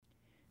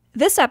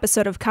This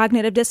episode of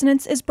Cognitive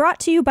Dissonance is brought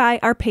to you by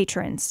our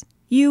patrons.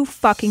 You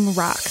fucking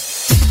rock.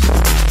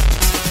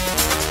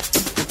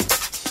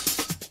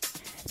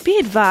 Be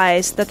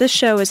advised that this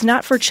show is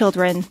not for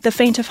children, the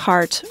faint of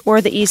heart,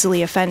 or the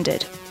easily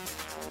offended.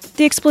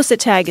 The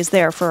explicit tag is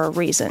there for a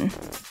reason.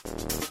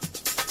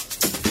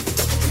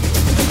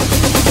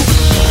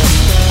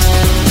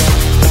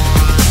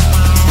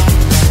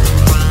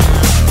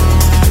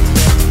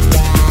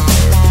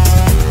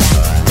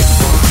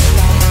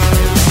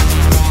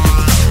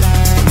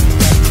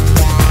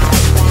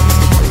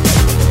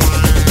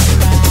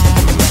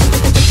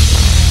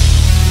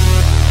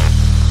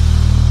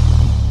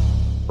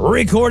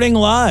 Recording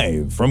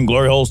live from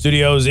Glory Hole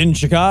Studios in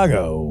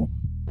Chicago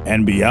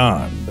and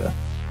beyond.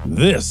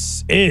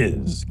 This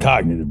is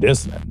Cognitive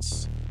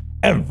Dissonance.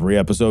 Every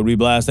episode we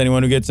blast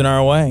anyone who gets in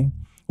our way.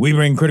 We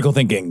bring critical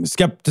thinking,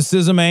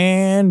 skepticism,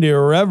 and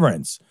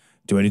irreverence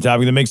to any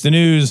topic that makes the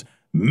news,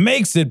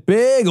 makes it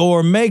big,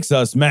 or makes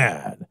us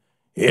mad.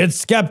 It's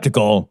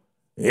skeptical,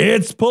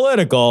 it's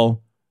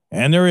political,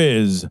 and there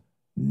is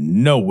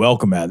no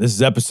welcome mat. This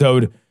is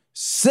episode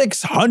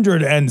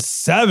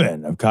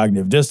 607 of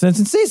Cognitive Dissonance.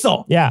 And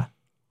Cecil. Yeah.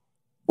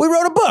 We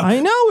wrote a book. I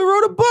know. We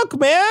wrote a book,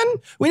 man.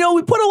 We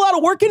put a lot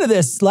of work into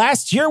this.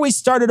 Last year, we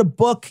started a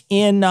book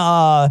in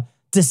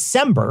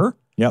December.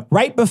 Yep.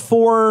 Right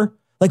before,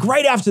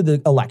 right after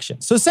the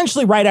election. So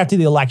essentially right after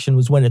the election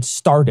was when it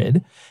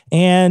started.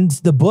 And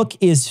the book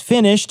is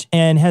finished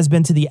and has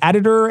been to the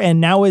editor and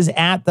now is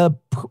at the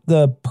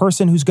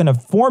person who's going to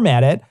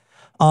format it.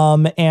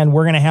 And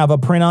we're going to have a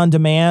print on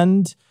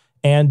demand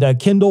and a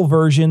Kindle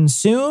version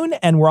soon,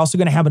 and we're also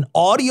going to have an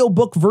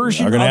audiobook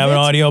version. We're going to have an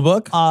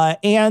audiobook.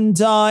 And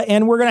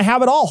we're going to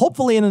have it all,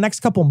 hopefully, in the next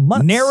couple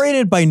months.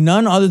 Narrated by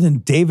none other than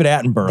David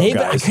Attenborough,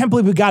 guys. I can't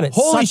believe we got it.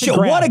 Holy shit,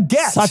 what a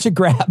guess. Such a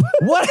grab.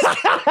 What?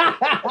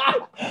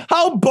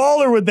 How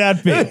baller would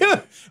that be?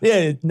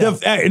 Yeah, no,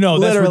 no,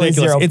 that's ridiculous.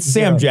 Zero, it's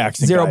Sam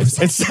Jackson,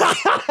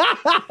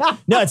 0%.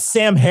 No, it's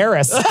Sam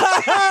Harris.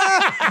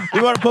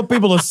 You want to put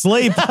people to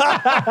sleep?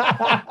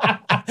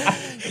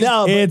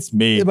 No, it's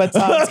me. But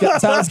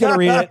Todd's gonna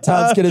read it.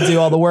 Todd's gonna do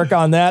all the work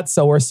on that.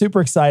 So we're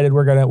super excited.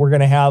 We're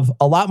gonna have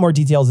a lot more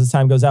details as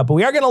time goes out. But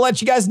we are gonna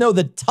let you guys know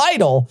the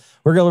title.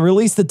 We're gonna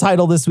release the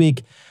title this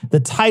week. The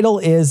title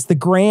is The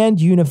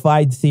Grand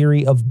Unified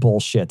Theory of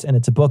Bullshit, and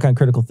it's a book on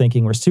critical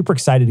thinking. We're super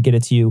excited to get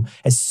it to you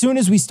as soon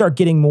as we start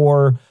getting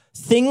more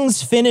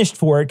things finished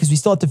for it, because we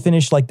still have to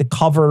finish the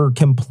cover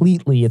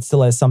completely. It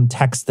still has some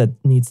text that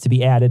needs to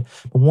be added.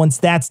 But once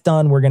that's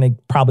done, we're going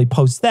to probably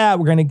post that.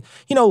 We're going to,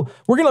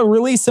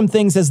 release some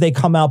things as they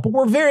come out, but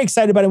we're very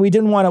excited about it. We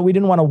didn't want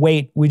to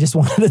wait. We just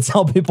wanted to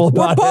tell people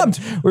about it.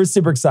 We're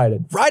super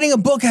excited. Writing a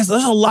book there's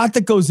a lot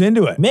that goes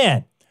into it.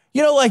 Man.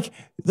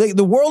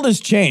 The world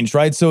has changed,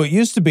 right? So it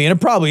used to be, and it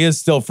probably is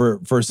still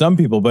for some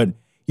people, but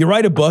you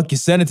write a book, you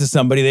send it to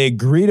somebody, they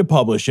agree to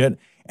publish it,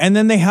 and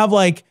then they have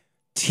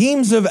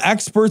teams of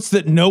experts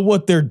that know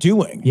what they're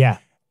doing. Yeah.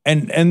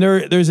 And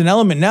there's an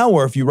element now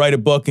where if you write a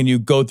book and you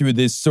go through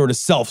this sort of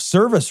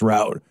self-service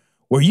route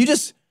where you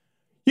got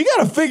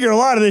to figure a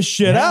lot of this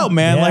shit out,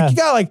 man. Yeah. You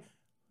got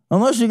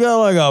unless you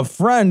got a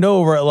friend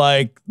over at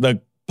the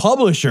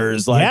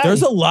publishers,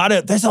 there's a lot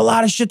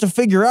of shit to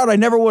figure out. I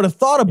never would have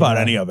thought about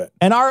any of it.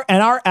 And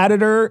our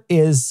editor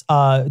is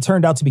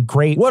turned out to be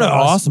great. What an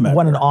awesome editor.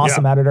 What an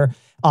awesome editor.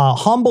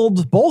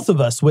 Humbled both of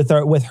us with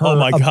her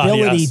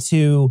ability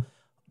to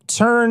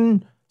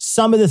turn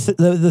some of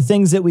the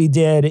things that we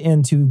did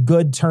into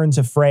good turns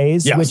of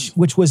phrase,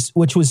 which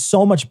was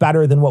so much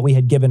better than what we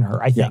had given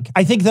her. I think. Yeah.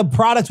 I think the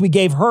product we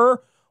gave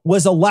her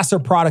was a lesser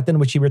product than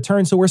what she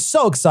returned. So we're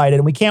so excited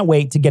and we can't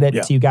wait to get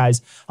it to you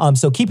guys.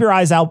 So keep your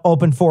eyes out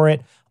open for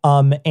it.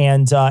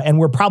 And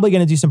we're probably going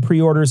to do some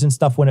pre-orders and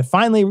stuff when we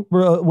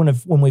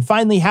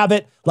finally have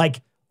it,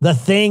 the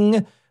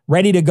thing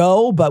ready to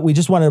go. But we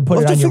just wanted to put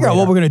it on your radar. We'll have to figure out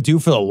what we're going to do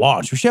for the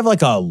launch. We should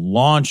have a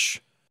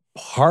launch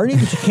party,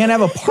 but you can't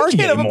have a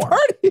party anymore.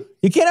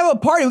 You can't have a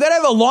party. We got to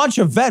have a launch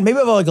event. Maybe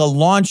have a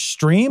launch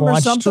stream or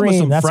something with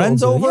some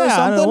friends over or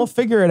something. We'll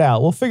figure it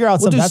out.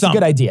 something. That's a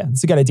good idea.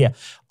 It's a good idea.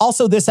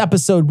 Also, this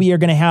episode, we are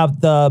going to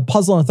have the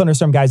Puzzle and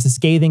Thunderstorm guys, the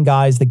Scathing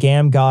guys, the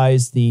GAM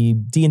guys, the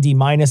D&D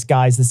minus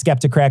guys, the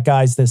Skeptocrat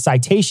guys, the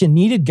Citation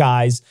Needed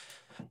guys.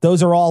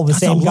 Those are all the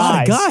same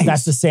guys.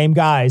 That's the same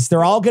guys.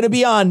 They're all going to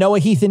be on. Noah,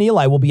 Heath, and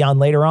Eli will be on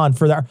later on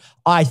for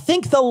I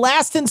think the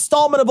last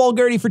installment of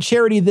Vulgarity for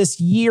Charity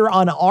this year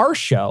on our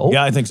show.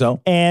 Yeah, I think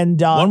so.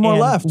 And one more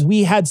left.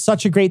 We had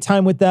such a great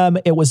time with them.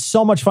 It was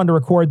so much fun to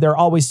record. They're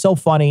always so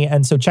funny.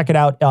 And so check it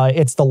out.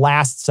 It's the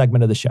last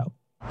segment of the show.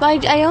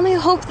 I only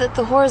hope that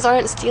the whores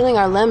aren't stealing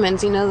our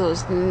lemons.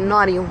 Those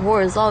naughty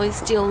whores always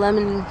steal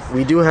lemons.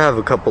 We do have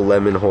a couple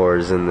lemon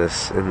whores in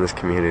this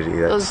community.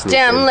 Those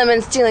damn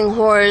lemon-stealing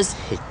whores. I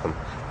hate them.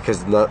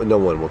 Because no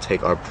one will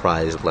take our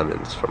prized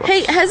lemons from us.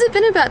 Hey, has it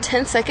been about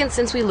 10 seconds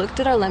since we looked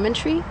at our lemon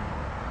tree?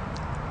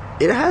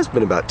 It has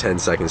been about 10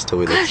 seconds till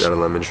we looked at our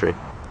lemon tree.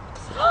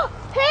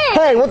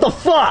 Hey, what the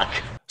fuck?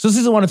 So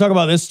Cecil, I want to talk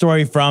about this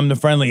story from The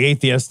Friendly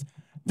Atheist.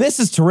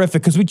 This is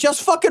terrific because we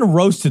just fucking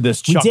roasted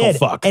this chuckle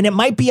fuck. And it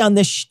might be on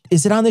this.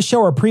 Is it on this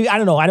show or I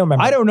don't know. I don't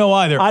remember. I don't know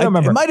either. I don't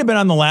remember. It might have been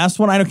on the last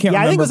one. Can't remember.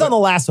 I think it was on the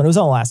last one. It was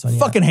on the last one. Yeah.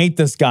 Fucking hate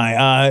this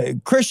guy.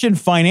 Christian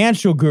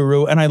financial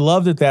guru. And I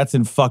love that that's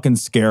in fucking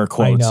scare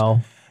quotes. I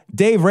know.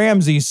 Dave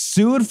Ramsey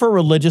sued for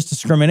religious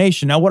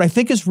discrimination. Now, what I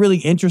think is really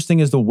interesting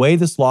is the way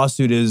this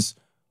lawsuit is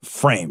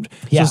framed.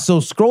 Yeah. So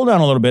scroll down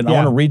a little bit. And I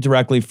want to read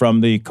directly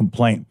from the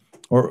complaint.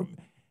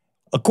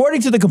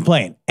 According to the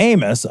complaint,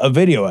 Amos, a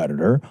video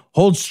editor,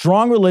 holds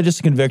strong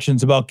religious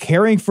convictions about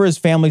caring for his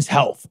family's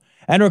health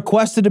and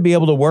requested to be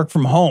able to work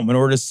from home in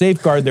order to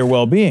safeguard their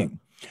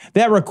well-being.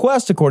 That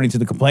request, according to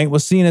the complaint,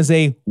 was seen as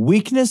a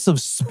weakness of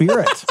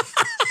spirit.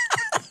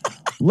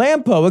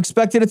 Lampo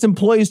expected its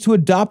employees to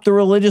adopt the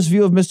religious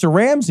view of Mr.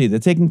 Ramsey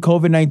that taking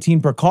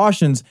COVID-19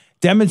 precautions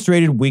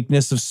demonstrated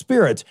weakness of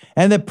spirit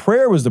and that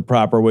prayer was the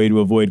proper way to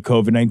avoid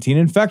COVID-19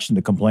 infection,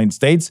 the complaint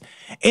states.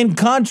 In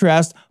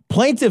contrast,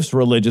 plaintiff's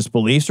religious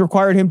beliefs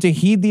required him to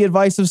heed the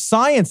advice of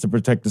science to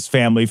protect his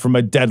family from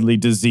a deadly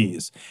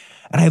disease.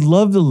 And I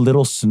love the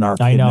little snark.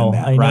 I know. In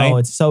that, I right? know.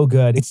 It's so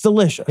good. It's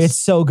delicious. It's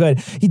so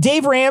good.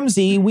 Dave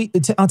Ramsey,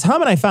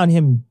 Tom and I found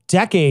him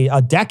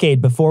a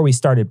decade before we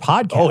started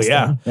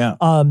podcasting. Oh,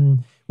 yeah.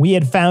 We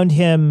had found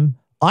him.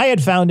 I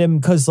had found him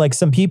because like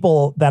some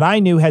people that I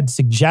knew had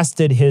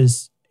suggested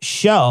his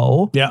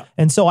show. Yeah.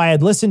 And so I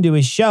had listened to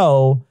his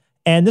show.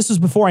 And this was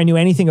before I knew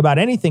anything about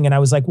anything. And I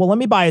was like, well, let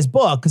me buy his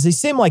book because he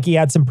seemed like he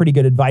had some pretty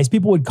good advice.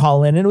 People would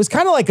call in and it was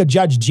kind of like a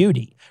Judge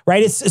Judy,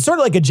 right? It's sort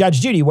of like a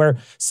Judge Judy where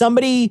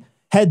somebody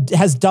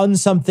has done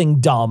something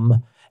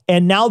dumb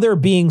and now they're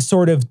being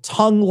sort of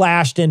tongue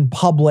lashed in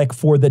public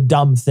for the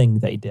dumb thing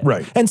they did.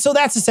 Right. And so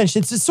that's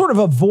essentially, it's sort of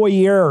a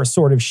voyeur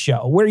sort of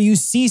show where you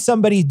see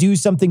somebody do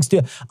something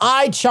stupid.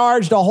 I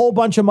charged a whole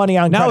bunch of money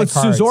on now credit it's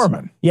cards. Sue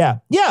Zorman. Yeah.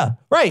 Yeah.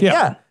 Right.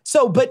 Yeah.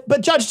 So,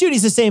 but Judge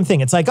Judy's the same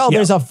thing. It's like,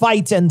 there's a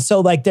fight. And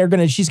so like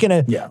she's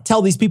going to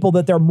tell these people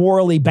that they're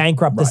morally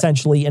bankrupt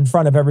essentially in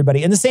front of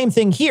everybody. And the same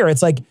thing here.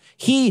 It's like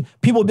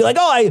people would be like,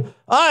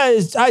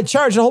 I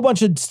charged a whole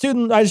bunch of this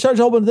and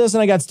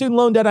I got student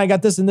loan debt and I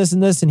got this and this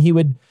and this. And he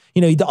would,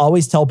 he'd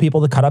always tell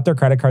people to cut up their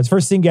credit cards.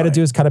 First thing you got to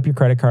do is cut up your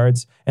credit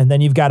cards. And then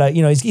you've got to,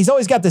 he's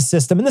always got this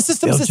system and the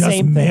system's the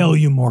same thing. Mail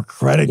you more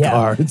credit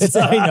cards.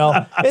 I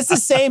know. It's the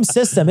same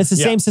system. It's the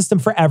same system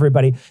for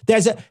everybody.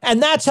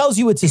 And that tells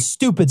you it's a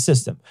stupid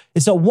system.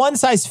 It's a one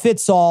size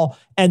fits all,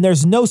 and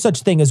there's no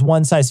such thing as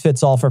one size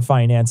fits all for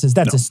finances.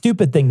 That's a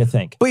stupid thing to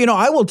think. But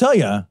I will tell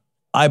you,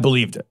 I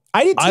believed it.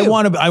 I did too.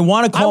 I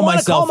want to call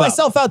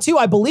myself out too.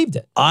 I believed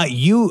it.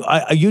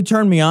 You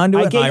turned me on to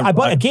it.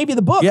 I gave you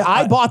the book. Yeah,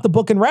 I bought the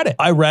book and read it.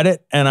 I read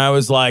it and I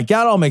was like,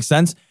 yeah, it all makes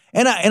sense.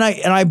 And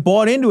I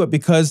bought into it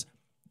because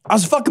I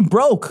was fucking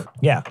broke.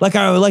 Yeah.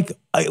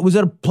 I was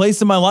at a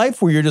place in my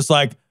life where you're just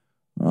like,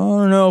 I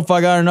don't know if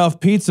I got enough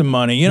pizza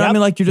money. You know what I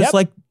mean? Like you're just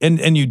like,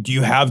 and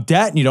you have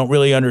debt and you don't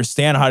really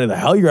understand how the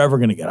hell you're ever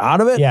going to get out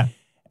of it. Yeah.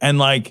 And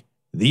like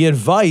the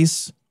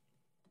advice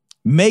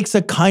makes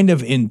a kind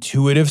of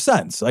intuitive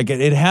sense. Like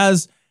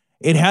it's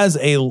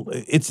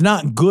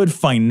not good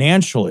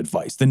financial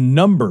advice. The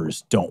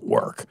numbers don't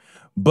work,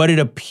 but it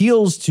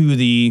appeals to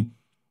the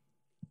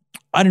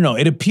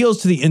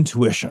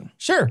intuition.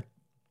 Sure.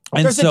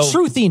 And there's a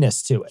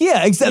truthiness to it.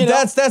 Yeah, exactly.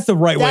 That's the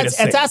right way to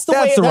say it. That's the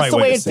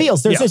way it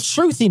feels. There's a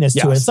truthiness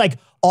to it. It's like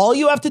all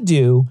you have to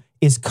do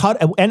is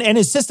cut, and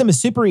his system is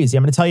super easy.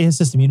 I'm going to tell you his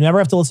system. You never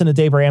have to listen to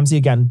Dave Ramsey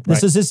again.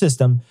 This is his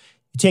system.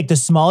 You take the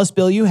smallest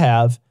bill you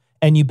have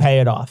and you pay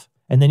it off.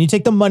 And then you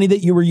take the money that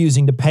you were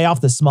using to pay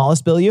off the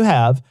smallest bill you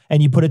have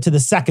and you put it to the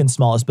second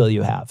smallest bill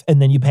you have. And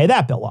then you pay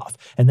that bill off.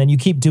 And then you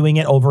keep doing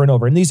it over and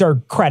over. And these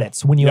are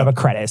credits when you have a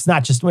credit. We're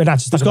not just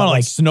it's kind of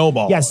like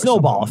snowball. Yeah,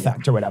 snowball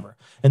effect or whatever.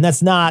 And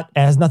it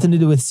has nothing to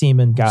do with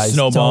semen, guys.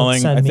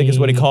 Snowballing, I think is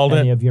what he called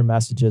any of your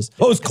messages.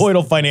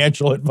 Postcoital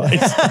financial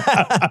advice.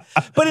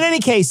 But in any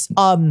case,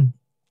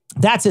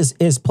 that's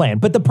his plan.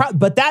 But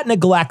that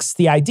neglects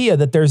the idea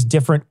that there's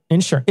different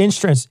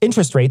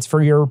interest rates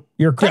for your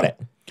credit.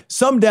 Yeah.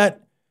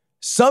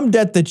 Some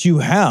debt that you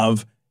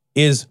have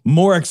is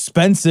more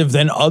expensive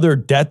than other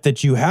debt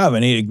that you have,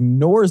 and he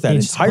ignores that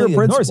entire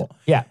principle.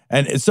 Yeah,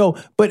 and so,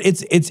 but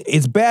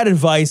it's bad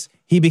advice.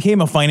 He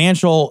became a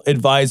financial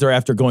advisor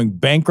after going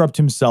bankrupt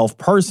himself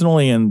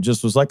personally, and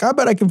just was like, I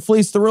bet I can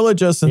fleece the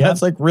religious, and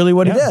that's like really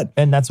what he did,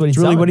 and that's what he's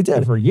really what he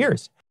did for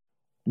years.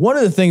 One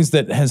of the things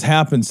that has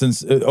happened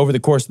since over the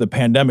course of the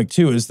pandemic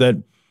too is that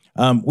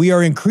we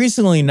are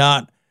increasingly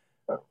not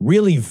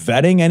really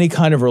vetting any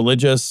kind of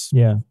religious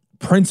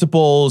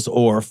principles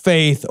or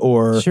faith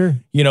or, I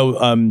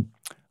don't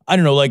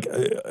know, like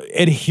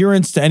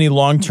adherence to any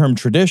long-term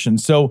tradition.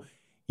 So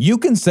you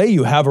can say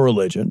you have a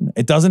religion.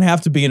 It doesn't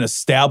have to be an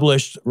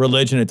established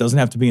religion. It doesn't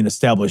have to be an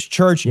established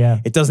church.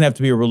 Yeah. It doesn't have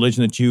to be a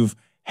religion that you've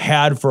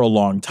had for a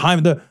long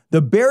time.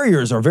 The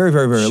barriers are very,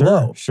 very, very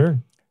low. Sure.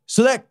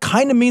 So that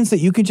kind of means that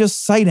you could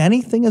just cite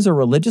anything as a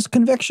religious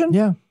conviction.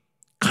 Yeah.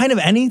 Kind of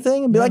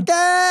anything and be like,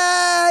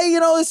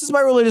 this is my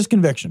religious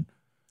conviction.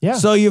 Yeah.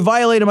 So you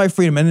violated my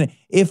freedom. And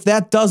if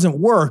that doesn't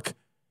work,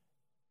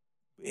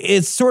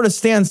 it sort of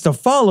stands to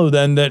follow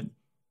then that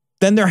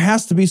then there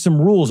has to be some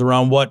rules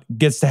around what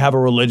gets to have a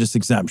religious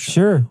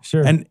exemption.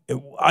 Sure. And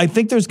I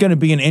think there's going to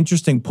be an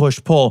interesting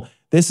push-pull.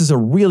 This is a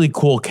really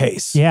cool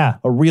case. Yeah.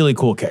 A really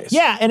cool case.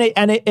 Yeah, and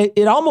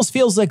it almost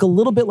feels like a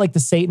little bit like the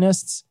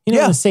Satanists. You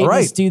know, the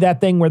Satanists do that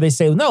thing where they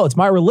say, no, it's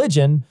my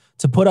religion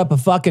to put up a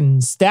fucking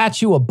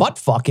statue of butt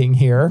fucking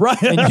here. Right.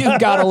 And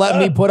you've got to let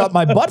me put up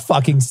my butt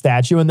fucking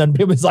statue. And then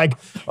people's like,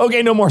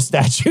 okay, no more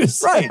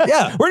statues. Right,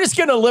 yeah. We're just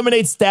going to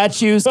eliminate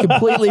statues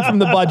completely from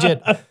the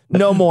budget.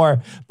 No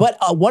more. But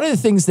one of the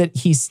things that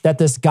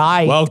this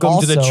guy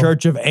Welcome to the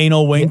Church of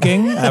Anal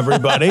Winking,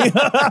 everybody.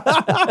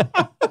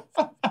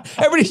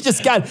 Everybody's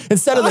just got,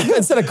 instead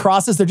of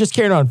crosses, they're just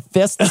carrying on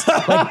fists,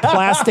 like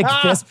plastic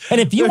fists. And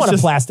if you want a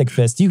plastic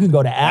fist, you can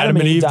go to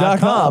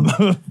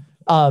adamandeve.com.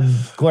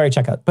 Glory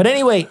checkout. But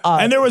anyway.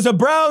 And there was a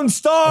brown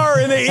star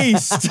in the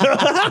east.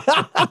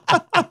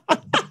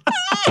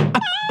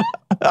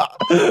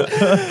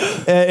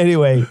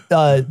 Anyway,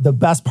 the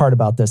best part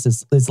about this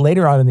is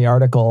later on in the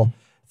article,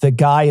 the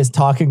guy is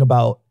talking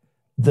about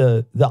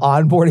the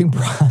onboarding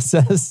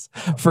process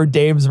for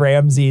Dave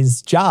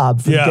Ramsey's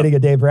job, for getting a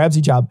Dave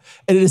Ramsey job.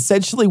 And it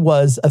essentially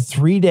was a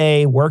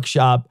 3-day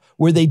workshop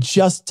where they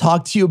just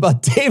talk to you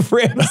about Dave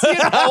Ramsey and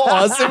how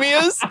awesome he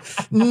is.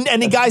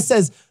 And the guy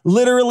says,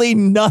 literally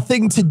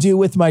nothing to do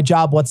with my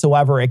job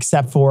whatsoever,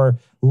 except for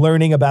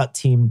learning about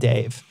Team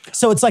Dave.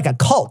 So it's like a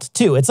cult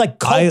too. It's like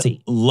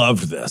culty. I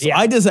loved this.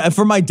 Yeah.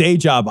 For my day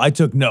job, I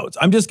took notes.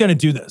 I'm just going to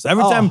do this.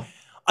 Every time,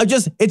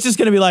 it's just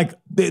going to be like,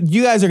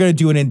 you guys are going to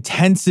do an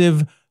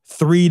intensive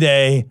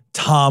 3-day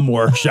Tom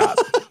workshop.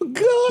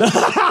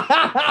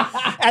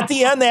 At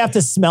the end, they have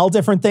to smell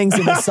different things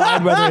and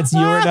decide whether it's you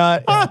or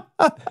not. Yeah.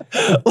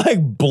 Like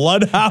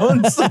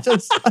bloodhounds.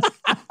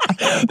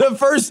 the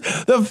first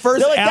They're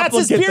like, that's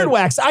his beard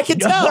wax. I can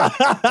tell.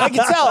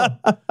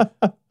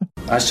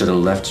 I should have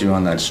left you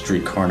on that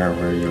street corner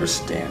where you were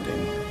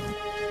standing.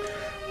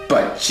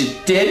 But you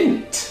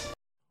didn't.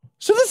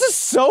 So this is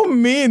so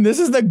mean. This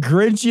is the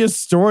grinchiest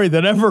story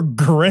that ever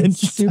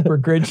grinched. Super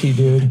grinchy,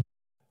 dude.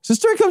 So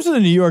story comes from the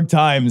New York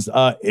Times,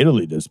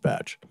 Italy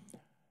Dispatch.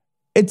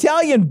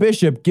 Italian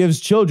bishop gives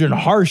children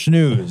harsh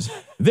news.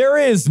 There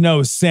is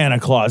no Santa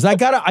Claus. I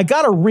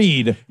gotta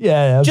read.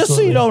 Yeah, just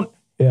so you don't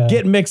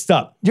get mixed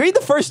up. You read the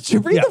first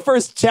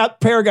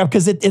paragraph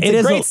because it's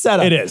a great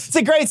setup. It is. It's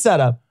a great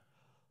setup.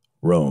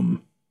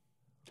 Rome.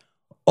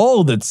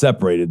 All that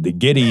separated the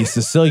giddy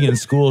Sicilian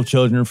school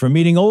children from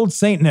meeting old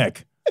Saint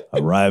Nick,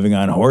 arriving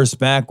on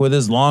horseback with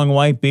his long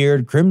white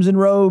beard, crimson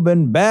robe,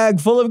 and bag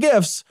full of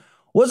gifts,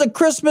 was a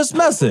Christmas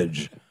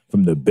message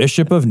from the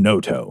Bishop of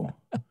Noto.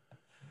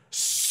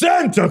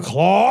 Santa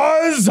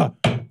Claus,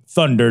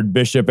 thundered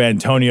Bishop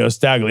Antonio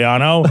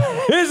Stagliano,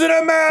 is an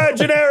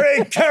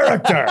imaginary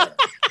character.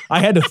 I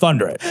had to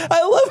thunder it.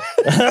 I love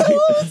it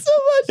so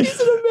much. He's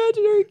an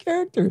imaginary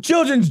character.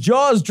 Children's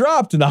jaws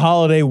dropped and the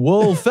holiday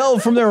wool fell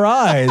from their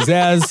eyes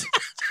as,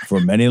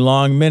 for many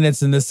long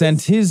minutes in the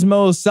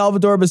Santisimo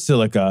Salvador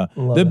Basilica,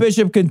 the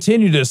bishop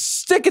continued to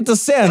stick it to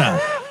Santa,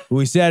 who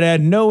he said had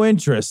no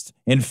interest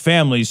in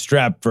families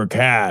strapped for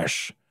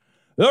cash.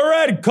 The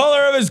red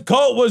color of his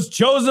coat was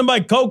chosen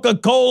by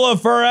Coca-Cola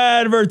for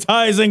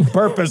advertising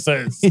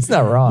purposes. He's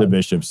not wrong. The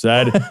bishop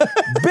said.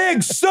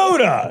 Big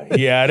soda,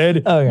 he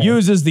added,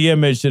 uses the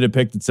image to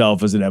depict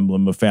itself as an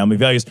emblem of family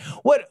values.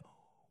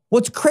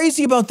 What's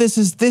crazy about this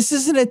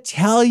is an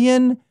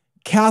Italian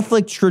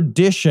Catholic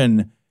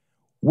tradition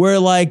where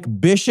like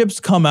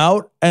bishops come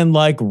out and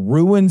like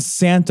ruin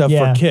Santa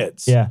for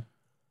kids. Yeah.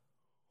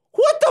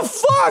 What the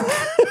fuck?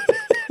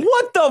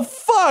 What the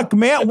fuck,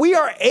 man? We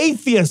are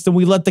atheists and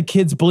we let the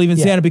kids believe in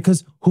Santa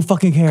because who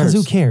fucking cares? Because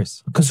who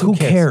cares? Because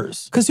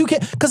who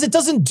cares? Because it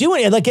doesn't do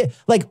anything.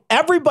 Like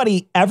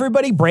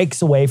everybody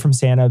breaks away from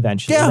Santa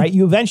eventually, right?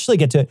 You eventually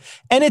get to it.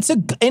 And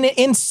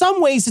in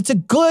some ways, it's a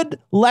good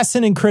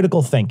lesson in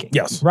critical thinking.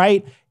 Yes.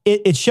 Right?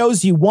 It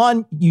shows you,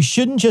 one, you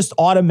shouldn't just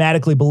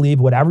automatically believe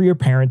whatever your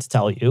parents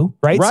tell you,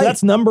 right? So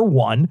that's number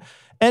one.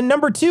 And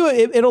number two,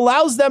 it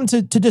allows them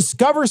to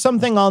discover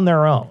something on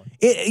their own.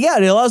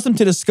 It allows them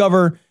to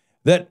discover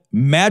that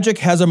magic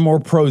has a more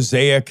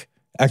prosaic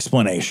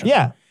explanation.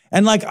 Yeah.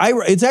 And like,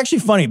 it's actually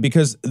funny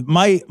because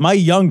my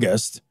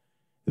youngest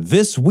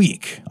this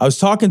week, I was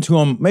talking to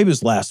him, maybe it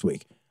was last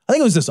week. I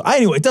think it was this.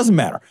 Anyway, it doesn't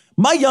matter.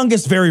 My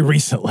youngest very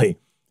recently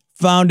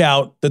found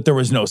out that there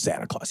was no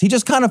Santa Claus. He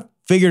just kind of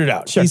figured it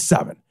out. Sure. He's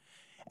 7.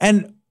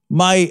 And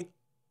my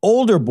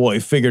older boy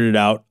figured it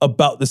out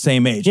about the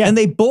same age. Yeah. And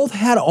they both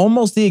had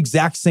almost the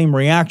exact same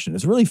reaction.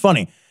 It's really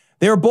funny.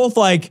 They were both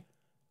like,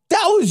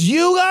 that was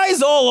you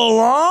guys all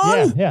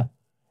along? Yeah.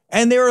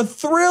 And they were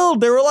thrilled.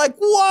 They were like,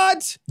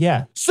 what?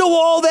 Yeah. So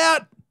all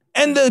that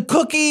and the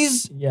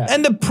cookies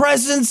and the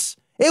presents,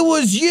 it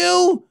was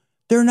you?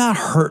 They're not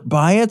hurt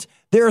by it.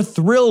 They're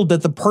thrilled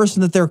that the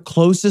person that they're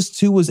closest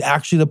to was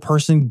actually the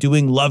person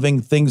doing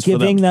loving things for them.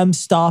 Giving them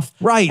stuff.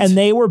 Right. And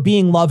they were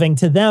being loving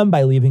to them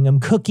by leaving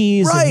them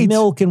cookies and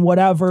milk and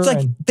whatever. It's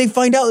like they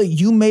find out that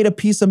you made a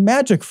piece of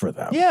magic for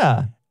them.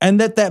 Yeah. And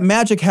that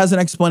magic has an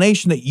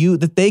explanation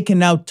that they can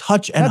now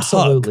touch and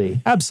hug.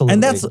 Absolutely.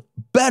 And that's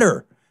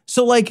better.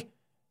 So like,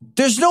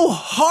 there's no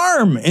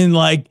harm in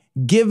like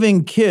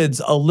giving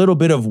kids a little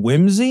bit of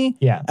whimsy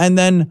and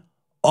then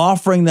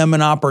offering them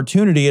an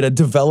opportunity at a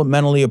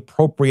developmentally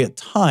appropriate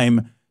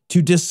time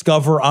to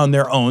discover on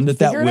their own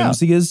that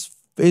whimsy is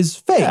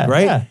fake,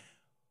 right? Yeah.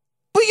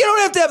 But you don't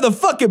have to have the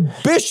fucking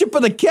bishop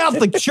of the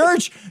Catholic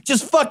Church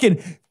just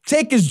fucking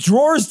take his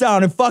drawers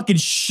down and fucking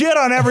shit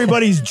on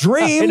everybody's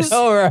dreams. I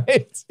know,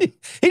 right?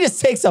 He just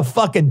takes a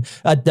fucking,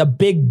 a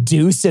big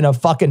deuce in a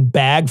fucking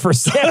bag for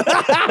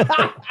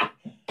Santa.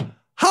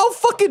 How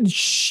fucking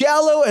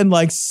shallow and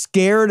like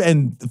scared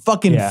and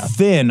fucking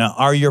thin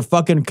are your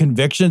fucking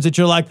convictions that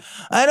you're like,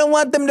 I don't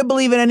want them to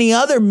believe in any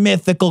other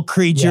mythical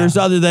creatures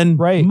other than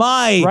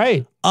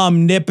my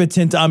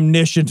omnipotent,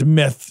 omniscient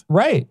myth.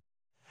 Right.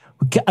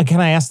 Can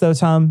I ask though,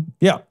 Tom?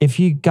 Yeah. If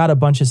you got a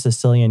bunch of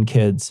Sicilian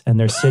kids and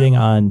they're sitting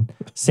on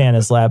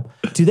Santa's lap,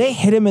 do they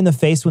hit him in the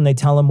face when they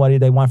tell him what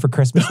they want for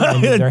Christmas? When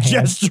they move their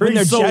hands? When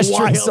they're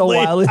gesturing so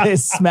wildly, they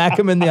smack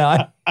him in the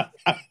eye.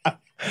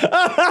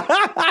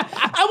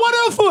 I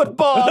want a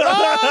football.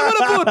 I want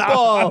a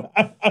football.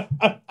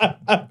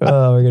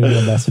 Oh, we're going to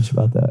get a message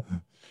about that.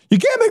 You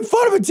can't make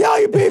fun of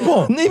Italian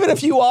people. Even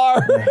if you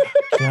are.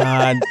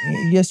 God,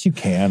 yes, you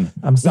can.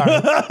 I'm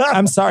sorry.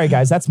 I'm sorry,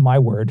 guys. That's my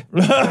word.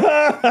 Now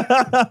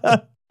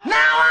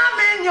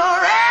I'm in your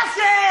ass,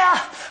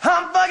 yeah.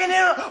 I'm fucking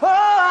you.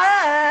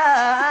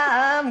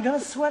 Oh, I'm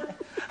gonna sweat.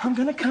 I'm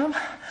gonna come.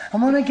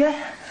 I'm gonna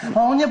get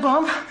on your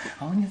bum,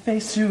 on your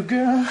face too,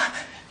 girl.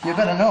 You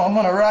better know I'm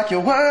gonna rock your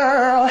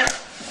world.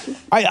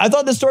 I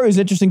thought this story was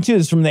interesting too.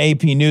 It's from the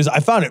AP News. I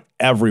found it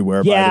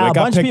everywhere. Yeah, by the way. It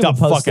got a bunch of picked up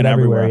people fucking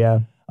everywhere.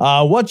 Yeah.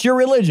 What's your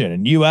religion?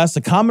 In U.S., the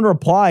common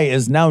reply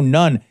is now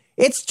none.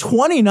 It's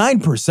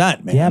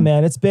 29%, man. Yeah,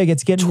 man, it's big.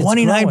 It's getting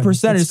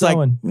 29%. It's like,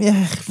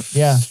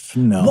 yeah.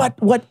 No.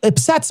 What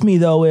upsets me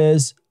though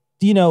is,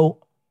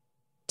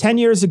 10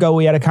 years ago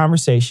we had a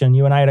conversation.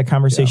 You and I had a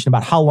conversation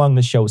about how long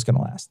the show was going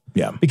to last.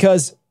 Yeah.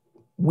 Because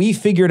we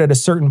figured at a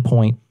certain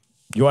point.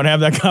 You want to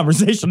have that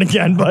conversation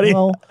again, buddy?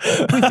 Well,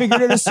 we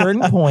figured at a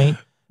certain point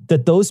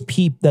that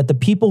the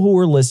people who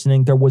were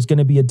listening, there was going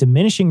to be a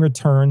diminishing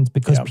returns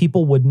because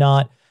people would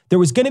not. There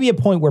was going to be a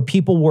point where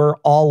people were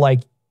all like,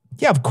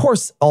 yeah, of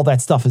course, all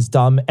that stuff is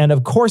dumb. And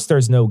of course,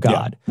 there's no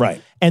God. Yeah,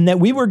 right. And that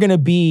we were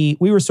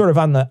sort of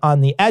on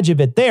the edge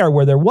of it there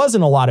where there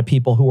wasn't a lot of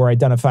people who were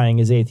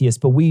identifying as atheists,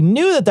 but we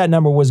knew that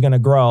number was going to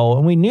grow.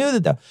 And we knew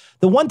that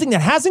the one thing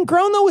that hasn't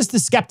grown, though, is the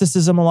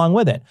skepticism along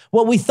with it.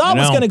 What we thought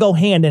was going to go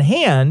hand in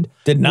hand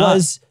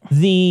was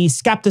the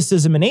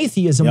skepticism and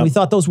atheism. Yep. We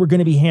thought those were going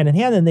to be hand in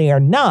hand, and they are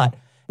not.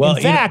 Well,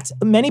 in fact,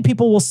 many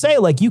people will say,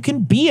 like, you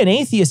can be an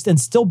atheist and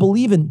still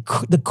believe in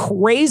the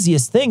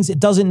craziest things. It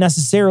doesn't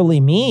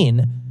necessarily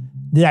mean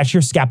that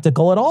you're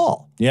skeptical at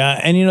all. Yeah,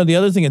 and the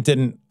other thing that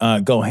didn't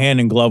go hand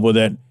in glove with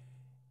it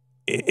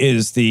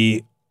is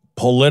the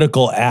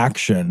political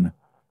action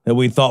that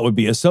we thought would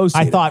be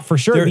associated. I thought for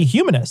sure it'd be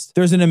humanist.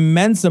 There's an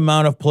immense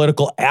amount of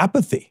political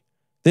apathy.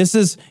 This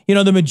is,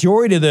 the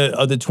majority of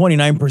the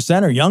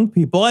 29% are young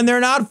people, and they're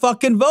not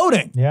fucking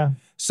voting. Yeah.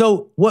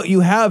 So what you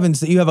have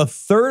is you have a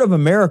third of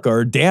America,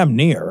 or damn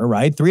near,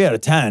 right? 3 out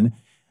of 10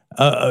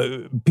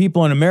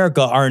 people in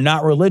America are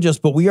not religious,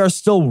 but we are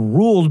still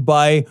ruled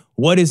by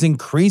what is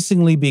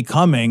increasingly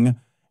becoming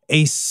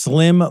a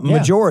slim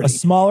majority. A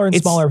smaller and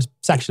smaller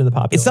section of the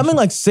population. It's something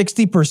like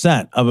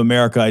 60% of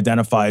America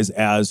identifies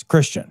as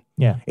Christian.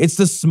 Yeah. It's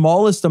the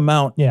smallest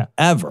amount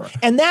ever.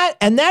 And that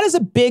is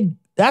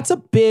that's a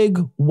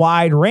big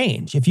wide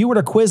range. If you were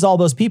to quiz all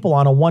those people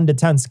on a 1 to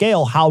 10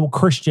 scale, how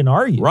Christian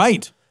are you?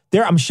 Right.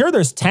 I'm sure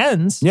there's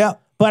 10s. Yeah.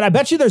 But I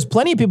bet you there's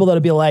plenty of people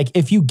that'll be like,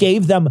 if you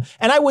gave them,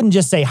 and I wouldn't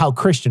just say how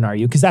Christian are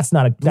you, because that's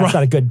not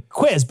a good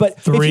quiz. But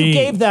 3. if you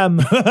gave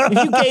them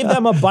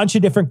a bunch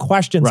of different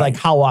questions, like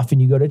how often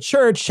you go to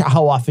church,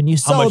 how often you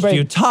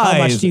celebrate, how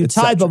much do you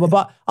tithe, blah blah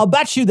blah. I'll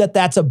bet you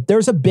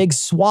there's a big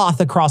swath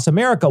across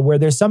America where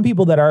there's some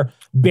people that are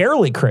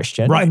barely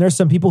Christian, and there's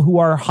some people who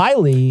are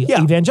highly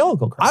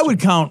evangelical Christian. I would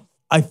count.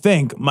 I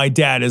think my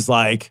dad is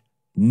like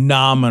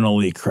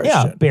nominally Christian.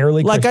 Yeah,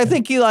 barely Christian. Christian. I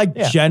think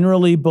he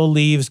generally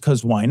believes,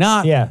 because why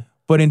not? Yeah.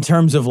 But in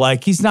terms of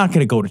like, he's not going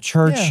to go to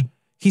church. Yeah.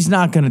 He's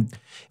not going to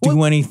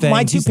do anything.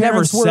 He's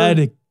never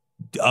said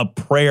a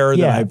prayer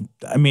that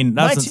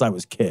not since I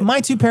was a kid.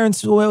 My two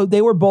parents,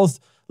 they were both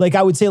like,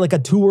 I would say like a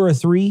 2 or a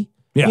 3.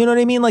 Yeah. You know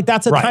what I mean? Like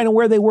that's kind of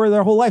where they were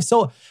their whole life.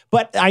 So,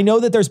 but I know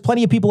that there's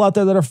plenty of people out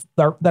there that are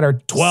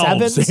 12s,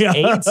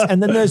 8s,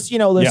 and then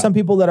there's some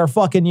people that are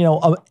fucking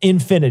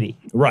infinity.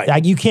 Right.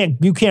 Like you can't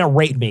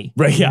rate me.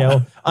 Right. Yeah.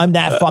 I'm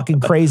that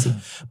fucking crazy.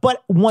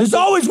 But there's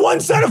always one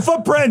set of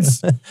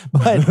footprints.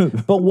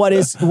 but what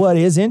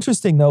is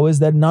interesting though is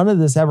that none of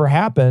this ever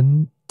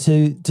happened.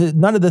 To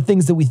none of the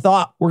things that we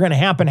thought were going to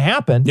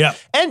happen. Yeah.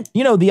 And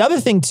the other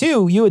thing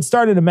too, you had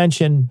started to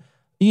mention.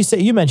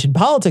 You mentioned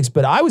politics,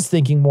 but I was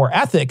thinking more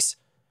ethics.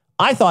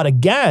 I thought,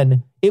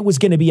 again, it was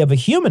going to be of a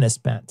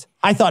humanist bent.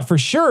 I thought for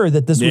sure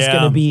that this was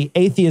going to be,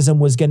 atheism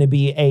was going to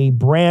be a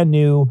brand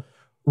new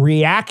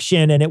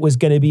reaction, and it was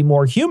going to be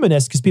more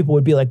humanist because people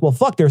would be like, well,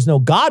 fuck, there's no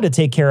God to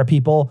take care of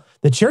people.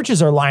 The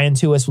churches are lying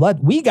to us.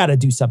 We got to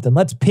do something.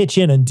 Let's pitch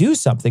in and do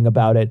something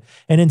about it.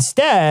 And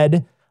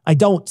instead, I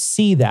don't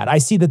see that. I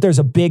see that there's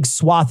a big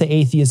swath of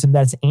atheism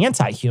that's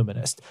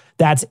anti-humanist.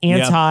 That's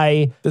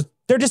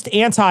they're just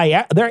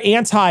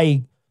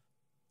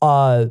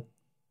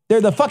they're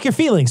the fuck your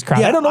feelings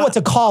crowd. I don't know what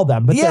to call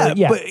them, but I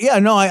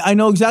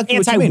know exactly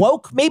what you mean.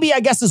 Anti-woke, maybe,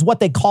 I guess, is what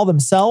they call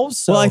themselves.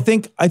 So. Well, I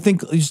think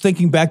just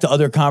thinking back to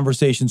other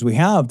conversations we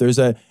have,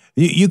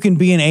 you can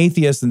be an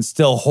atheist and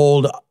still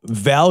hold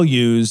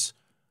values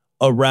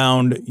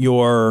around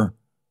your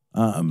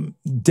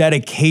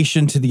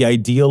dedication to the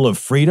ideal of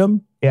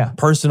freedom,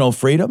 personal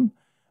freedom,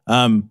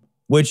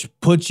 which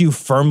puts you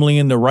firmly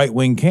in the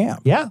right-wing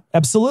camp. Yeah,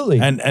 absolutely.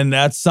 And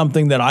that's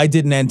something that I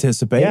didn't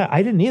anticipate. Yeah,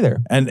 I didn't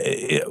either. And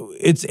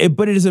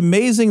but it is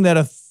amazing that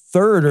a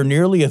third or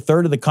nearly a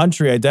third of the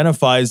country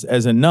identifies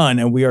as a nun,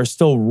 and we are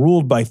still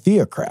ruled by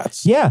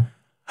theocrats. Yeah.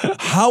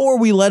 How are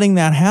we letting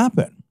that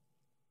happen?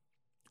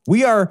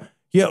 We are,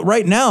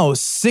 right now,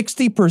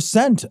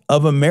 60%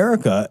 of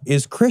America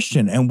is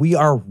Christian, and we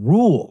are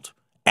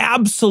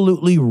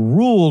absolutely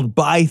ruled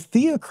by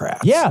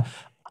theocrats. Yeah.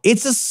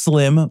 It's a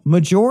slim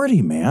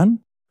majority,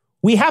 man.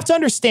 We have to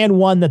understand,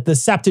 one, that the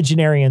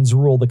septuagenarians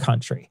rule the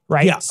country,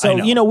 right? Yeah, so,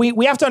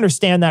 we have to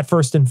understand that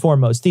first and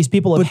foremost. These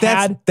people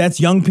have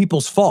that's young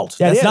people's fault.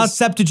 That's not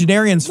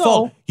septuagenarians'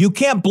 fault. You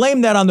can't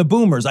blame that on the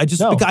boomers. I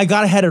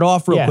got to head it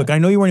off real quick. I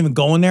know you weren't even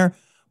going there,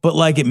 but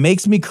like, it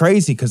makes me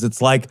crazy because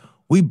it's like,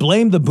 we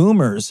blame the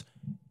boomers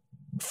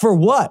for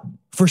what?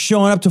 For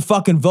showing up to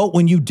fucking vote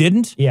when you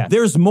didn't? Yeah.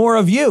 There's more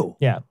of you.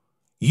 Yeah.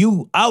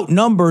 You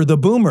outnumber the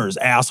boomers,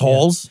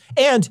 assholes.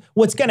 Yeah. And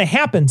what's going to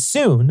happen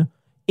soon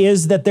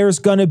is that there's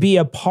going to be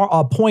a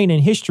point in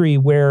history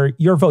where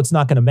your vote's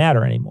not going to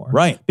matter anymore.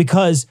 Right.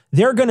 Because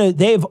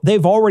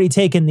they've already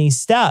taken these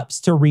steps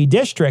to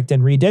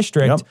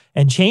redistrict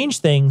and change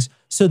things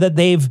so that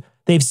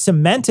they've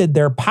cemented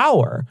their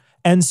power.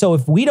 And so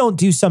if we don't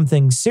do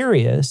something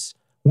serious,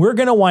 we're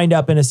going to wind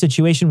up in a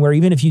situation where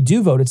even if you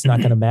do vote, it's not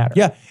going to matter.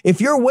 Yeah.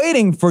 If you're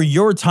waiting for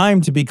your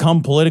time to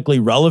become politically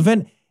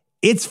relevant,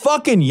 it's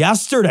fucking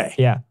yesterday.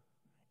 Yeah.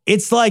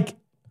 It's like,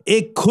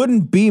 it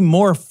couldn't be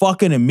more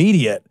fucking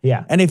immediate.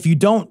 Yeah. And if you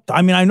don't,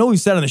 I mean, I know we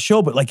said on the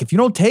show, but like, if you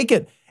don't take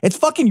it, it's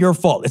fucking your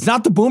fault. It's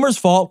not the boomer's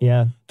fault.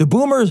 Yeah. The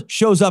boomer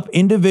shows up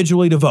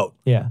individually to vote.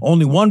 Yeah.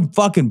 Only one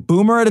fucking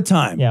boomer at a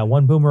time. Yeah,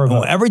 one boomer a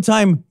vote. Every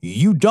time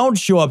you don't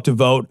show up to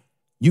vote,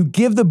 you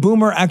give the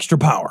boomer extra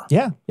power.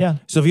 Yeah, yeah.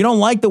 So if you don't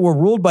like that we're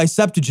ruled by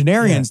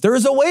septuagenarians, there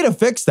is a way to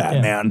fix that,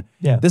 man.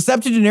 Yeah. The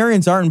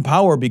septuagenarians aren't in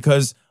power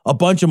because a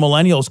bunch of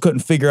millennials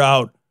couldn't figure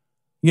out,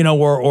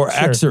 or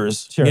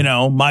Xers,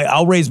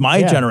 I'll raise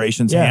my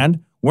generation's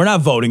hand. We're not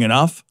voting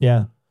enough.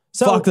 Yeah.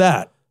 So, fuck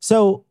that.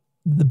 So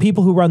the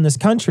people who run this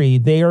country,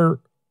 their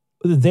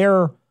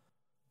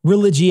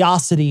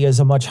religiosity is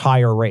a much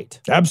higher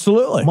rate.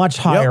 Absolutely. Much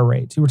higher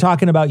rate. We're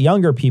talking about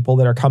younger people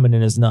that are coming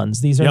in as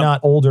nuns. These are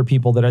not older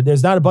people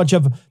there's not a bunch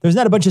of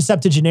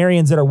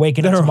septuagenarians that are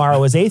waking up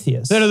tomorrow as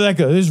atheists. They're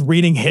just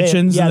reading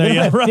Hitchens. They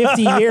have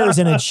 50 years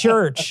in a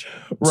church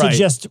to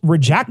just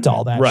reject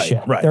all that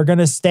shit. Right. They're going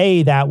to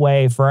stay that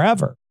way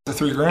forever. The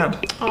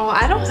 $3,000. Oh,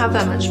 I don't have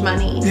that much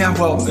money. Yeah,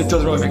 well, it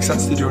doesn't really make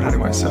sense to do it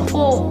anyway, so.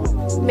 Well,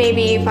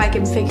 maybe if I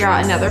can figure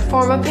out another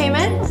form of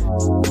payment?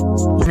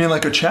 You mean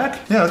like a check?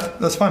 Yeah,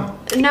 that's fine.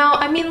 No,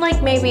 I mean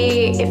like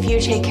maybe if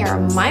you take care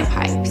of my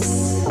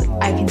pipes,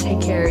 I can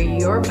take care of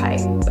your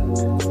pipe.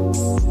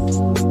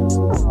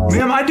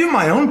 Ma'am, I do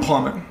my own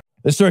plumbing.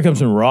 This story comes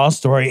from Raw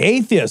Story.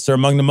 Atheists are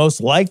among the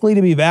most likely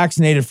to be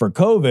vaccinated for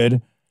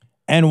COVID,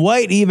 and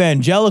white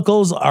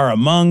evangelicals are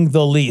among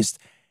the least.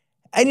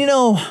 And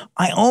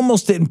I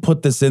almost didn't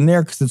put this in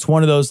there because it's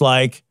one of those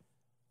like,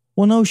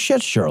 well, no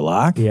shit,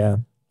 Sherlock. Yeah.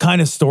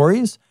 Kind of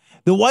stories.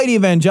 The white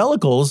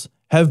evangelicals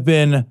have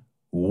been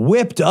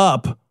whipped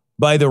up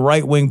by the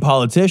right-wing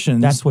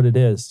politicians. That's what it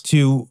is.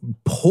 To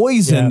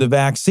poison the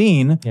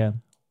vaccine. Yeah.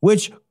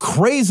 Which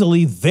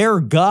crazily, their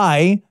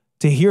guy,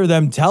 to hear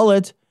them tell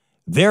it,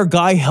 their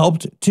guy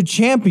helped to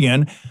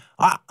champion.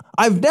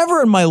 I've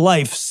never in my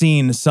life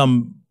seen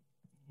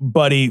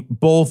somebody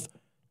both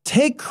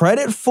take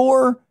credit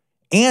for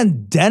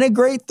and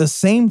denigrate the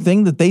same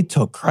thing that they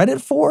took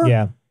credit for.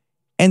 Yeah.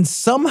 And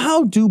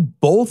somehow do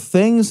both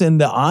things in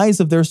the eyes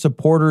of their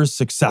supporters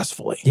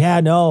successfully. Yeah,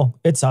 no,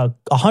 it's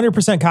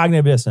 100%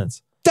 cognitive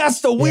dissonance.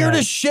 That's the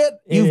weirdest shit.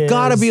 You've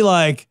got to be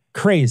like,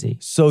 crazy.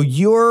 So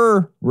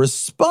you're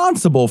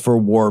responsible for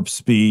warp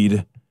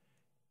speed,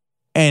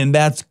 and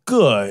that's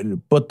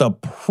good, but the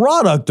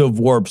product of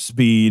warp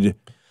speed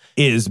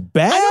is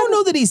bad? I don't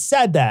know that he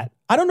said that.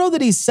 I don't know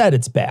that he said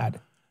it's bad.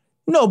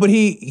 No, but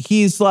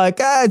he's like,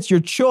 it's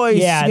your choice.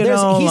 Yeah, he's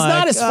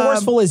not as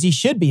forceful as he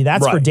should be.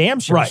 That's for damn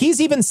sure. Right.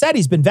 He's even said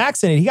he's been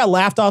vaccinated. He got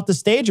laughed off the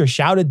stage or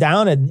shouted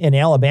down in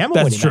Alabama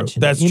when he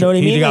mentioned it. You know what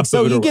I mean?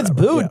 So he gets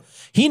booed. Yeah.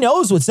 He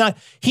knows it's not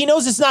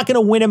going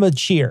to win him a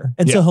cheer.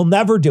 And so he'll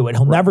never do it.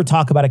 He'll never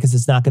talk about it because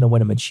it's not going to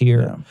win him a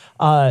cheer.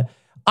 Yeah.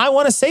 I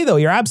want to say, though,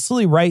 you're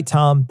absolutely right,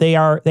 Tom. They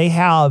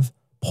have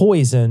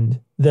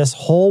poisoned this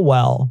whole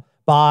well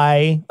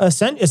by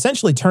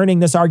essentially turning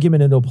this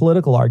argument into a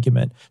political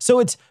argument. So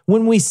it's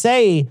when we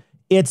say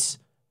it's,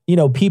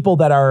 people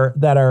that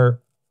are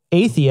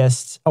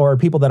atheists or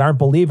people that aren't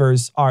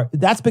believers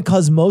that's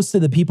because most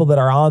of the people that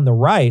are on the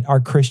right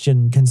are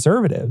Christian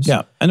conservatives.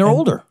 Yeah. And they're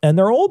older. And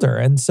they're older.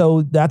 And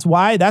so that's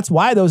why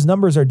those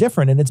numbers are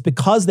different. And it's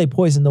because they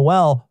poison the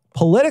well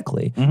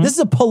politically. This is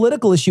a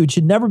political issue. It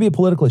should never be a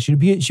political issue.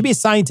 It should be a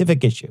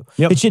scientific issue.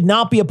 It should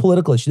not be a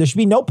political issue. There should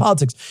be no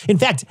politics. In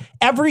fact,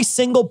 every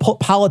single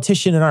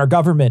politician in our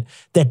government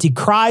that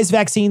decries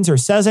vaccines or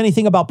says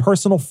anything about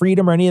personal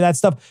freedom or any of that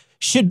stuff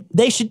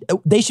there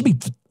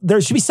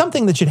should be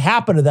something that should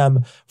happen to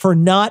them for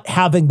not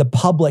having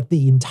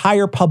the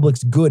entire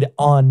public's good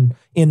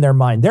in their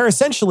mind. They're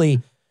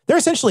essentially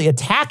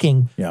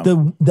attacking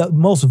the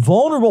most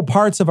vulnerable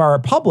parts of our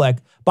public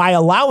by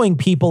allowing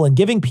people and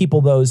giving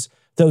people those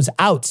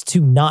outs to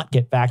not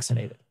get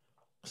vaccinated.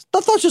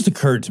 The thought just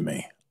occurred to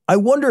me. I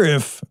wonder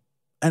if,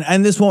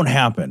 and this won't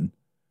happen,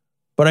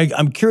 but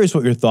I'm curious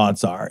what your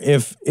thoughts are.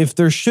 If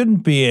there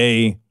shouldn't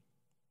be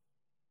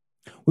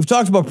we've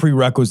talked about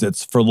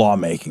prerequisites for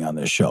lawmaking on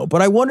this show,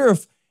 but I wonder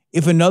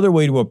if another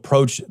way to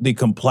approach the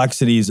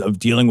complexities of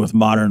dealing with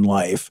modern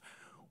life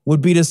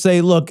would be to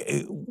say, look,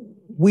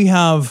 we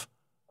have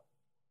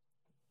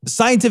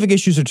scientific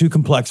issues are too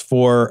complex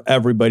for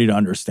everybody to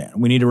understand.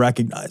 We need to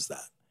recognize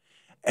that.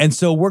 And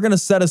so we're going to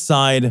set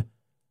aside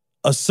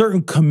a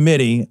certain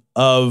committee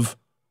of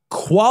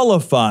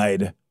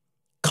qualified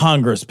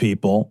Congress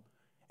people,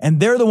 and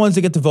they're the ones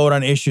that get to vote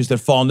on issues that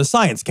fall in the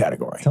science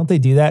category. Don't they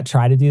do that?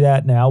 Try to do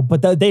that now,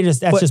 but that's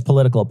just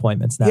political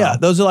appointments now. Yeah,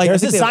 those are like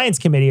there's a science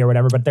committee or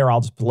whatever, but they're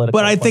all just political.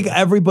 But I think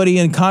everybody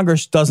in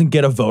Congress doesn't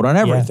get a vote on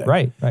everything.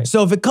 Yeah, right.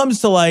 So if it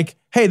comes to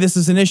hey, this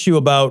is an issue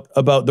about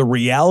the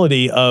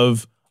reality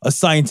of a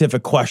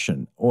scientific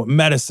question or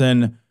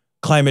medicine,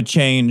 climate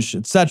change,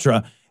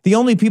 etc., the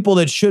only people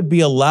that should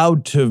be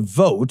allowed to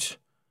vote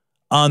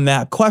on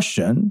that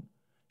question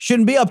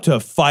shouldn't be up to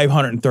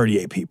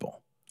 538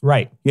 people.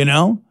 Right.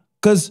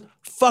 Because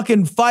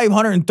fucking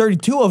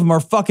 532 of them are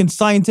fucking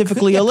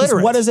scientifically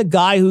illiterate. What is a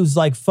guy who's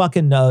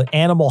fucking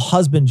animal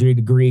husbandry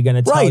degree going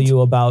to tell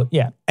you about?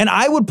 Yeah. And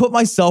I would put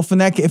myself in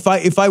that.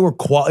 If I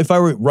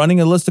were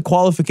running a list of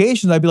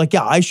qualifications, I'd be like,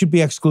 yeah, I should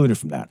be excluded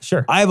from that.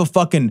 Sure. I have a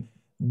fucking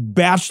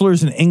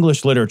bachelor's in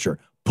English literature.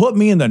 Put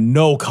me in the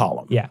no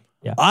column. Yeah.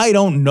 I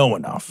don't know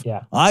enough.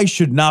 Yeah. I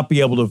should not be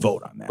able to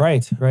vote on that.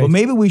 Right. But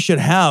maybe we should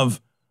have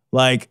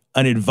an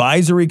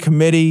advisory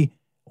committee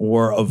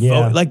or a vote.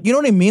 You know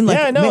what I mean?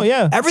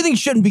 Everything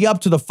shouldn't be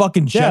up to the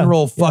fucking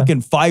general fucking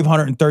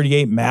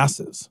 538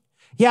 masses.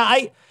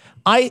 Yeah,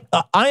 I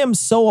am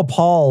so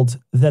appalled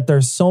that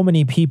there's so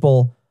many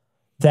people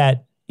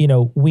that,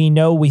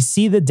 we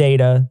see the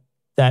data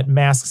that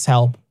masks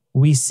help.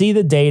 We see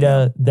the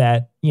data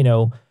that,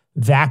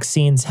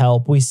 vaccines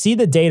help. We see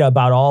the data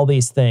about all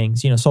these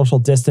things, social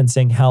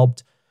distancing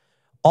helped.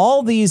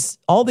 All these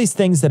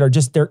things that are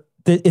just there.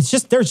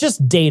 There's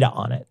just data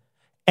on it.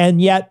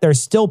 And yet there's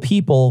still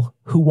people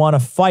who want to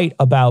fight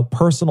about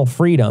personal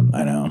freedom.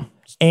 I know.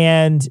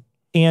 And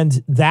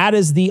that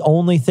is the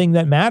only thing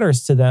that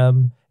matters to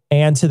them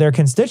and to their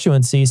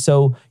constituency.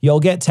 So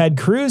you'll get Ted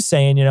Cruz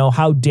saying,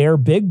 how dare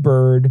Big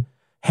Bird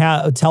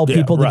tell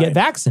people to get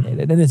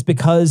vaccinated. And it's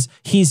because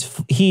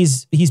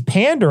he's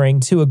pandering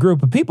to a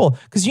group of people.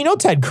 Because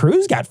Ted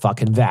Cruz got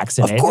fucking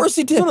vaccinated. Of course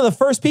he did. He's one of the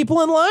first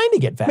people in line to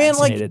get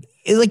vaccinated.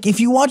 Man, if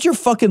you want your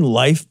fucking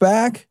life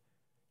back,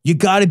 you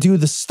got to do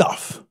the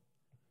stuff.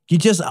 You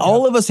just,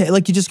 all of us,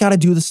 you just got to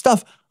do the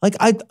stuff.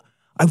 I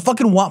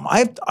fucking want,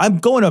 I'm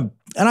going to,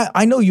 and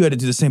I know you had to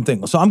do the same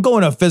thing. So I'm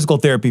going to physical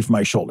therapy for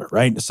my shoulder,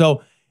 right?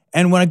 So,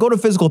 and when I go to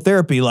physical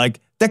therapy,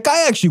 that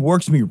guy actually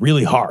works me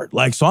really hard.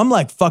 So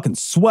I'm fucking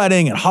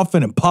sweating and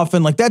huffing and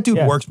puffing. That dude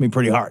works me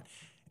pretty hard.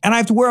 And I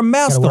have to wear a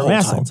mask the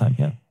whole time.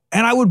 Yeah.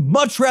 And I would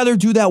much rather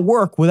do that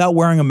work without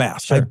wearing a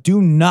mask. Sure. I do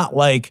not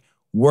like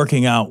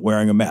working out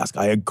wearing a mask.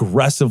 I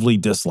aggressively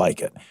dislike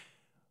it.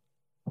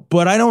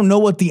 But I don't know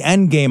what the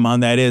end game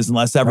on that is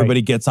unless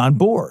everybody gets on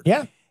board.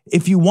 Yeah.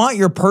 If you want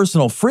your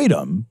personal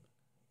freedom,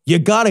 you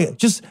got to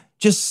just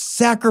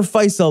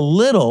sacrifice a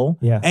little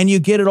and you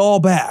get it all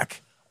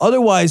back.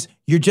 Otherwise,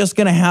 you're just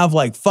going to have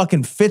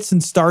fucking fits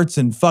and starts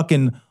and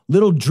fucking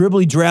little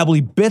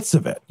dribbly-drabbly bits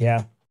of it.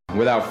 Yeah.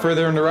 Without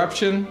further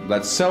interruption,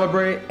 let's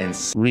celebrate and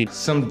read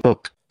some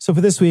book. So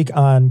for this week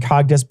on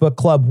Cogdis Book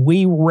Club,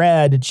 we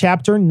read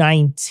chapter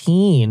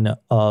 19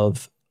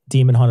 of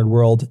Demon Haunted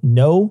World,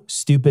 No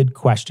Stupid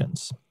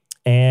Questions.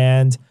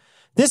 And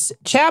this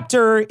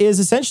chapter is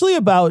essentially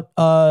about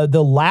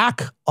the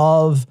lack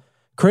of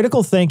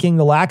critical thinking,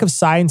 the lack of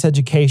science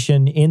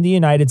education in the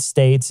United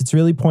States. It's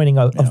really pointing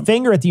a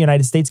finger at the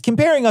United States,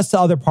 comparing us to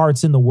other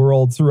parts in the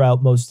world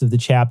throughout most of the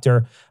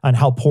chapter on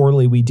how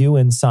poorly we do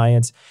in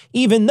science,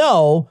 even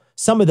though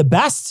some of the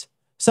best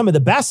some of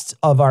the best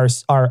of our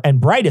and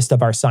brightest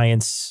of our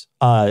science,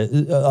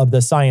 of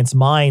the science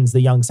minds, the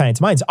young science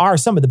minds, are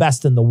some of the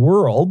best in the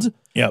world.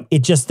 Yep.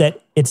 It's just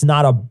that it's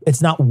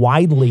not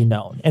widely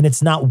known and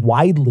it's not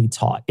widely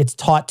taught. It's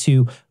taught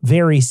to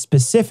very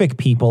specific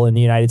people in the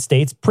United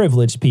States,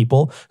 privileged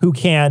people who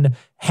can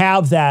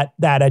have that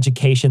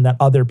education that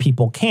other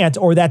people can't,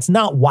 or that's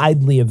not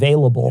widely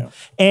available.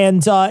 Yeah.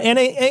 And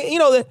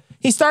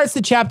he starts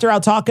the chapter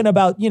out talking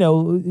about,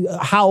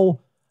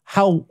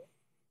 how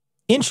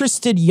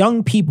interested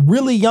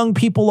really young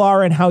people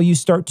are, and how you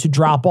start to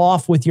drop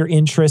off with your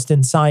interest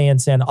in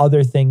science and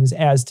other things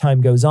as time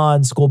goes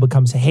on. School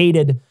becomes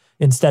hated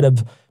instead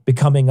of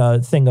becoming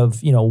a thing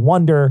of,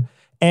 wonder.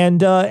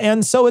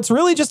 And so it's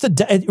really just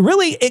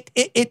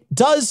it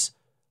does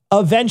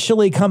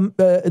eventually come,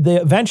 the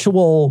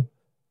eventual,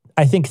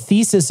 I think,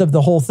 thesis of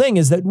the whole thing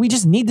is that we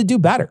just need to do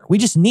better. We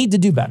just need to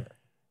do better.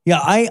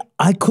 Yeah,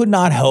 I could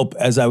not help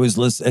as I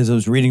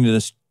was reading to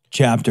this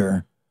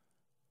chapter,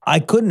 I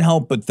couldn't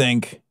help but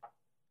think,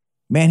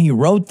 man, he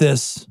wrote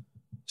this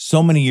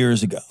so many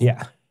years ago.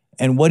 Yeah.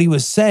 And what he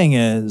was saying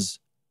is,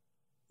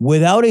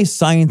 without a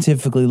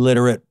scientifically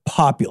literate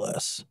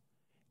populace,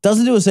 it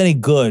doesn't do us any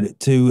good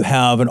to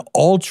have an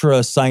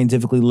ultra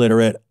scientifically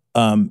literate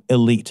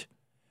elite.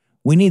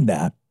 We need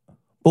that.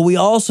 But we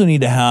also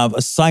need to have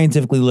a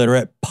scientifically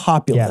literate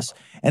populace.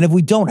 Yeah. And if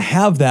we don't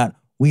have that,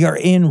 we are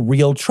in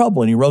real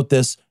trouble. And he wrote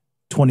this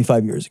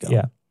 25 years ago.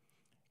 Yeah.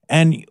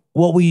 And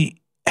what we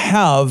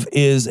have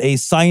is a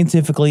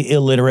scientifically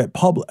illiterate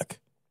public.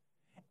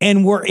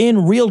 And we're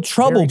in real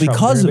trouble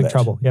because of it.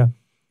 Trouble, yeah.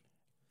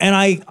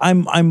 And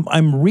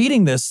I'm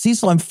reading this,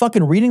 Cecil, I'm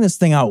fucking reading this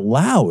thing out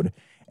loud.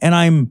 And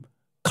I'm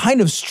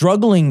kind of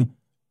struggling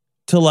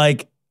to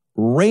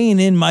rein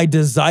in my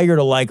desire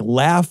to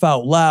laugh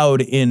out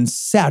loud in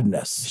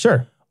sadness.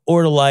 Sure.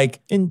 Or to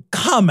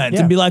comment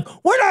and be like,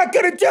 we're not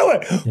going to do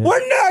it. Yeah.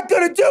 We're not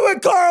going to do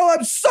it, Carl.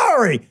 I'm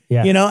sorry.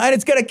 Yeah. And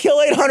it's going to kill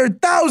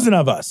 800,000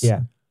 of us.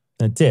 Yeah.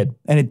 And it did.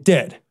 And it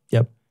did.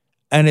 Yep.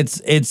 And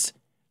it's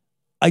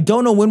I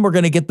don't know when we're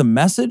going to get the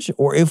message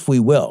or if we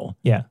will.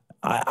 Yeah.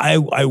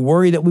 I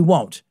worry that we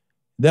won't.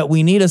 That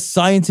we need a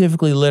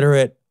scientifically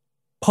literate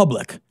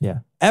public. Yeah.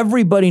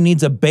 Everybody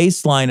needs a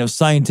baseline of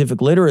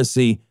scientific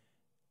literacy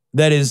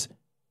that is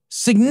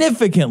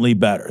significantly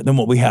better than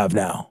what we have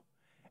now.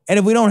 And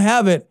if we don't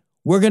have it,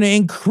 we're going to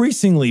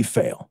increasingly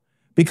fail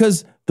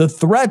because the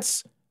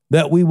threats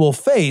that we will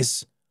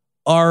face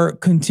are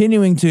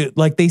continuing to,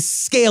 they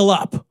scale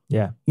up.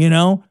 Yeah.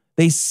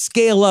 They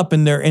scale up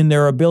in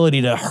their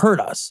ability to hurt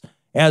us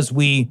as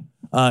we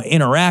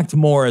interact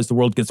more, as the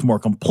world gets more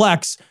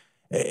complex,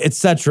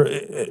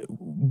 etc.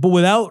 But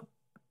without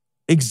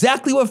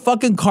exactly what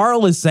fucking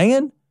Carl is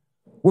saying,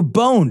 we're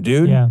boned,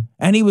 dude. Yeah.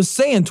 And he was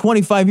saying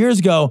 25 years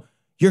ago,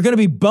 you're going to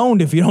be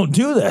boned if you don't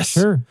do this.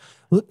 Sure.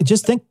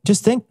 Just think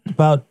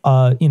about,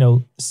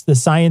 the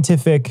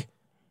scientific,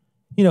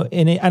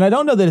 and I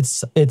don't know that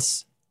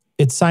it's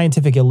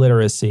scientific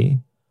illiteracy,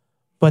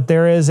 but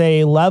there is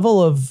a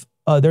level of,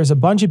 there's a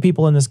bunch of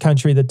people in this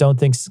country that don't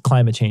think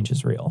climate change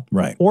is real.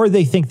 Right. Or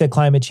they think that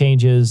climate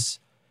change is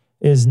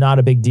not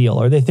a big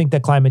deal, or they think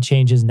that climate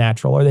change is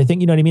natural, or they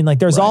think,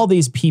 there's all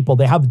these people,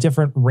 they have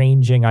different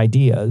ranging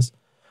ideas.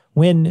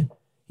 When,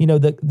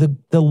 the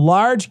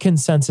large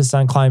consensus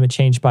on climate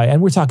change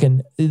and we're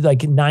talking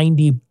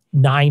 99%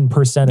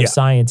 of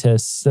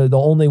scientists. The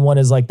only one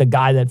is the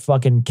guy that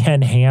fucking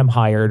Ken Ham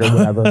hired or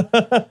whatever.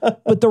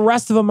 But the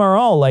rest of them are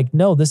all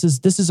no, this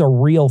is a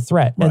real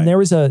threat. Right. And there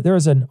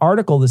was an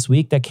article this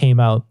week that came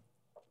out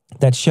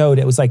that showed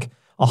it was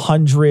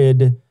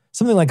 100,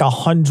 something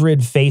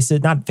 100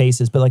 faces, not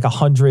faces, but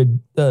 100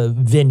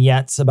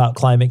 vignettes about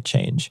climate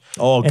change.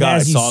 Oh,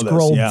 God, as you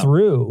scroll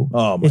through,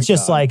 it's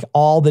just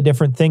all the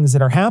different things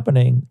that are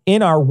happening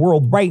in our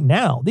world right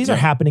now. These are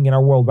happening in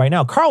our world right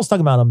now. Carl's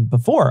talking about them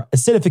before.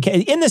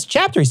 Acidification. In this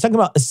chapter, he's talking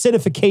about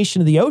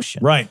acidification of the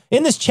ocean. Right.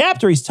 In this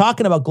chapter, he's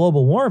talking about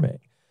global warming.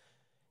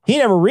 He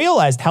never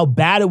realized how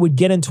bad it would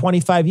get in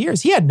 25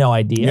 years. He had no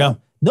idea. Yeah.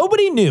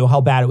 Nobody knew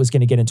how bad it was going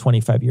to get in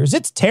 25 years.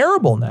 It's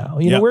terrible now.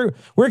 We're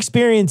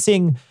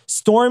experiencing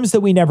storms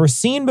that we never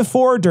seen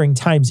before during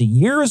times of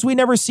years we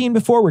never seen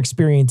before. We're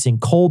experiencing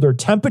colder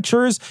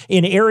temperatures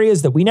in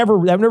areas that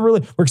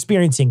we're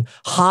experiencing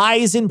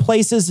highs in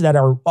places that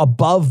are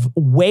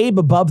way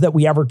above that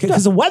we ever could,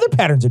 because the weather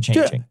patterns are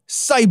changing. Dude,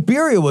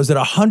 Siberia was at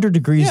 100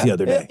 degrees the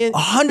other day.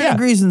 100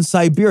 degrees in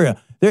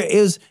Siberia. There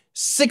is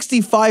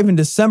 65 in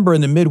December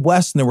in the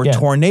Midwest, and there were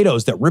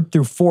tornadoes that ripped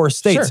through 4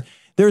 states. Sure.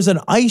 There's an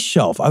ice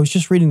shelf. I was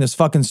just reading this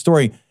fucking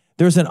story.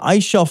 There's an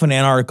ice shelf in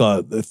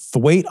Antarctica, the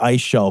Thwaite ice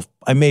shelf.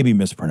 I may be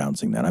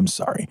mispronouncing that. I'm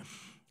sorry.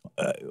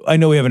 I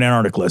know we have an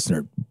Antarctic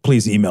listener.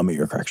 Please email me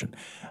your correction.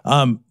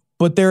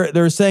 But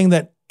they're saying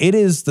that it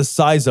is the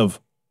size of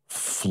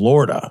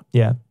Florida.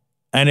 Yeah.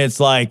 And it's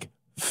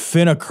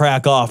finna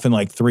crack off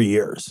in 3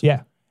 years.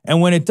 Yeah. And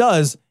when it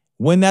does,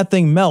 when that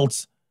thing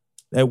melts,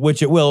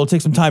 which it'll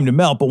take some time to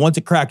melt, but once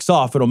it cracks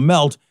off, it'll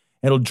melt,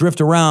 it'll drift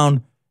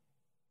around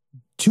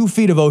 2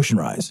 feet of ocean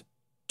rise,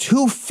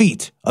 2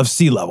 feet of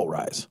sea level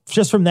rise.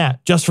 Just from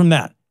that. Just from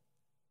that.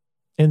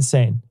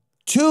 Insane.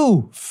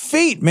 2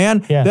 feet,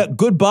 man. Yeah. That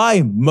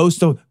goodbye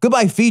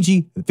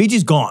Fiji.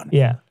 Fiji's gone.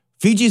 Yeah.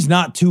 Fiji's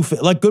not 2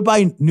 feet. Like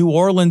goodbye New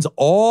Orleans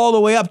all the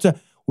way up to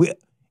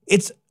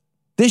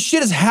this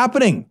shit is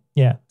happening.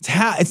 Yeah.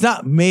 It's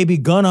not maybe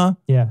gonna.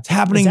 Yeah. It's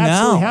happening It's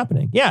absolutely now.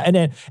 happening.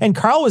 Yeah. And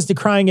Carl was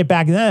decrying it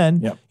back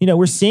then. Yep.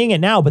 We're seeing it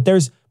now, but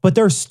there's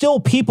still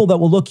people that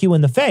will look you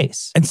in the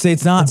face And say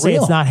it's not say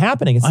real. it's not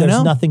happening. I There's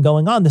know. nothing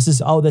going on.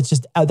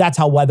 That's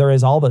how weather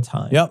is all the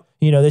time. Yep.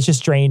 That's just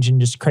strange and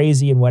just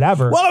crazy and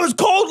whatever. Well, it was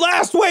cold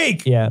last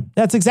week. Yeah,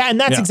 that's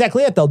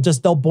exactly it.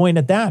 They'll point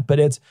at that,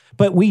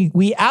 but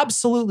we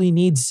absolutely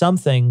need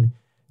something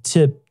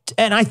to.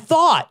 And I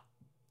thought,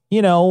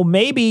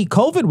 maybe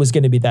COVID was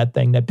going to be that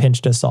thing that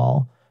pinched us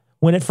all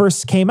when it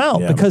first came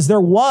out, because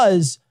there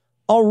was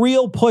a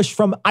real push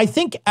from, I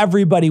think,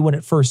 everybody when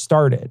it first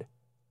started.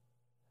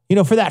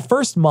 For that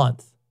first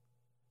month,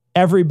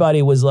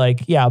 everybody was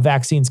like, yeah,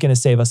 vaccine's going to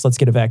save us. Let's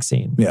get a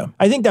vaccine. Yeah.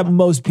 I think that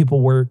most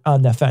people were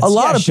on the fence. A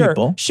lot of sure,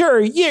 people. Sure.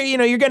 Yeah.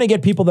 You're going to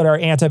get people that are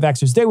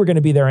anti-vaxxers. They were going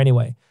to be there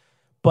anyway.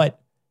 But,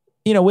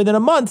 within a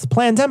month,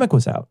 pandemic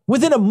was out.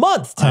 Within a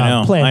month,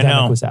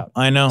 pandemic was out.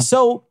 I know.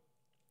 So,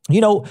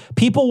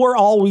 people were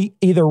all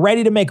either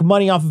ready to make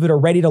money off of it or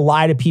ready to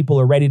lie to people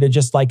or ready to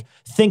just like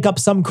think up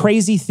some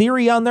crazy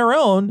theory on their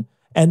own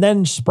and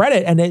then spread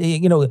it. And,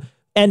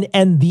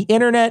 and the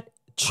internet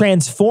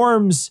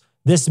transforms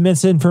this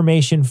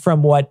misinformation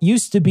from what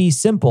used to be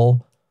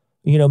simple,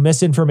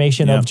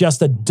 misinformation of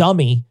just a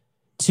dummy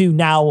to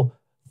now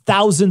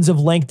thousands of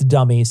linked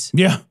dummies.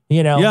 Yeah.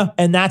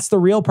 And that's the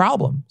real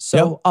problem.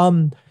 So,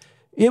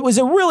 it was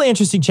a really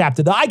interesting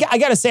chapter. I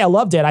got to say, I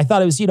loved it. I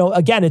thought it was,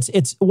 again,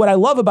 it's what I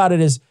love about it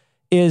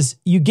is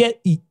you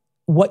get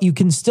what you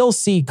can still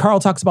see. Carl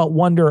talks about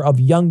wonder of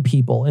young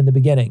people in the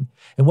beginning.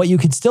 And what you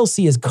can still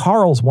see is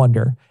Carl's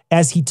wonder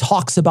as he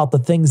talks about the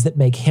things that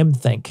make him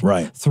think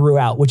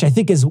throughout, which I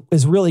think is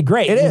really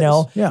great. It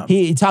is. Yeah.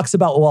 He talks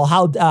about, well,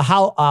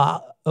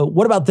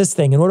 what about this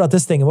thing? And what about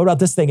this thing? And what about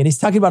this thing? And he's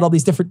talking about all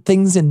these different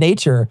things in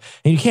nature.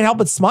 And you can't help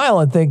but smile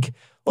and think,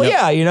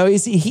 well,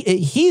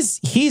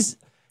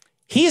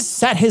 he's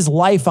set his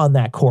life on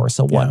that course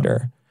of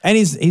wonder. And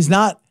he's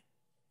not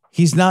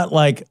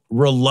like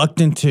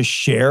reluctant to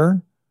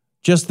share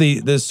just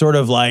the sort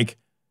of like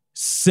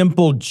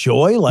simple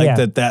joy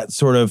that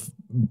sort of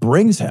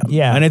brings him.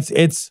 Yeah. And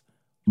it's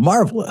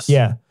marvelous.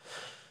 Yeah.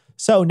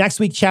 So next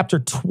week, chapter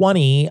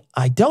 20,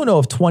 I don't know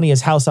if 20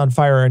 is House on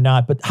Fire or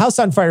not, but House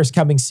on Fire is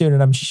coming soon,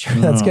 and I'm sure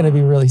that's going to be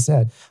really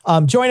sad.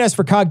 Join us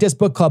for CogDis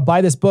Book Club.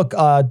 Buy this book,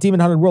 Demon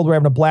Hunted World. We're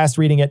having a blast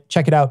reading it.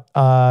 Check it out.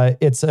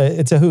 It's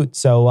a hoot.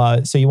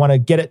 So you want to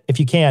get it if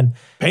you can.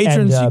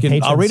 Patrons,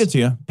 I'll read it to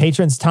you.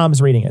 Patrons,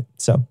 Tom's reading it.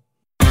 So.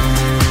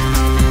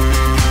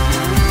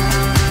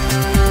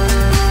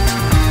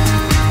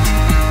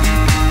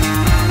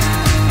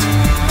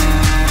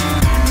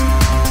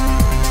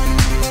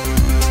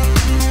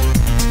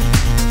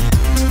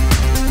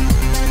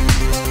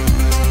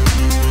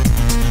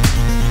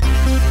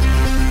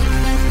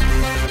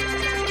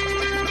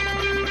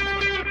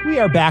 We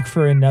are back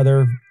for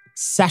another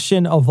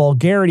session of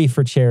Vulgarity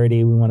for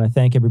Charity. We want to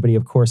thank everybody,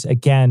 of course,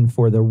 again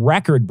for the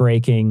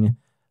record-breaking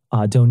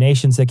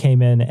donations that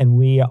came in. And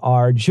we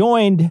are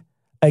joined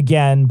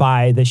again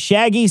by the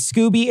Shaggy,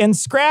 Scooby, and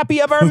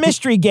Scrappy of our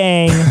mystery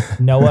gang,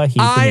 Noah,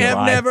 Heath, I and have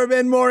Eli. never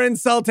been more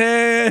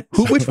insulted.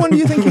 Which one do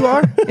you think you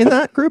are in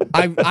that group?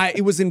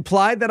 It was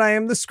implied that I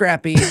am the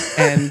Scrappy,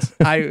 and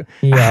I.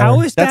 How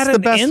is That's that the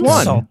an best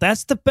insult? one.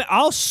 That's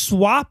I'll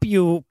swap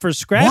you for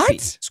Scrappy.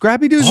 What?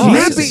 Scrappy Doo's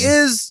Scrappy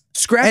is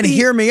Scrappy. And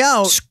hear me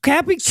out.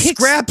 Scrappy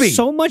kicks Scrappy.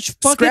 so much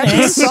fucking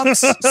Scrappy ass.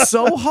 sucks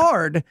so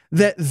hard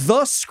that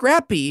the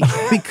Scrappy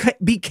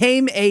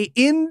became a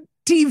in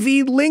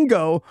TV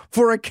lingo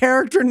for a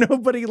character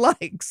nobody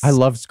likes. I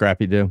love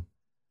Scrappy Doo.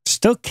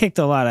 Still kicked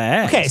a lot of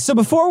ass. Okay, so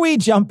before we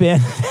jump in,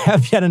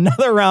 have yet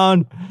another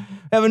round,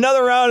 of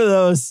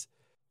those.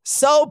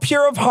 So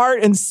pure of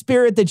heart and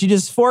spirit that you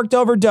just forked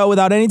over dough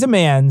without any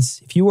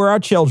demands. If you were our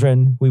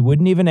children, we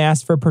wouldn't even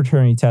ask for a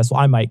paternity test. Well,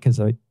 I might because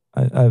I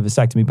have a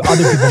vasectomy, but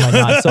other people might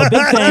not. So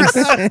big thanks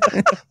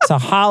to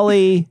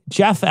Holly,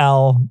 Jeff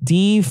L,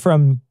 D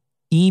from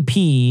EP,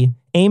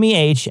 Amy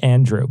H,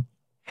 and Drew.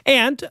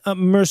 And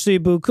merci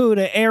beaucoup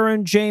to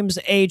Aaron, James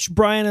H,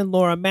 Brian and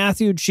Laura,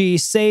 Matthew G,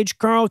 Sage,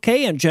 Carl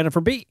K, and Jennifer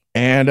B.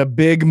 And a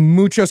big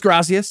muchos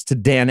gracias to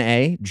Dan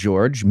A,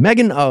 George,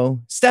 Megan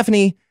O,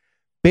 Stephanie,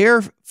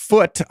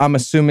 Barefoot, I'm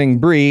assuming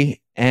Bree,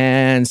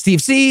 and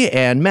Steve C,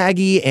 and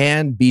Maggie,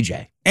 and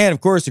BJ. And of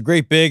course, a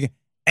great big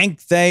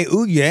Enkthey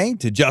Uye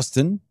to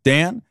Justin,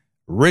 Dan,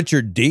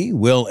 Richard D,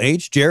 Will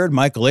H, Jared,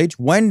 Michael H,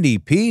 Wendy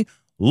P,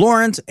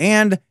 Lawrence,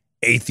 and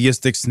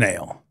Atheistic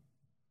Snail.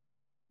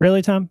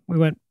 Really, Tom? We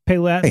went pay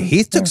Latin? Hey,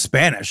 Heath took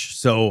Spanish,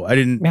 so I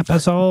didn't. Yep,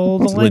 that's all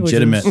the It's languages.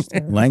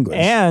 legitimate language.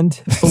 And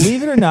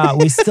believe it or not,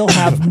 we still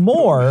have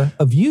more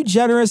of you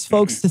generous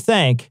folks to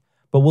thank,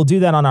 but we'll do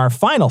that on our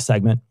final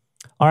segment.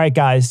 All right,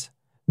 guys,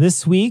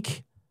 this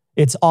week,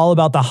 it's all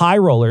about the high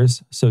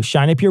rollers. So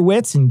shine up your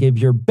wits and give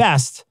your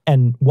best.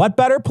 And what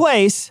better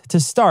place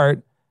to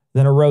start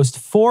than a roast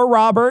for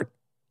Robert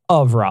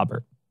of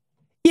Robert.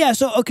 Yeah,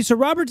 so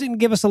Robert didn't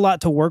give us a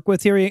lot to work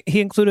with here.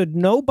 He included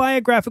no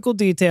biographical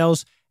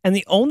details, and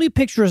the only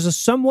picture is a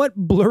somewhat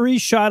blurry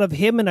shot of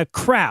him in a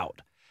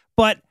crowd.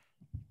 But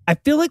I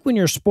feel like when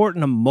you're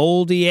sporting a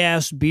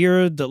moldy-ass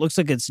beard that looks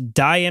like it's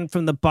dying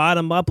from the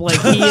bottom up like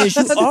he is,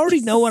 you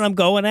already know what I'm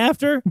going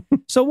after.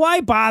 So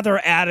why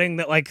bother adding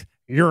that, like,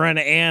 you're an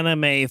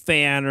anime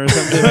fan or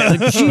something?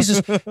 Like,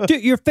 Jesus,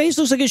 dude, your face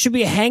looks like it should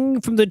be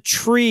hanging from the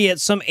tree at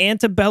some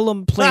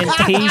antebellum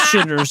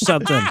plantation or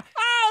something.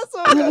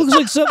 It looks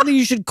like something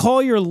you should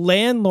call your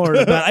landlord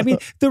about. I mean,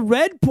 the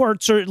red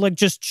parts are like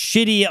just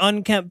shitty,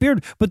 unkempt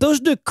beard, but those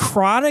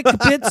necrotic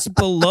bits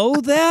below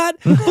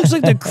that looks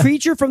like the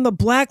creature from the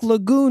Black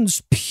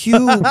Lagoon's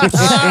pubes.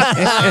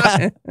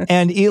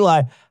 And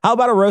Eli, how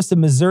about a roast of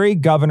Missouri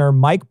Governor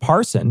Mike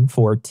Parson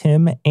for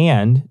Tim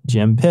and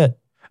Jim Pitt?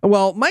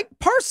 Well, Mike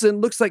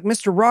Parson looks like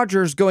Mr.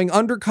 Rogers going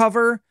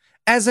undercover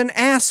as an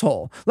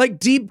asshole, like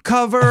deep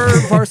cover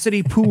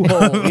varsity poo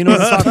hole. You know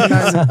what I'm talking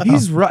about?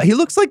 He's right. He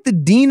looks like the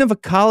dean of a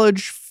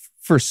college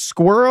for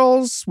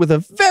squirrels with a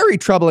very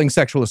troubling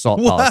sexual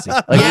assault policy.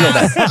 Like,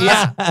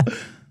 Yeah.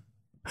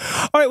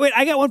 All right, wait,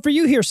 I got one for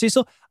you here,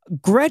 Cecil.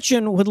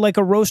 Gretchen would like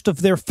a roast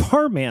of their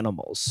farm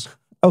animals.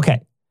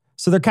 Okay,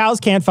 so their cows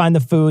can't find the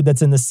food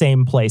that's in the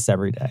same place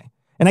every day.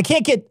 And I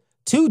can't get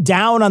too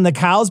down on the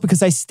cows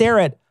because I stare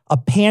at a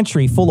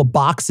pantry full of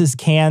boxes,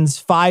 cans,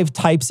 5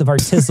 types of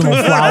artisanal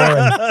flour,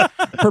 and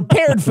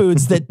prepared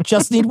foods that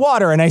just need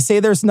water. And I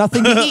say there's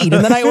nothing to eat.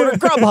 And then I order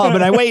Grubhub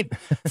and I wait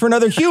for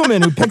another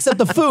human who picks up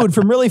the food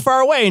from really far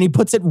away and he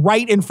puts it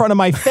right in front of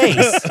my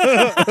face.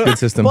 Good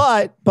system.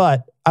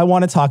 But I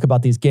want to talk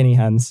about these guinea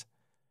hens.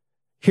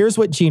 Here's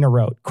what Gina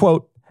wrote.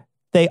 Quote,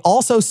 "They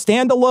also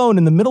stand alone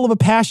in the middle of a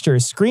pasture,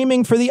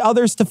 screaming for the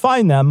others to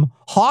find them.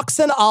 Hawks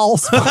and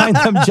owls find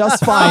them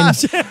just fine.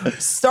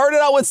 Started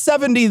out with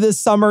 70 this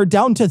summer,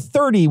 down to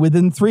 30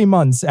 within 3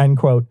 months," end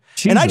quote.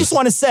 Jesus. And I just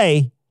want to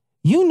say,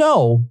 you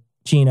know,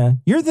 Gina,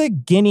 you're the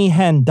guinea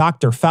hen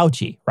Dr.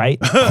 Fauci, right?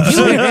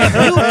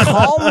 You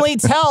calmly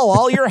tell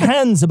all your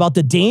hens about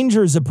the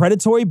dangers of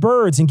predatory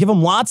birds and give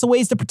them lots of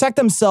ways to protect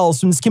themselves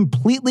from this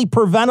completely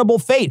preventable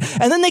fate.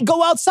 And then they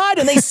go outside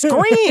and they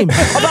scream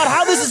about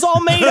how this is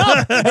all made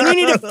up and you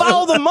need to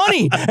follow the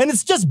money. And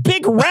it's just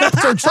Big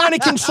Raptor trying to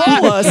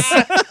control us.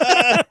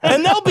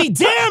 And they'll be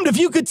damned if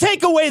you could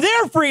take away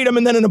their freedom.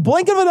 And then in a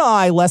blink of an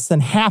eye, less than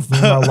half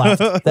of them are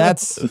left.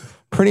 That's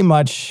pretty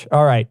much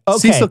all right.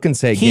 Okay. Cecil can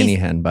say guinea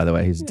hen, by the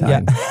way. He's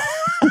Italian.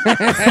 Yeah.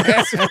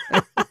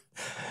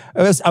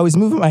 I was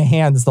moving my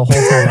hands the whole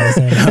time I was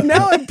saying that.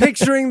 Now I'm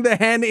picturing the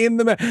hen in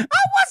the... Oh,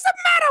 what's the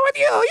matter with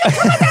you? You're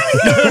coming down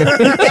here.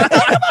 You take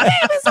my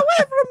babies away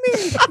from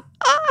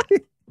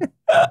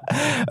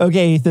me.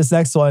 Okay, this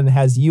next one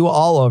has you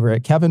all over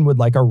it. Kevin would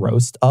like a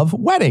roast of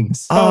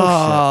weddings.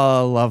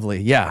 Oh, lovely.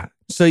 Yeah.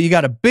 So you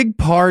got a big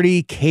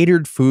party,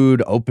 catered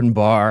food, open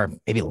bar,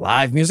 maybe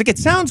live music. It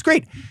sounds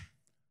great.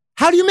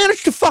 How do you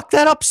manage to fuck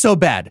that up so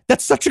bad?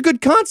 That's such a good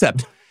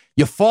concept.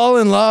 You fall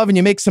in love and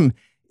you make some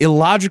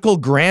illogical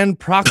grand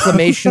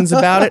proclamations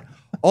about it.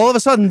 All of a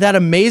sudden, that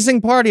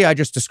amazing party I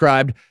just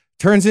described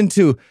turns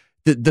into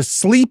the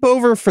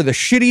sleepover for the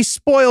shitty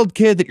spoiled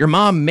kid that your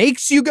mom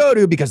makes you go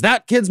to because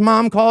that kid's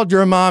mom called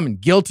your mom and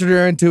guilted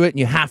her into it and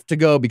you have to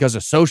go because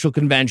of social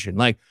convention.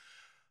 Like,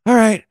 all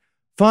right,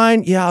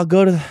 fine. Yeah, I'll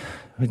go to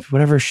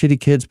whatever shitty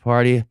kid's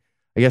party.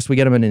 I guess we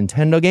get him a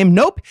Nintendo game.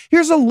 Nope.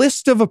 Here's a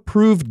list of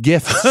approved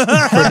gifts for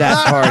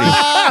that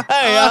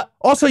party.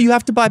 Also, you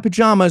have to buy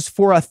pajamas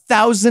for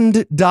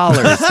 $1,000. They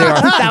are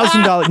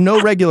 $1,000.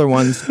 No regular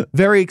ones.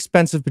 Very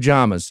expensive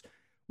pajamas.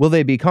 Will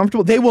they be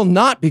comfortable? They will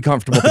not be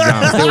comfortable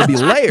pajamas. They will be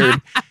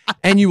layered,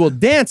 and you will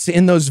dance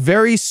in those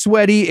very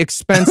sweaty,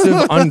 expensive,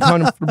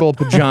 uncomfortable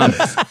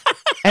pajamas.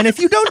 And if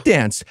you don't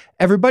dance,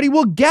 everybody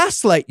will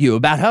gaslight you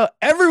about how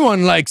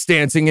everyone likes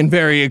dancing in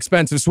very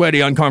expensive, sweaty,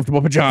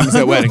 uncomfortable pajamas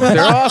at weddings.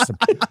 They're awesome.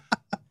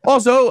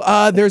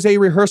 Also, there's a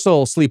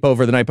rehearsal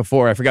sleepover the night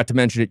before. I forgot to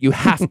mention it. You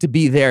have to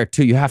be there,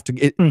 too. You have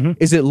to.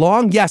 Is it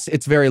long? Yes,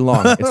 it's very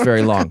long. It's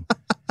very long.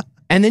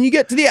 And then you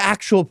get to the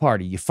actual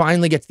party. You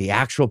finally get to the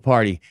actual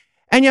party.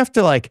 And you have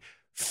to, like,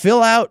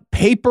 fill out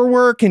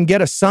paperwork and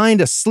get assigned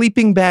a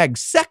sleeping bag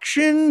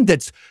section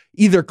that's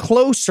either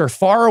close or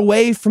far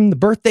away from the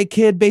birthday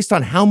kid based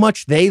on how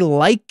much they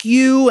like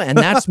you, and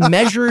that's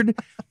measured.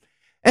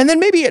 And then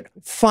maybe it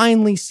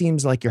finally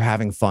seems like you're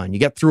having fun. You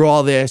get through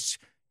all this,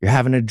 you're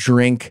having a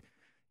drink,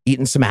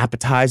 eating some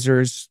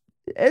appetizers.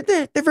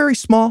 They're very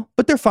small,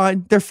 but they're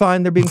fine. They're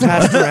fine. They're being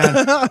passed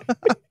around.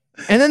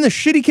 And then the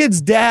shitty kid's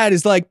dad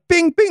is like,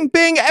 bing, bing,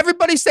 bing.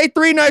 Everybody say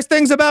 3 nice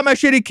things about my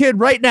shitty kid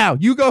right now.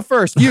 You go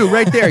first. You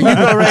right there. You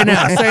go right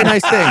now. Say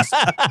nice things.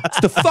 It's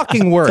the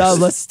fucking worst. So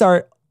let's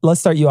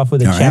start you off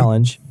with a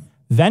challenge.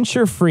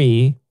 Venture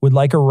Free would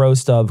like a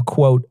roast of,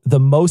 quote,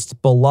 the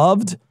most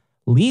beloved,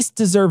 least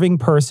deserving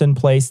person,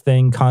 place,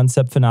 thing,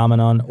 concept,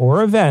 phenomenon,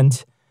 or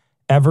event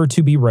ever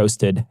to be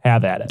roasted.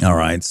 Have at it. All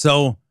right.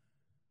 So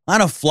on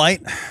a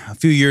flight a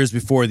few years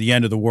before the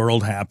end of the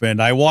world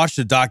happened, I watched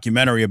a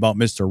documentary about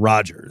Mr.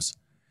 Rogers.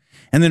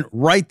 And then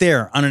right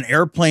there on an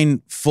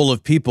airplane full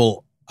of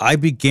people, I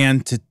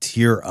began to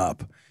tear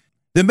up.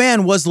 The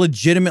man was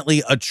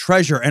legitimately a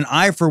treasure, and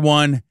I, for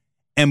one,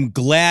 am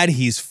glad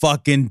he's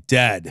fucking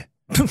dead.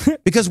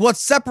 Because what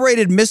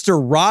separated Mr.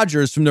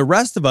 Rogers from the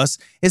rest of us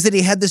is that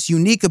he had this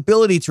unique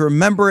ability to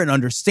remember and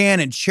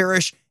understand and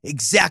cherish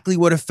exactly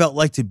what it felt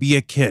like to be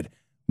a kid.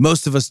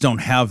 Most of us don't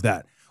have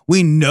that.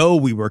 We know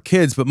we were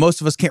kids, but most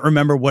of us can't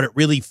remember what it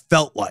really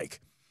felt like.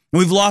 And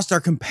we've lost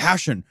our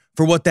compassion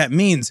for what that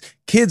means.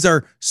 Kids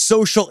are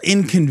social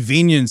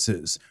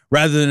inconveniences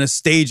rather than a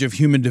stage of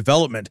human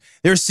development.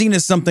 They're seen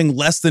as something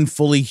less than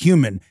fully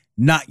human,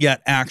 not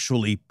yet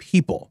actually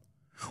people.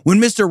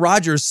 When Mr.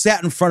 Rogers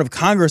sat in front of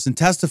Congress and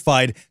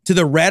testified to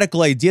the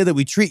radical idea that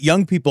we treat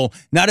young people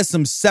not as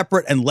some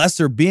separate and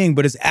lesser being,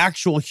 but as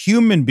actual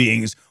human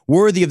beings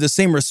worthy of the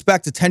same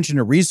respect, attention,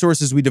 and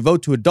resources we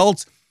devote to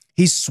adults,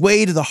 he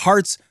swayed the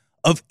hearts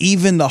of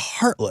even the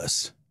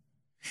heartless.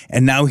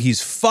 And now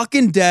he's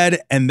fucking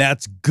dead, and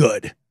that's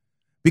good.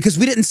 Because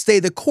we didn't stay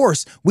the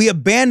course. We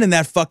abandoned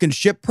that fucking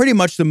ship pretty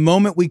much the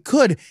moment we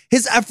could.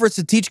 His efforts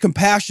to teach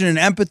compassion and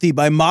empathy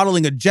by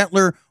modeling a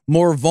gentler,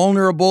 more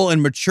vulnerable,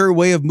 and mature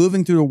way of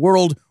moving through the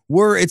world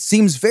were, it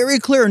seems very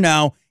clear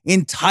now,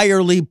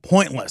 entirely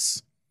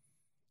pointless.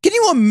 Can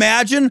you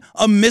imagine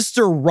a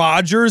Mr.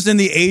 Rogers in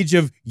the age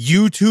of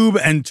YouTube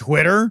and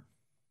Twitter?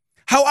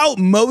 How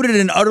outmoded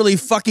and utterly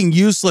fucking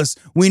useless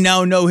we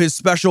now know his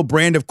special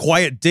brand of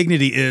quiet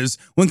dignity is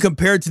when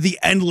compared to the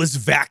endless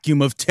vacuum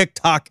of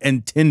TikTok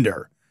and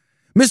Tinder.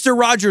 Mr.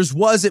 Rogers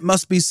was, it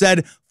must be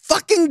said,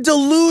 fucking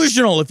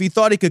delusional if he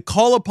thought he could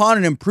call upon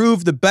and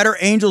improve the better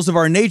angels of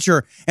our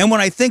nature. And when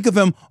I think of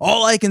him,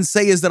 all I can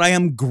say is that I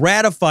am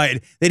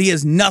gratified that he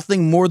is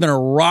nothing more than a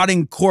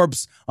rotting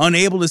corpse,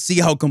 unable to see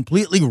how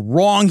completely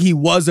wrong he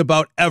was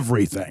about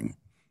everything.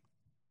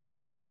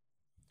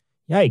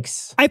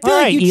 Yikes. I feel All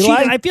like right, you Eli?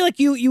 cheated. I feel like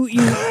you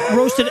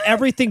roasted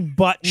everything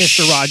but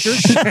Mr.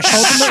 Rogers.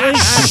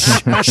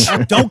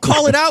 Ultimately. Don't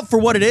call it out for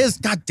what it is.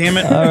 God damn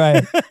it. All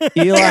right.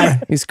 Eli,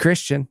 He's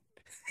Christian.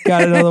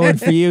 got another one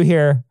for you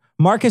here.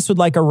 Marcus would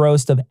like a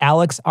roast of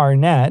Alex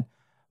Arnett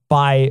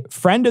by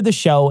friend of the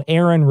show,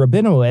 Aaron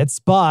Rabinowitz,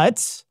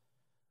 but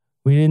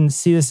we didn't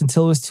see this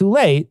until it was too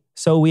late.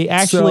 So we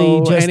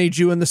actually just... any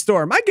Jew in the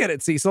storm. I get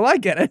it, Cecil. I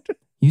get it.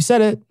 You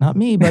said it, not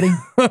me, buddy.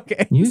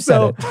 Okay. You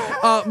said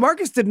it.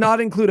 Marcus did not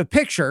include a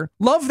picture.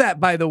 Love that,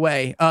 by the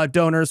way,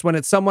 donors, when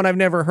it's someone I've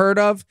never heard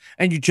of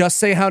and you just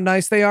say how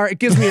nice they are. It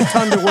gives me a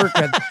ton to work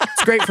with.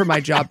 It's great for my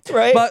job.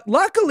 Right. But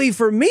luckily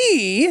for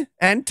me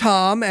and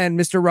Tom and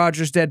Mr.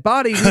 Rogers' dead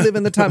body, we live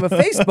in the time of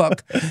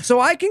Facebook.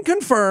 So I can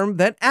confirm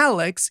that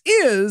Alex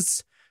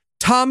is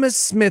Thomas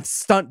Smith's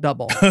stunt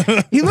double.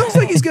 He looks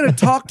like he's going to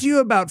talk to you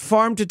about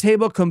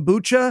farm-to-table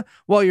kombucha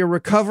while you're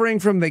recovering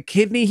from the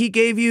kidney he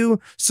gave you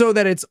so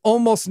that it's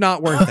almost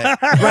not worth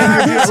it.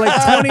 Right? You're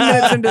like 20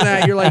 minutes into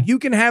that, you're like, you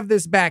can have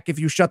this back if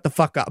you shut the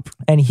fuck up.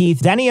 And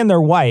Heath, Denny and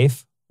their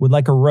wife would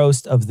like a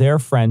roast of their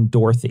friend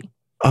Dorothy.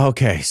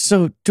 Okay,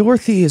 so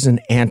Dorothy is an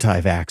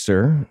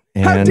anti-vaxxer.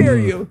 And How dare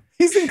you?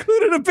 He's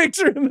included a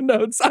picture in the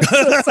notes. I'm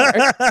so sorry.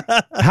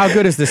 How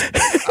good is this?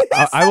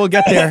 I will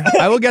get there.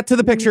 I will get to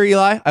the picture,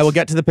 Eli. I will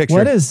get to the picture.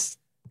 What is...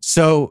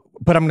 So,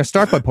 but I'm going to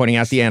start by pointing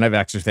out the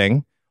anti-vaxxer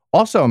thing.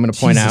 Also, I'm going to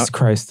point Jesus out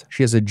Christ.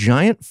 she has a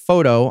giant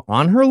photo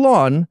on her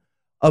lawn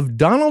of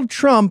Donald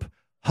Trump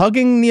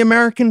hugging the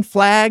American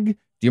flag. Do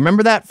you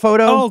remember that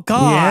photo? Oh,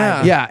 God.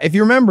 Yeah. Yeah, if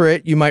you remember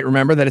it, you might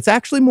remember that it's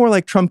actually more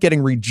like Trump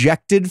getting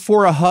rejected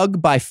for a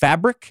hug by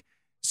fabric.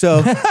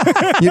 So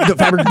the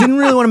fabric didn't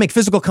really want to make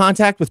physical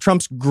contact with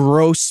Trump's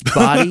gross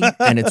body,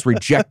 and it's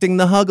rejecting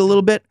the hug a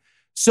little bit.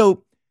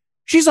 So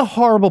she's a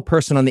horrible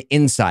person on the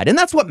inside, and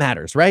that's what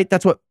matters, right?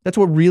 That's what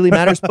really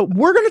matters. But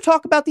we're going to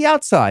talk about the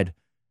outside.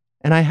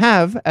 And I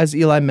have, as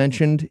Eli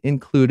mentioned,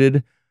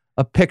 included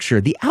a picture.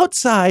 The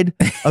outside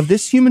of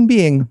this human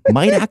being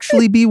might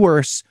actually be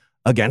worse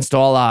against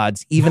all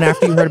odds, even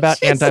after you heard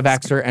about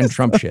anti-vaxxer and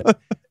Trump shit.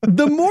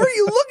 The more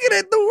you look at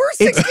it, the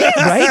worse it gets.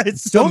 Right?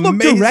 It's Don't look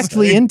amazing.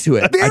 directly into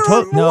it. There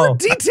are more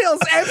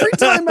details every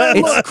time I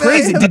look. It's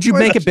crazy. Did you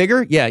make it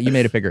bigger? Yeah, you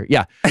made it bigger.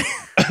 Yeah.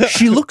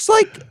 She looks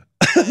like,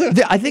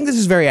 I think this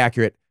is very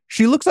accurate.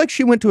 She looks like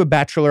she went to a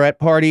bachelorette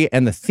party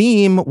and the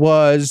theme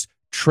was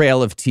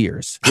Trail of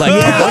Tears. Like,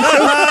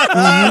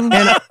 and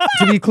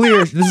to be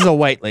clear, this is a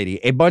white lady.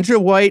 A bunch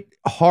of white,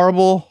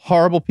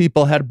 horrible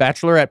people had a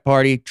bachelorette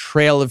party,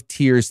 Trail of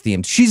Tears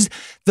themed. She's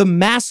the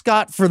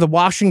mascot for the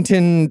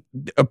Washington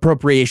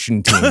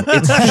appropriation team.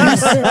 It's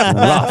just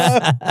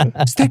rough.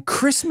 Is that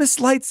Christmas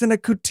lights and a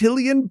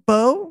cotillion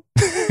bow?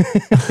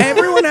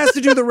 Everyone has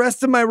to do the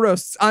rest of my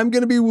roasts. I'm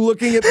going to be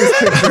looking at this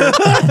picture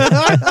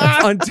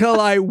until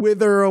I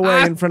wither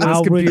away in front of this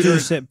I'll computer.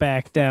 reduce it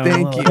back down.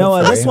 Thank you.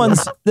 No,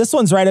 this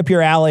one's right up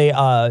your alley.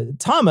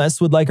 Thomas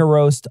would like a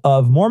roast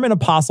of Mormon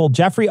apostle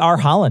Jeffrey R.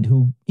 Holland,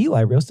 who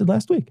Eli roasted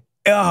last week.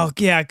 Oh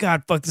yeah,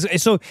 God, fuck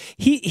this. So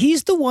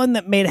he's the one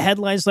that made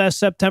headlines last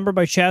September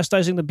by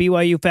chastising the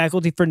BYU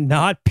faculty for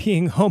not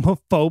being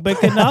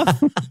homophobic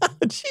enough.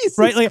 Jesus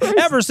right? Like Christ.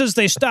 ever since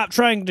they stopped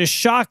trying to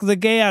shock the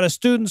gay out of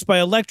students by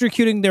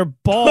electrocuting their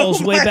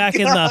balls way back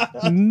in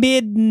the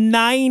mid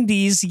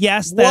 90s.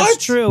 Yes,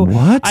 that's true.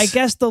 What? I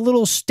guess the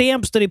little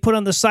stamps that he put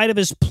on the side of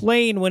his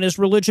plane when his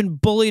religion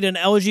bullied an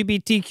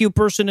LGBTQ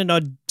person in a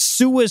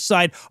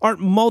suicide aren't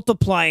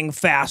multiplying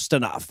fast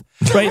enough,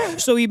 right?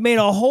 So he made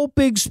a whole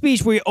big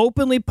speech where he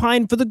openly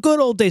pined for the good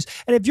old days.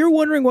 And if you're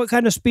wondering what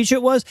kind of speech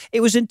it was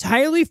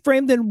entirely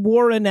framed in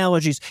war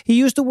analogies. He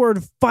used the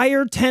word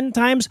fire 10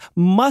 times,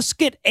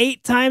 musket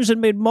 8 times, and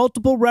made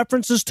multiple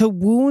references to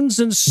wounds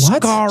and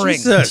scarring.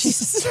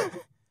 Jesus.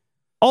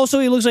 Also,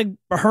 he looks like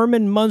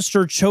Herman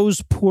Munster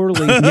chose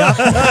poorly. All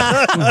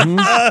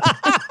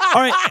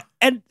right.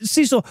 And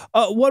Cecil,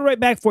 one right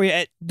back for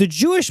you. The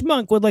Jewish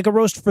monk would like a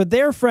roast for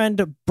their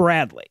friend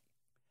Bradley.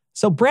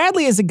 So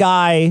Bradley is a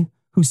guy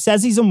who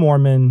says he's a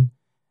Mormon,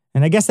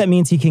 and I guess that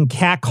means he can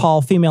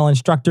catcall female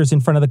instructors in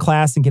front of the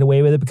class and get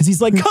away with it because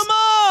he's like, come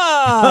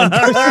on,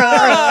 come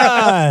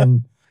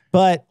on.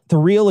 But the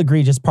real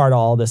egregious part of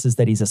all this is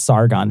that he's a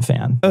Sargon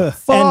fan.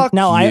 Fuck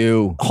now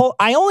you.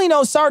 I only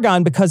know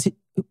Sargon because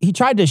he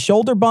tried to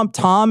shoulder bump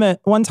Tom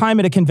at one time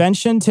at a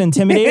convention to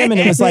intimidate him,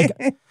 and it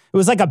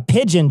was like a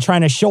pigeon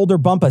trying to shoulder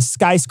bump a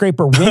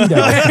skyscraper window.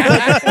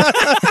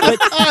 but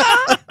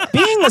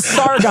being a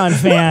Sargon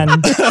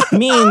fan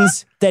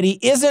means that he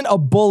isn't a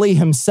bully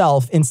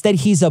himself. Instead,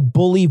 he's a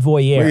bully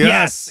voyeur.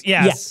 Yes.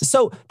 Yeah.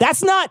 So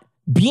that's not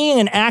being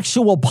an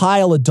actual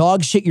pile of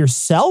dog shit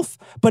yourself,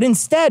 but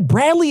instead,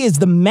 Bradley is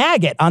the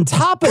maggot on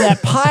top of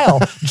that pile,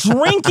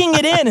 drinking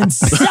it in and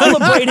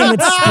celebrating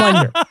its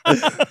splendor.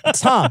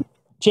 Tom,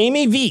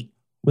 Jamie V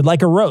would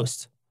like a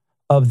roast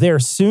of their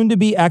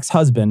soon-to-be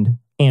ex-husband,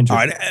 Andrew.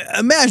 All right,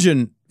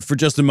 imagine for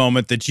just a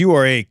moment that you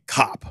are a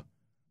cop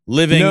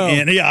living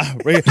in, you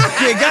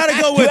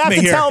gotta go with you have me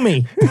to here. tell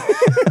me.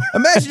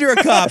 Imagine you're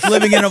a cop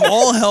living in, of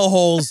all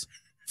hellholes,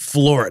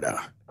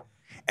 Florida.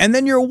 And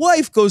then your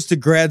wife goes to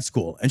grad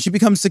school and she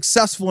becomes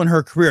successful in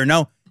her career.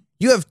 Now,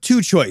 you have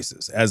two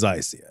choices, as I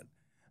see it.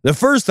 The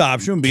first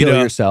option would be Kill to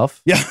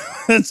yourself. Yeah,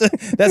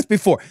 that's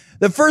before.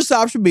 The first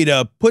option would be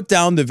to put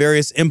down the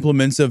various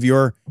implements of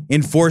your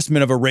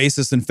enforcement of a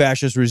racist and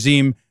fascist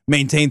regime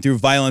maintained through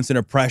violence and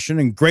oppression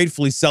and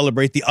gratefully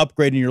celebrate the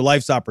upgrade in your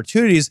life's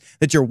opportunities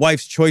that your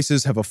wife's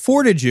choices have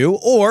afforded you.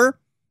 Or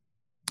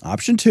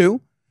option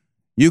two,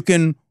 you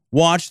can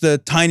watch the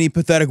tiny,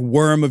 pathetic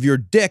worm of your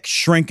dick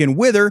shrink and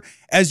wither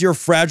as your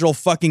fragile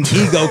fucking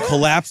ego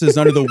collapses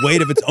under the weight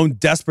of its own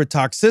desperate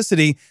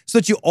toxicity so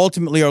that you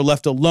ultimately are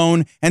left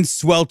alone and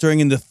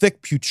sweltering in the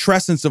thick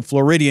putrescence of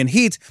Floridian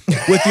heat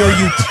with your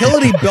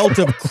utility belt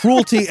of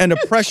cruelty and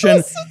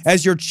oppression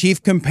as your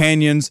chief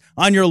companions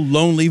on your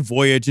lonely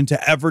voyage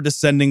into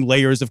ever-descending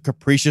layers of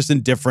capricious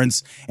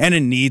indifference and a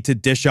need to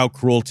dish out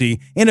cruelty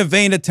in a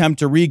vain attempt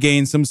to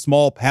regain some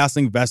small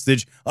passing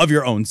vestige of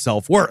your own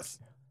self-worth.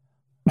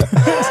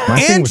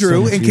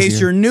 Andrew, in case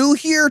you're new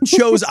here,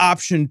 chose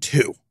option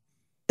two.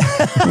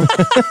 And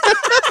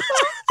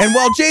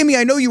while Jamie,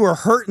 I know you were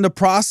hurt in the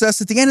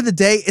process, at the end of the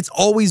day, it's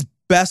always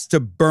best to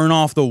burn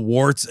off the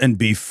warts and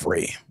be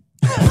free.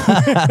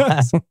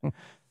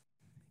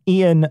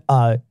 Ian,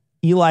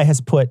 Eli has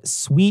put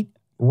sweet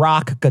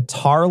rock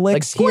guitar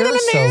licks here.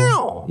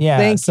 So, yeah,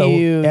 Thank so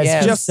you. As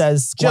Yes. he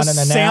says, Just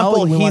squanana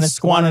sample, now. We want to he's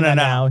squanana squanana now.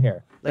 now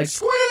here. Like,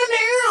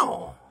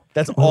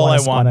 That's all I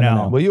want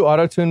now. Will you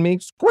auto-tune me?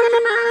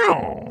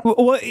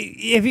 Well,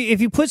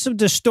 if you put some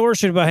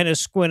distortion behind a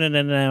squinting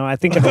and now, I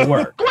think it'll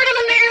work.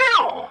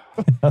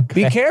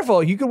 Be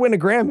careful. You could win a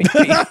Grammy.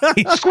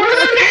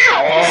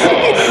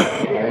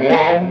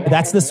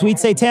 That's the sweet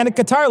satanic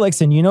guitar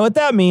licks, and you know what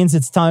that means.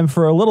 It's time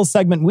for a little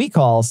segment we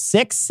call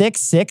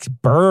 666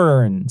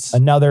 Burns.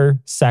 Another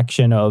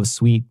section of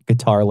sweet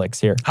guitar licks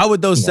here. How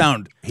would those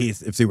sound,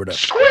 Heath, if they were to...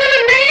 Just like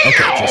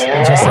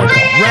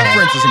that.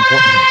 Reference is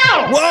important.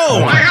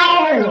 Whoa!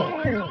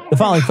 The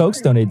following folks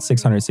donated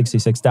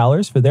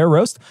 $666 for their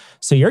roast.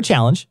 So your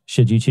challenge,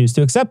 should you choose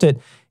to accept it,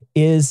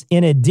 is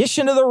in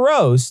addition to the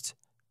roast,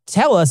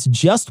 tell us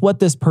just what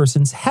this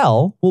person's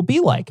hell will be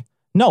like.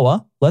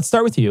 Noah, let's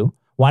start with you.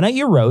 Why don't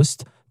you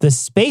roast the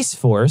Space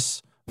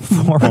Force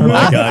for... Oh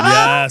my God,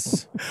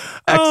 yes.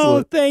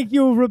 Oh, thank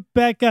you,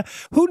 Rebecca.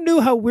 Who knew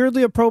how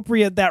weirdly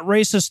appropriate that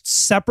racist,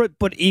 separate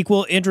but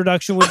equal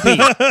introduction would be,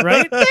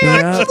 right? They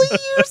actually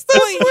use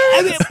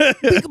this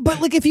word.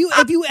 But like, if you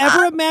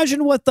ever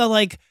imagine what the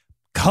like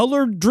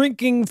colored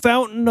drinking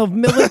fountain of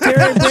military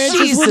branches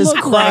would Jesus look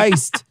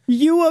Christ. like,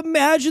 you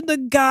imagine the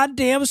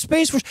goddamn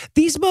Space Force.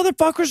 These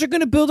motherfuckers are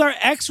going to build our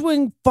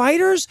X-Wing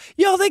fighters.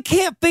 Yo, they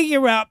can't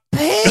figure out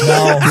pants.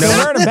 No, they're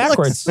wearing them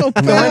backwards. They're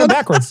wearing them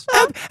backwards.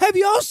 Have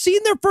y'all seen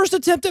their first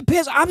attempt at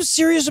pants? I'm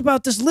serious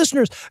about this,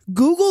 listeners.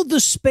 Google the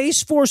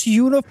Space Force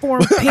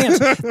uniform pants.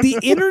 The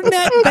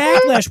internet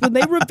backlash when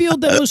they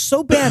revealed that it was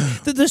so bad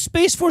that the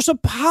Space Force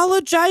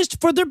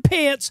apologized for their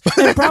pants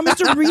and promised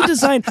to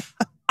redesign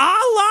a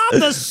la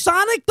the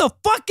Sonic the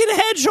fucking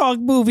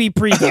Hedgehog movie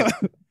preview.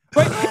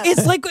 Right?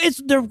 It's like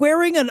they're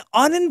wearing an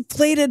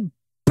uninflated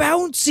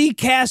bouncy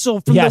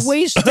castle from the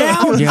waist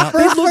down. Yeah.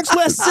 It looks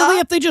less silly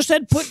if they just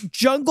had put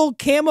jungle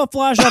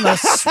camouflage on a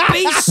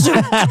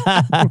spacesuit.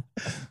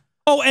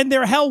 Oh, and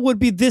their hell would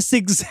be this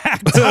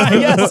exact time.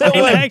 Yes, it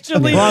would.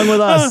 Actually, Along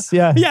with us,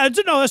 yeah. Yeah,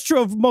 no, that's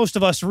true of most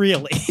of us,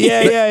 really.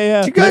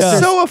 Yeah. Do you guys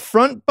sew a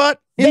front butt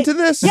into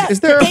this? Yeah, Is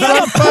there a they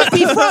have front a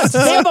poopy front?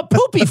 They have a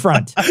poopy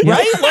front,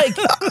 right?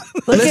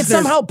 Like it's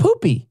somehow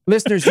poopy.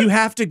 Listeners, you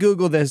have to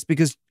Google this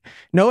because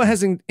Noah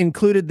has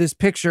included this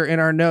picture in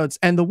our notes.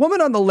 And the woman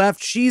on the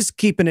left, she's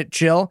keeping it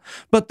chill.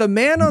 But the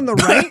man on the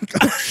right,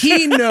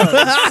 he knows.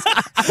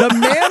 The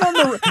man on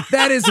the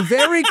that is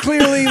very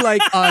clearly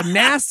like a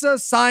NASA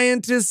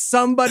scientist,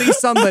 somebody.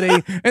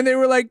 And they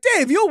were like,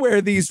 Dave, you'll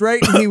wear these,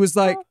 right? And he was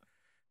like,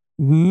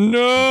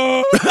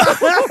 no.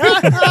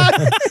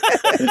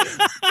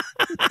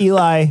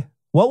 Eli,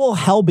 what will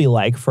hell be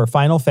like for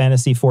Final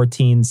Fantasy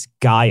XIV's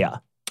Gaia?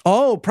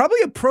 Oh,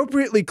 probably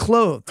appropriately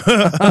clothed.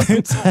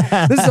 This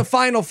is a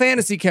Final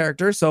Fantasy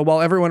character, so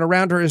while everyone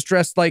around her is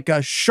dressed like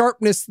a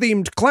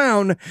sharpness-themed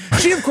clown,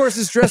 she, of course,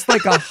 is dressed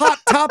like a Hot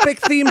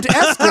Topic-themed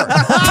escort.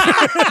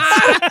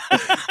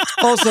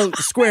 Also,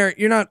 Square,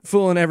 you're not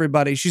fooling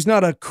everybody. She's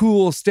not a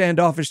cool,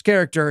 standoffish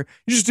character.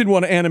 You just didn't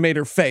want to animate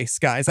her face,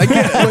 guys. I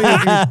get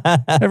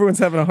it. Everyone's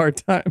having a hard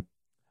time.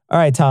 All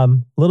right,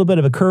 Tom, a little bit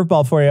of a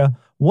curveball for you.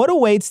 What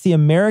awaits the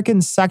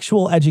American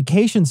sexual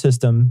education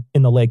system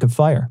in the Lake of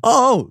Fire?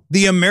 Oh,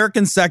 the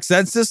American sex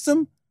ed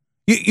system?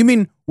 You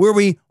mean where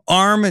we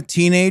arm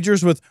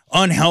teenagers with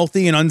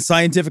unhealthy and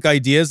unscientific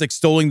ideas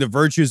extolling the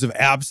virtues of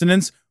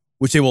abstinence,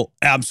 which they will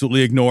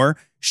absolutely ignore,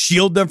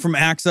 shield them from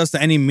access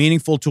to any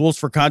meaningful tools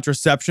for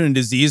contraception and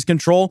disease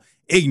control,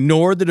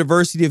 ignore the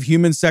diversity of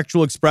human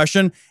sexual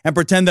expression, and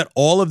pretend that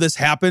all of this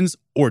happens,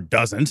 or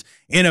doesn't,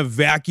 in a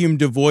vacuum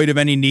devoid of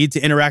any need to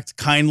interact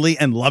kindly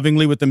and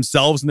lovingly with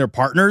themselves and their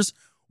partners,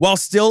 while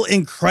still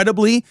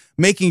incredibly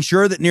making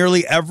sure that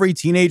nearly every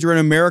teenager in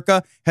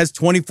America has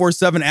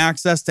 24/7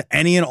 access to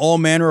any and all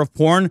manner of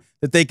porn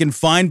that they can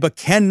find but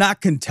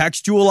cannot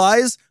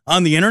contextualize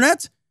on the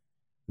internet?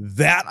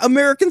 That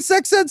American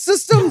sex ed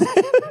system?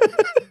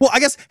 Well,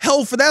 I guess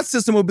hell for that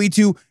system would be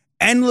to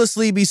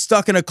endlessly be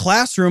stuck in a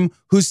classroom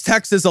whose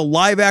text is a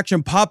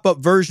live-action pop-up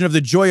version of The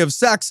Joy of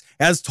Sex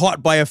as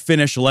taught by a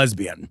Finnish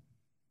lesbian.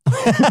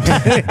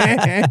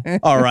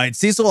 All right,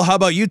 Cecil, how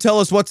about you tell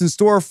us what's in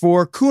store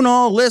for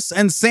Kunal, Liz,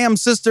 and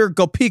Sam's sister,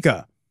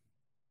 Gopika?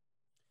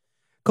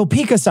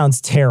 Gopika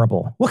sounds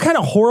terrible. What kind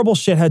of horrible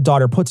shithead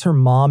daughter puts her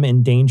mom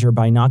in danger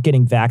by not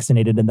getting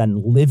vaccinated and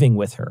then living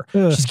with her?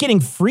 Ugh. She's getting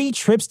free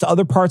trips to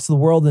other parts of the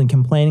world and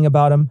complaining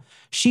about them.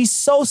 She's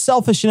so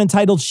selfish and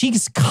entitled.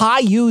 She's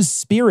Caillou's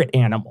spirit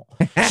animal.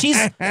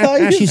 She's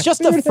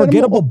just a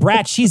forgettable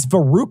brat. She's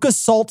Veruca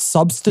Salt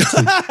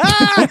substitute.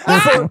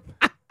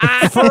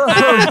 For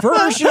her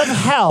version of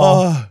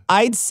hell,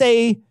 I'd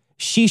say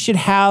she should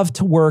have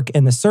to work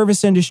in the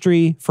service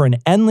industry for an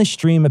endless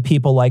stream of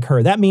people like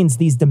her. That means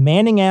these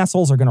demanding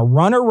assholes are going to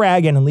run her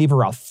ragged and leave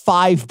her a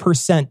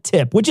 5%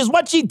 tip, which is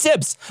what she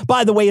tips,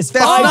 by the way, is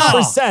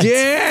 5%.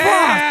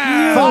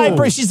 Yeah.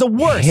 5%. She's the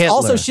worst. Hitler.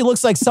 Also, she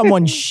looks like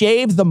someone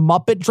shaved the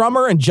Muppet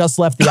drummer and just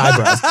left the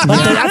eyebrows.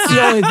 Like, that's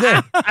the only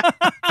thing.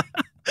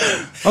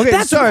 Okay,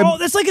 That's sorry.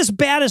 that's like as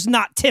bad as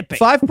not tipping.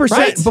 5%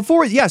 Right?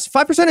 before, yes,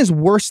 5% is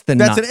worse than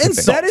That's not an tipping.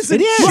 insult. That is a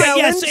Right, challenge.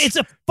 yes, it's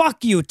a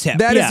fuck you tip.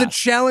 That is Yeah. a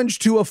challenge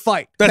to a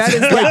fight. That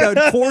is like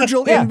a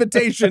cordial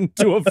invitation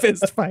to a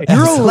fist fight. You're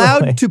Absolutely.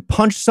 allowed to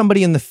punch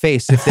somebody in the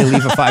face if they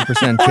leave a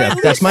 5% tip.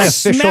 That's my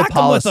official Smack 'em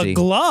policy. with a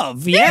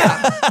glove.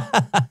 Yeah.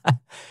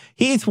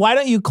 Heath, why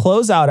don't you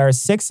close out our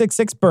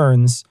 666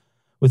 burns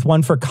with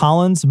one for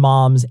Colin's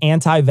mom's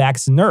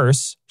anti-vax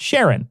nurse,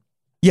 Sharon?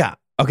 Yeah.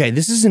 Okay,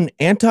 this is an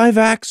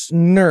anti-vax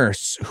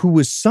nurse who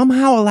was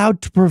somehow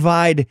allowed to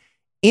provide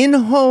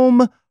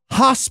in-home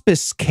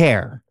hospice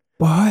care.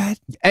 What?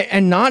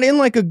 And not in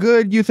like a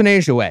good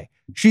euthanasia way.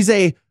 She's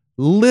a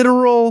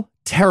literal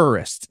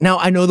terrorist. Now,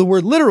 I know the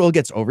word literal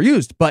gets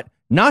overused, but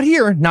not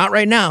here, not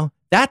right now.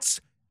 That's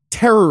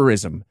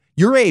terrorism.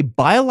 You're a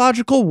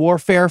biological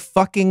warfare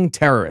fucking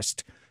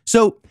terrorist.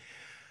 So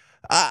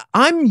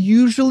I'm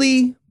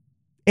usually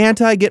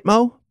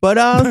anti-Gitmo, but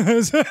not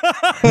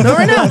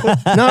right now.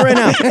 Not right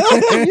now.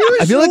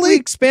 I feel like we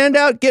expand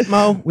out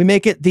Gitmo. We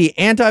make it the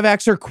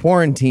anti-vaxxer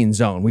quarantine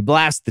zone. We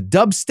blast the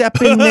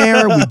dubstep in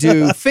there. We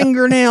do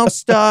fingernail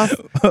stuff.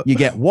 You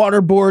get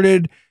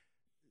waterboarded.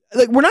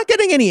 Like, we're not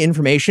getting any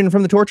information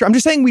from the torture. I'm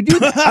just saying we do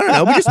that. I don't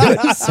know. We just do it.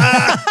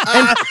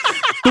 And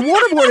the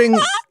waterboarding,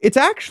 it's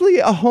actually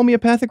a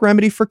homeopathic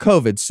remedy for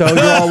COVID. So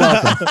you're all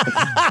welcome.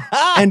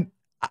 And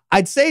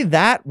I'd say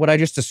that what I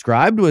just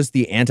described was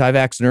the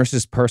anti-vax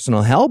nurse's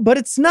personal hell, but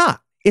it's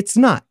not. It's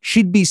not.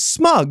 She'd be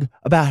smug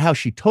about how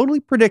she totally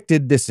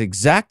predicted this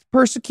exact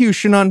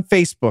persecution on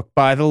Facebook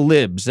by the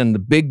libs and the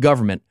big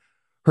government.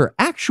 Her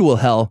actual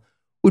hell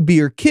would be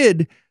her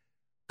kid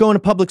going to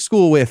public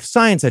school with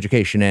science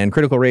education and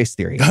critical race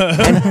theory.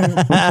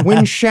 And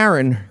when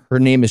Sharon, her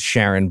name is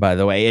Sharon, by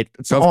the way,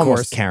 it's Of almost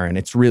course. Karen.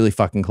 It's really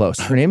fucking close.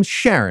 Her name's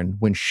Sharon.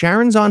 When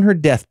Sharon's on her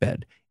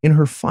deathbed, in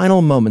her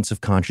final moments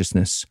of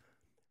consciousness,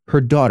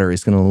 her daughter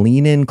is going to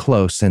lean in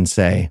close and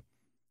say,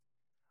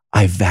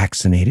 I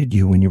vaccinated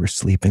you when you were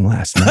sleeping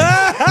last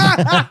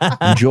night.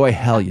 Enjoy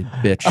hell, you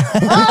bitch.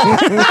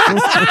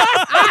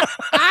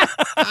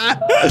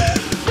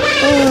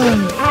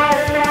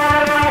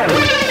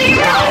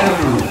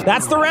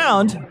 That's the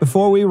round.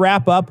 Before we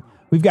wrap up,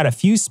 we've got a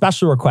few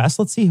special requests.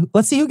 Let's see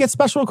who gets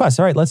special requests.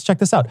 All right, let's check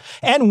this out.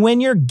 And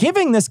when you're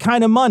giving this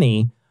kind of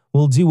money,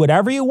 we'll do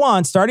whatever you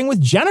want, starting with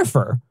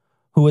Jennifer,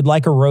 who would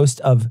like a roast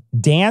of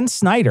Dan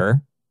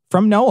Snyder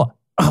from Noah.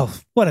 Oh,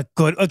 what a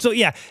good. So,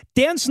 yeah,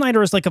 Dan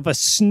Snyder is like if a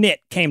snit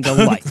came to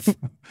life,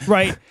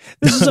 right?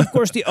 This is, of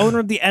course, the owner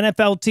of the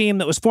NFL team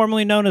that was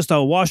formerly known as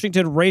the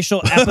Washington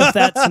Racial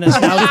Epithets and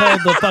is now called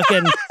the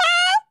fucking.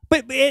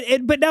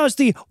 But now it's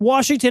the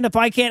Washington, if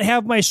I can't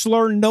have my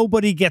slur,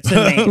 nobody gets a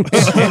name.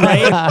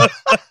 Right?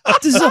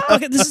 This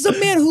is a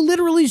man who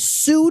literally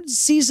sued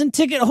season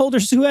ticket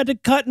holders who had to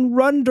cut and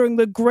run during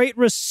the Great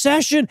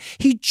Recession.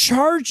 He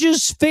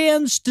charges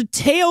fans to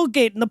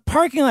tailgate in the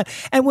parking lot.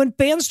 And when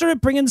fans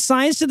started bringing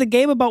signs to the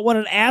game about what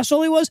an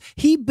asshole he was,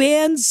 he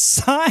banned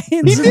signs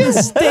in the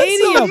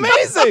stadium.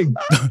 That's so amazing.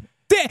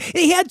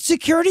 He had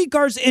security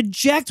guards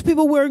eject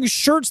people wearing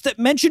shirts that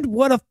mentioned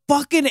what a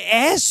fucking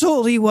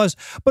asshole he was.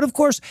 But of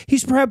course,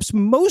 he's perhaps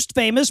most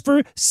famous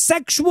for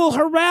sexual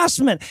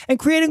harassment and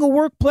creating a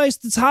workplace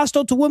that's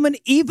hostile to women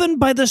even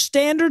by the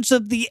standards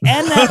of the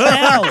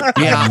NFL.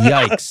 Yeah,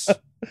 yikes.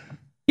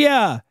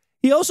 Yeah.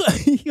 He also,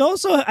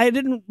 I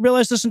didn't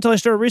realize this until I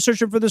started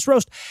researching for this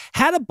roast,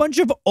 had a bunch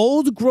of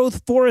old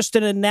growth forest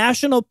in a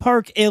national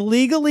park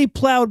illegally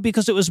plowed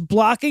because it was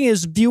blocking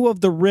his view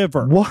of the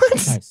river. What?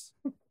 Nice.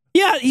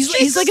 Yeah,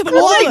 he's like all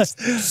the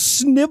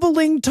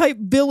sniveling type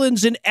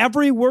villains in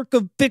every work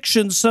of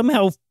fiction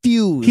somehow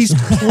fuse. He's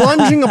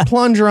plunging a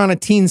plunger on a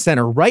teen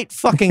center right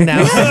fucking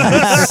now.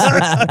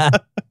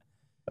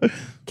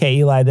 Okay,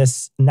 Eli,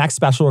 this next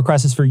special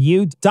request is for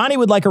you. Donnie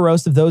would like a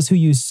roast of those who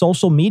use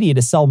social media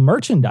to sell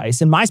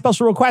merchandise. And my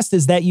special request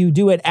is that you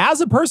do it as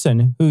a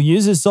person who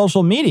uses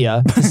social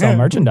media to sell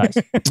merchandise.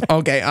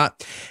 Okay,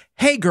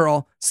 hey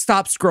girl,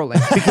 stop scrolling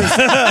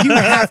because you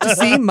have to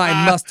see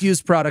my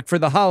must-use product for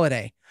the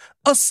holiday.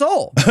 A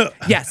soul.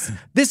 Yes,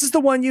 this is the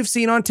one you've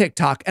seen on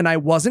TikTok, and I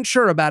wasn't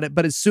sure about it,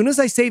 but as soon as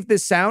I saved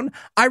this sound,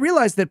 I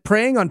realized that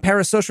preying on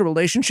parasocial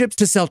relationships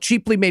to sell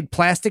cheaply made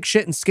plastic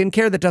shit and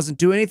skincare that doesn't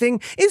do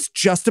anything is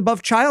just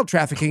above child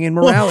trafficking in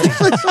morality.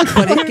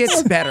 But it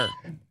gets better.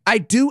 I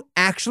do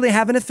actually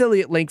have an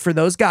affiliate link for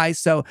those guys,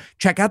 so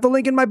check out the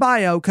link in my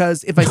bio,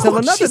 because if I sell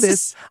enough of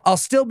this, I'll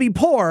still be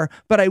poor,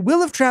 but I will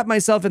have trapped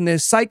myself in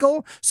this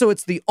cycle, so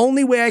it's the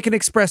only way I can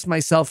express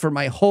myself for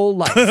my whole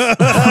life.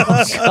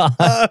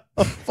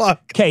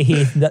 Fuck. Okay,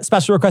 Heath, that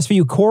special request for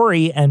you.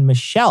 Corey and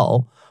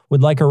Michelle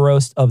would like a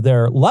roast of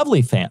their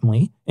lovely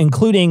family,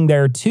 including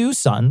their two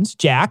sons,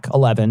 Jack,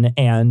 11,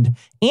 and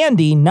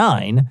Andy,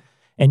 9.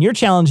 And your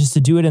challenge is to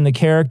do it in the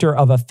character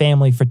of a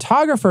family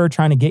photographer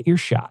trying to get your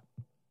shot.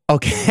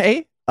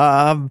 Okay.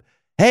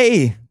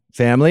 Hey,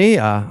 family.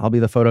 I'll be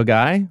the photo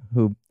guy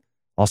who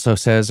also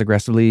says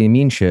aggressively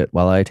mean shit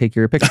while I take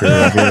your picture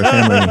of your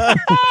family.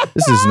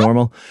 This is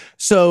normal.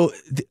 So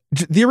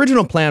the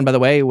original plan, by the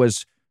way,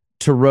 was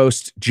to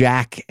roast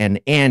Jack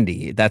and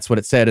Andy. That's what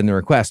it said in the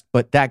request.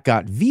 But that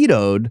got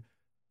vetoed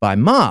by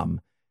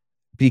Mom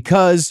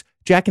because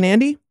Jack and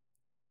Andy,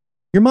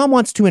 your mom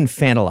wants to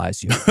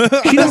infantilize you.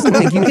 She doesn't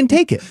think you can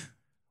take it.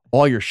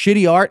 All your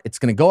shitty art, it's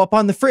going to go up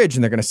on the fridge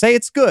and they're going to say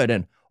it's good.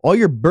 And all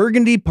your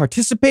burgundy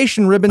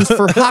participation ribbons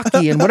for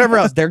hockey and whatever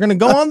else, they're going to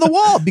go on the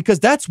wall because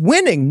that's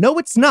winning. No,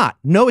 it's not.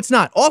 No, it's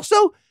not.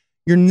 Also,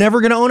 you're never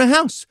going to own a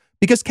house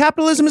because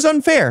capitalism is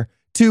unfair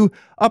to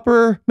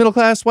upper middle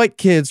class white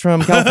kids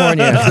from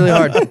California. It's really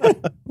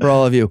hard for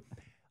all of you.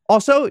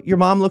 Also, your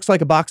mom looks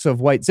like a box of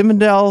white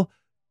Zinfandel.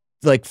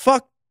 Like,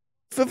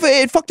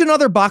 it fucked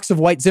another box of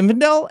white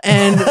Zinfandel,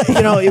 and,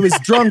 you know, it was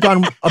drunk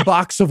on a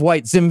box of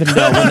white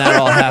Zinfandel when that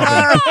all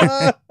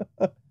happened.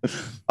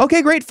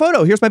 Okay, great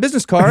photo. Here's my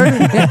business card.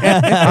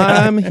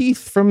 I'm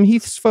Heath from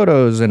Heath's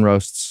Photos and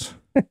Roasts.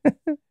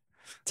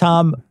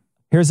 Tom,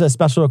 here's a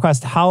special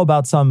request. How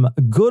about some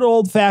good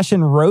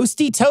old-fashioned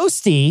roasty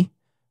toasty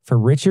for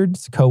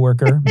Richard's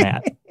coworker,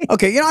 Matt?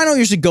 Okay, I don't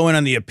usually go in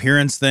on the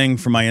appearance thing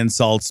for my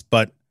insults,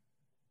 but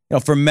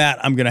for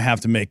Matt, I'm going to have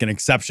to make an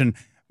exception.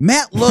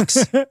 Matt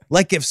looks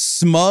like if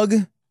Smug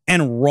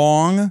and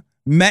Wrong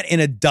met in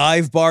a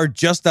dive bar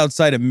just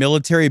outside a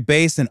military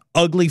base and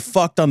ugly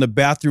fucked on the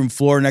bathroom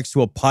floor next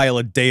to a pile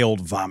of day-old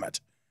vomit.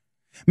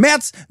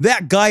 Matt's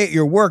that guy at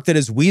your work that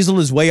has weaseled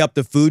his way up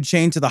the food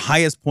chain to the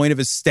highest point of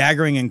his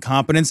staggering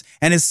incompetence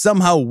and has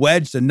somehow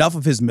wedged enough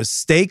of his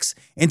mistakes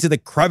into the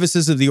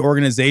crevices of the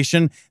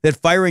organization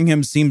that firing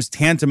him seems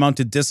tantamount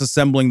to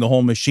disassembling the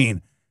whole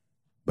machine.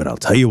 But I'll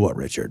tell you what,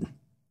 Richard,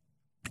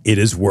 it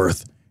is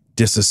worth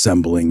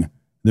disassembling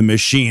the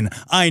machine.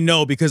 I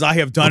know because I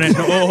have done it.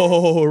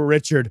 Oh,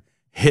 Richard,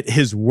 It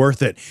is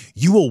worth it.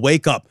 You will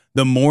wake up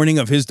the morning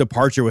of his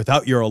departure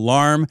without your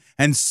alarm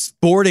and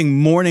sporting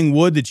morning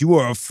wood that you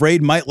are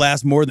afraid might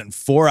last more than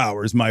 4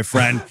 hours, my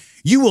friend.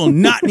 You will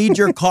not need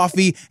your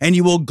coffee, and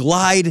you will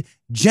glide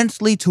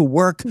gently to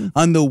work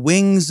on the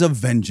wings of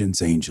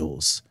vengeance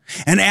angels.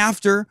 And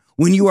after,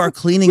 when you are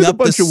cleaning up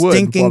the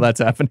stinking... while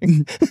that's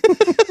happening.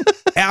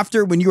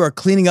 After, when you are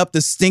cleaning up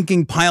the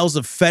stinking piles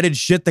of fetid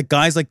shit that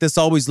guys like this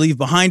always leave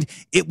behind,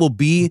 it will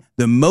be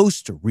the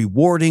most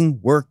rewarding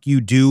work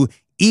you do,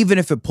 even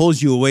if it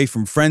pulls you away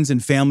from friends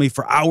and family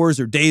for hours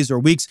or days or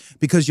weeks,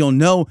 because you'll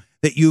know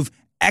that you've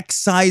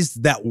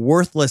excised that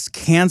worthless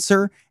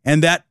cancer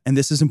and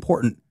this is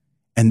important,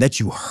 and that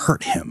you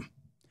hurt him.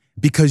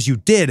 Because you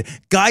did.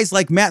 Guys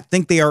like Matt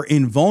think they are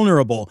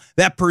invulnerable.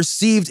 That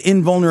perceived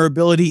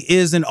invulnerability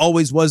is and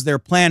always was their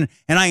plan.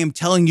 And I am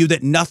telling you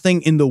that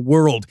nothing in the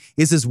world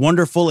is as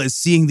wonderful as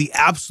seeing the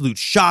absolute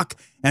shock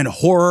and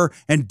horror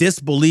and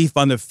disbelief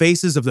on the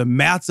faces of the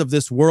Matts of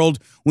this world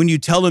when you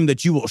tell them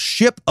that you will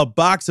ship a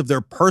box of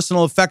their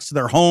personal effects to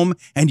their home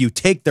and you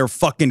take their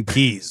fucking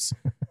keys.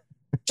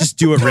 Just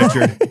do it,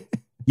 Richard.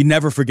 You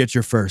never forget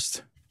your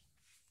first.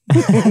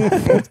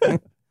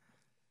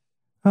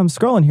 I'm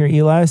scrolling here,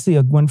 Eli. I see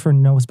one for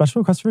Noah,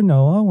 special request for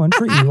Noah, one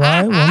for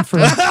Eli, one for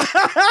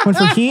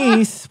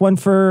Keith, one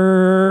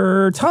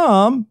for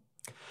Tom.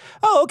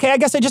 Oh, okay. I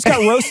guess I just got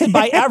roasted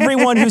by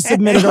everyone who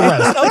submitted a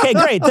roast. Okay,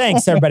 great.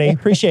 Thanks, everybody.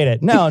 Appreciate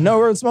it.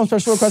 No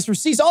special request for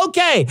Cecil.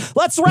 Okay,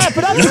 let's wrap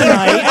it up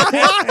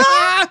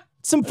tonight.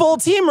 Some full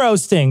team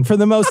roasting for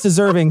the most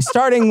deserving,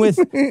 starting with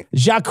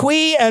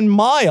Jacques and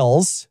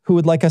Miles, who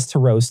would like us to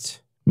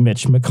roast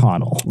Mitch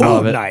McConnell.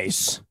 Oh,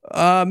 nice.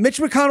 Mitch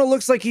McConnell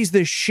looks like he's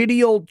the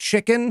shitty old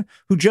chicken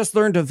who just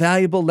learned a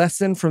valuable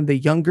lesson from the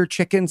younger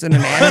chickens in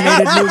an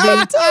animated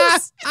movie.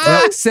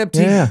 Except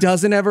he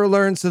doesn't ever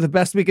learn, so the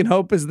best we can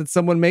hope is that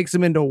someone makes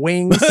him into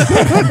wings.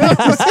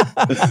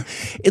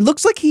 It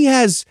looks like he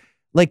has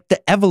like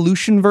the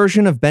evolution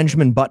version of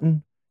Benjamin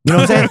Button. You know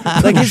what I'm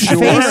saying? Like his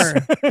face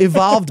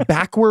evolved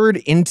backward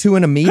into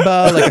an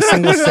amoeba, like a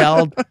single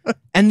celled,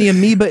 and the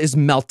amoeba is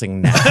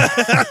melting now.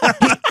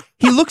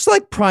 He looks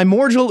like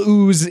primordial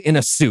ooze in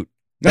a suit.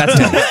 That's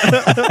him.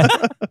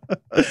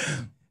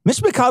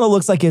 Mitch McConnell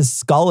looks like his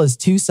skull is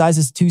 2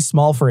 sizes too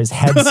small for his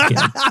head skin.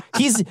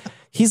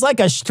 He's like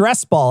a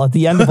stress ball at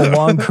the end of a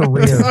long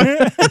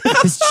career.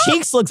 His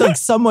cheeks look like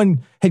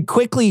someone had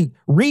quickly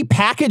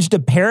repackaged a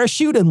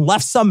parachute and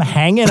left some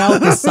hanging out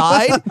the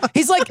side.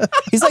 He's like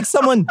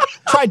someone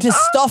tried to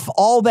stuff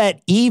all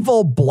that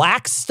evil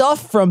black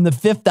stuff from The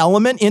Fifth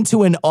Element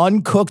into an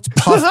uncooked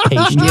puff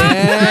pastry.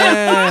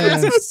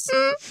 Yes.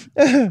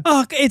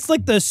 Oh, it's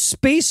like the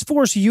Space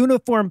Force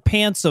uniform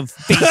pants of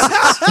faces.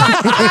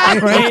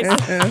 Right?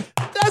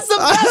 That's the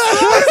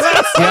best voice.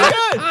 That's so good.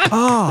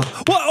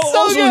 Oh, well, so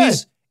also good.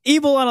 he's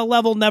evil on a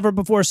level never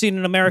before seen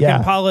in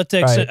American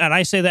politics, right. and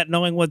I say that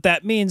knowing what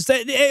that means.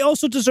 That he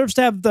also deserves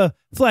to have the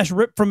flesh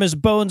ripped from his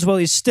bones while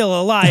he's still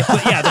alive.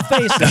 But yeah, the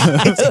face.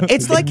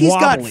 It's like he's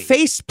got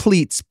face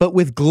pleats, but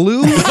with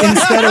glue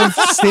instead of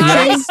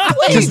stitching.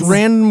 Just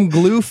random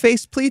glue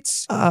face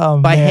pleats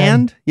by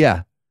hand.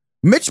 Yeah.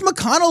 Mitch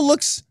McConnell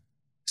looks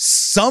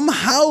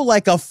somehow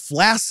like a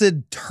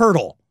flaccid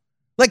turtle.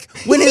 Like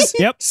when his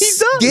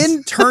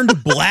skin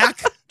turned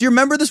black. Do you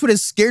remember this when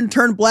his skin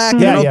turned black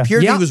and it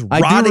appeared he was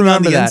rotting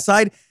on the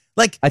inside?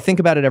 Like I think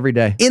about it every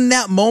day. In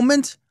that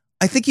moment,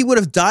 I think he would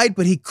have died,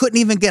 but he couldn't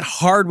even get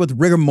hard with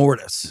rigor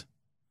mortis.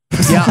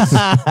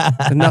 Yeah.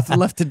 Nothing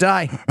left to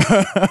die.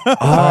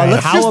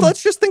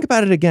 Let's just think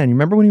about it again. You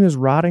remember when he was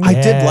rotting? I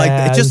did like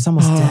that. It just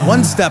almost dead.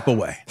 One step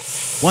away.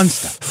 One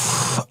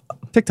step.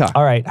 TikTok.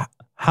 All right.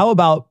 How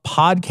about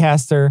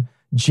podcaster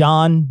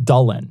John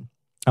Dullen?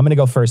 I'm going to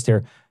go first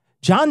here.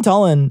 John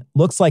Dullen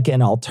looks like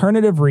an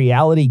alternative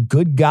reality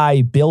good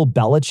guy Bill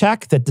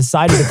Belichick that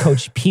decided to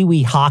coach Pee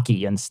Wee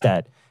hockey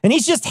instead. And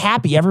he's just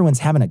happy everyone's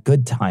having a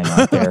good time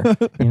out there,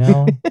 you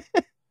know?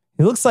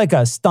 He looks like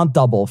a stunt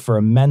double for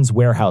a Men's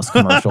Warehouse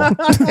commercial.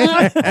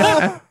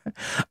 I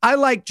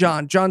like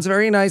John. John's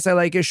very nice. I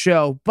like his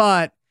show,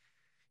 but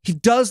he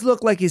does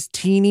look like his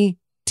teeny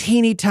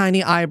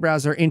tiny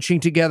eyebrows are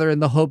inching together in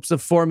the hopes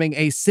of forming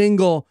a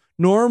single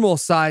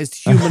normal-sized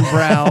human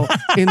brow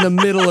in the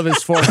middle of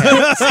his forehead.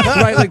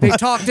 Right? Like they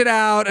talked it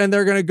out and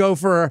they're going to go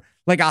for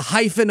like a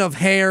hyphen of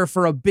hair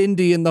for a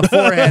bindi in the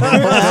forehead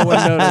and no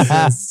one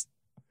notices.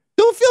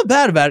 Don't feel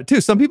bad about it, too.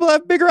 Some people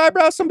have bigger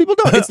eyebrows, some people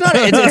don't. It's not.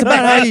 It's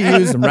about how you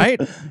use them, right?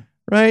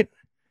 Right?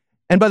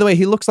 And by the way,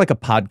 he looks like a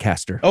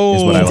podcaster. Oh,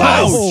 is what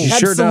I like. He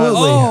Sure does.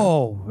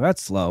 Oh,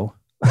 that's slow.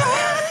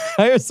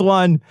 Here's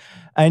one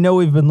I know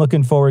we've been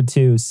looking forward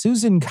to.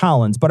 Susan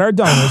Collins, but our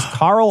donors,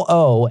 Carl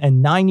O.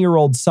 and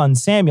 9-year-old son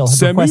Samuel,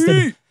 have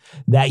requested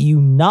that you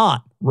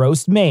not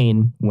roast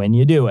Maine when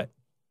you do it.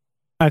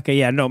 Okay,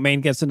 yeah, no,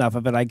 Maine gets enough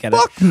of it. I get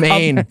Fuck it.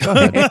 Maine. Go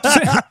ahead.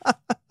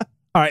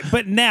 All right,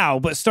 but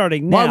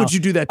starting now. Why would you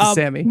do that to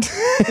Sammy?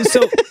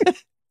 So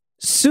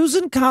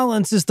Susan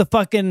Collins is the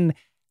fucking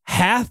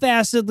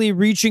half-assedly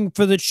reaching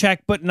for the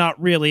check, but not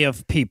really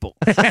of people.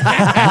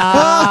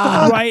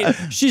 Right?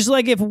 She's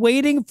like, if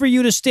waiting for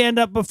you to stand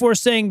up before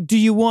saying, do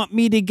you want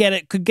me to get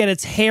it, could get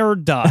its hair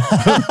done.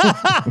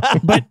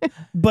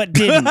 but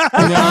didn't.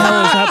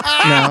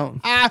 No.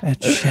 That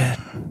shit.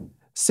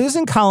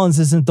 Susan Collins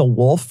isn't the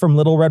wolf from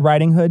Little Red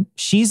Riding Hood.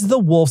 She's the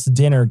wolf's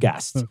dinner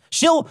guest.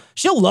 She'll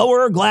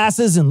lower her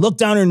glasses and look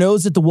down her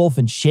nose at the wolf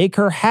and shake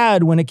her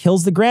head when it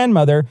kills the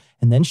grandmother,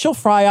 and then she'll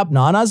fry up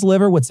Nana's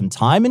liver with some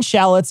thyme and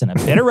shallots and a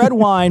bit of red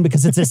wine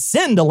because it's a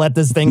sin to let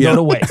this thing go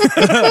to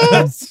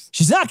waste.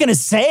 She's not going to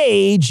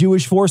say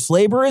Jewish forced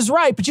labor is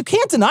right, but you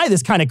can't deny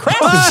this kind of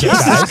craftsmanship,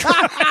 guys.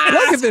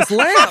 Look at this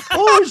lamp.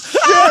 Oh,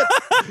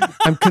 shit.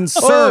 I'm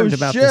concerned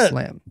about this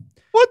lamp.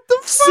 What the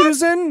fuck?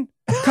 Susan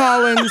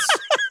Collins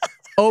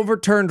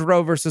overturned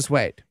Roe versus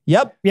Wade.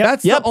 Yep.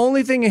 That's the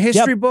only thing a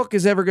history book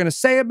is ever going to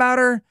say about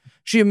her.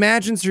 She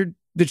imagines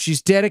that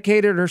she's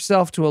dedicated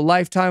herself to a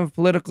lifetime of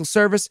political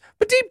service,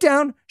 but deep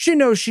down, she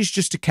knows she's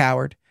just a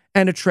coward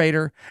and a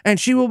traitor, and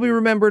she will be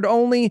remembered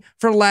only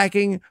for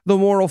lacking the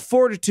moral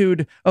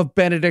fortitude of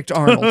Benedict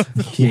Arnold.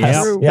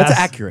 Yes. That's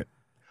accurate.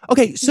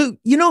 Okay, so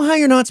you know how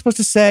you're not supposed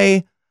to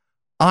say,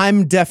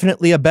 I'm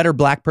definitely a better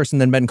black person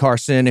than Ben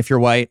Carson if you're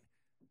white?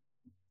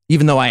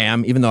 Even though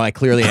I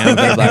clearly am a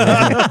better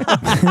black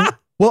person.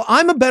 Well,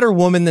 I'm a better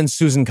woman than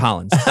Susan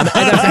Collins. That's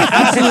an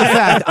absolute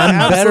fact.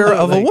 I'm better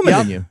of a woman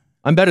than you.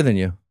 I'm better than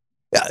you.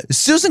 Yeah,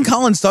 Susan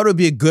Collins thought it would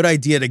be a good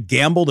idea to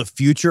gamble the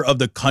future of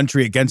the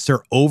country against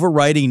her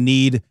overriding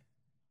need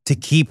to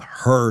keep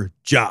her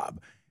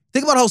job.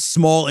 Think about how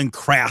small and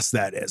crass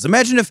that is.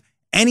 Imagine if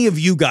any of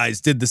you guys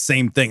did the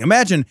same thing.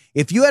 Imagine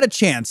if you had a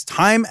chance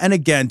time and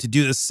again to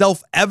do the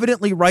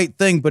self-evidently right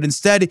thing, but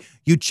instead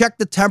you checked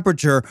the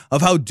temperature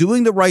of how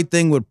doing the right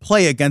thing would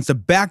play against a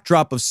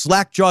backdrop of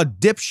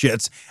slack-jawed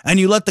dipshits, and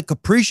you let the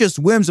capricious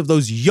whims of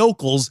those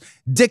yokels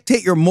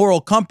dictate your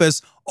moral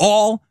compass,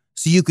 all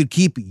so you could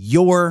keep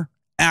your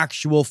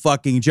actual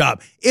fucking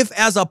job. If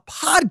as a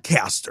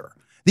podcaster,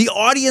 the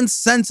audience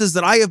senses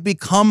that I have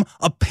become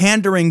a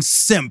pandering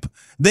simp,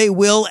 they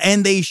will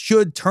and they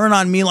should turn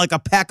on me like a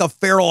pack of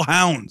feral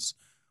hounds.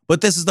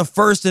 But this is the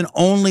first and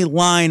only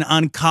line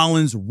on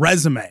Collins'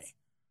 resume.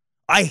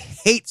 I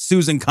hate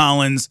Susan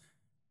Collins,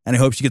 and I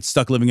hope she gets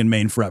stuck living in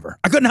Maine forever.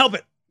 I couldn't help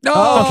it.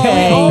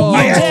 Okay,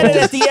 you did it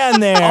at the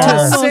end there.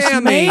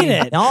 Almost made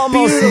it.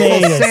 Almost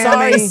made it. Sammy.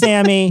 Sorry,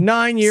 Sammy.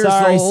 9 years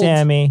Sorry, old.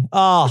 Sammy.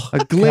 Oh,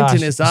 A glint in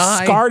gosh. his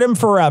eye. Scarred him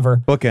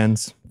forever.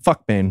 Bookends.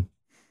 Fuck Maine.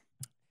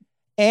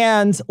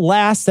 And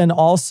last, and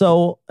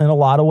also in a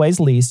lot of ways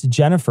least,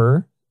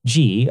 Jennifer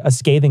G, a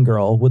scathing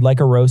girl, would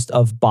like a roast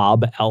of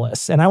Bob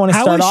Ellis. And I want to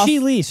How start is off. she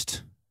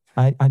least?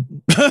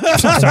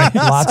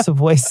 Lots of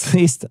ways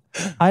least.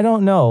 I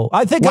don't know.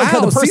 I think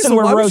Wow, the person Cecil,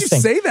 we're why would you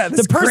roasting. say that?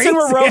 That's The person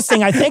we're crazy.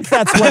 roasting. I think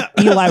that's what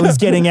Eli was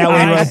getting at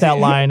when he wrote that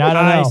line. I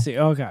don't know. I see.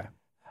 Okay.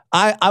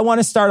 I want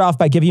to start off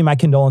by giving you my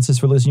condolences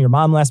for losing your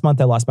mom last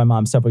month. I lost my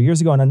mom several years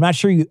ago, and I'm not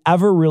sure you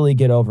ever really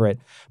get over it.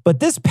 But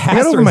this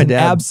pastor over is my an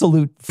dad.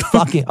 absolute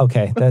fucking...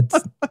 Okay, that's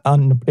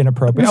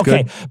inappropriate.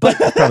 Okay, but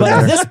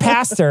this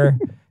pastor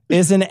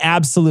is an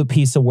absolute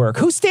piece of work.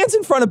 Who stands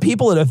in front of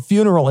people at a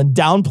funeral and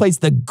downplays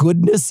the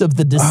goodness of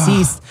the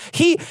deceased?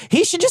 He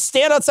should just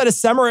stand outside a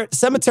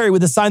cemetery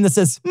with a sign that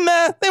says,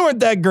 meh, they weren't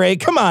that great.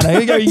 Come on,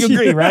 you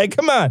agree, right?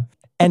 Come on.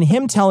 And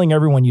him telling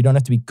everyone you don't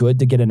have to be good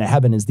to get into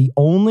heaven is the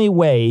only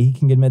way he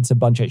can convince a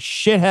bunch of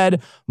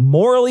shithead,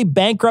 morally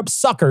bankrupt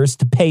suckers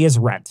to pay his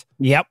rent.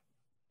 Yep.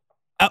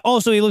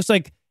 Also, he looks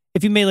like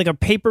if you made like a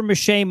paper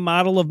mache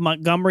model of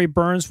Montgomery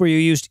Burns where you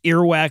used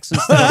earwax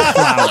instead of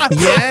flour.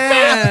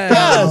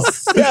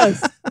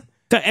 Yes.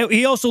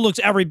 He also looks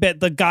every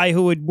bit the guy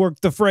who would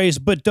work the phrase,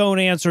 but don't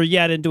answer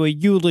yet, into a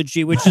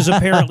eulogy, which is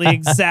apparently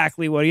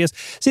exactly what he is.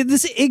 See,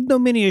 this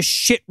ignominious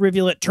shit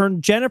rivulet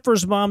turned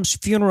Jennifer's mom's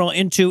funeral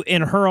into,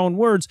 in her own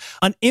words,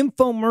 an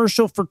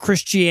infomercial for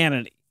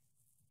Christianity.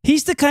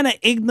 He's the kind of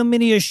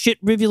ignominious shit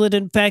rivulet,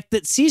 in fact,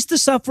 that sees the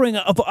suffering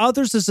of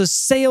others as a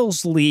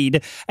sales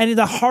lead. And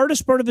the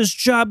hardest part of his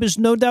job is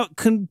no doubt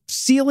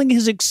concealing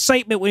his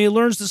excitement when he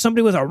learns that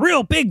somebody with a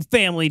real big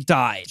family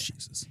died.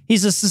 Jesus.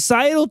 He's a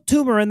societal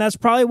tumor, and that's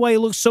probably why he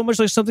looks so much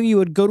like something you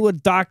would go to a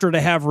doctor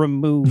to have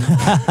removed.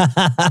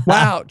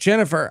 Wow,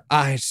 Jennifer,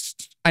 I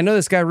know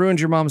this guy ruined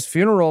your mom's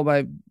funeral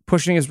by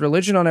pushing his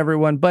religion on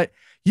everyone, but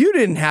you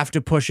didn't have to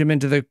push him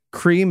into the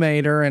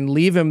cremator and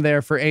leave him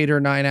there for 8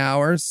 or 9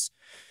 hours.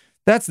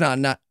 That's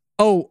not.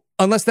 Oh,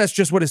 unless that's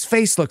just what his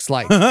face looks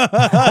like.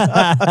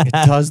 It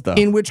does, though.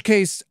 In which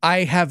case,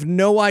 I have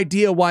no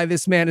idea why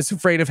this man is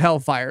afraid of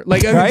hellfire.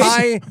 Like,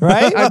 Right?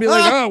 I'd be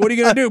like, oh, what are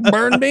you going to do?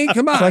 Burn me?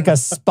 Come on. It's like a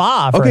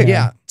spa for Okay, him.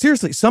 yeah.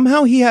 Seriously,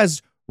 somehow he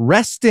has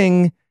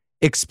resting,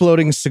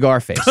 exploding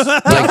cigar face. Like,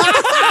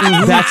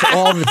 that's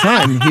all the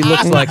time. He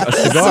looks like a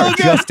cigar So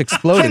good. just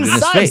exploded in his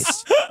Concise.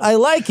 face. I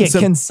like it. It's a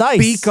Concise.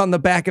 beak on the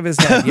back of his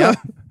head. Yep.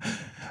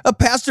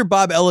 Pastor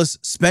Bob Ellis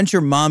spent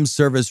your mom's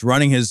service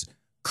running his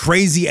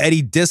Crazy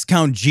Eddie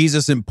Discount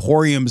Jesus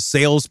Emporium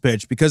sales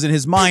pitch because in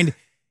his mind,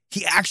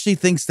 he actually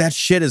thinks that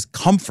shit is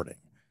comforting.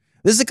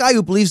 This is a guy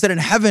who believes that in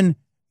heaven,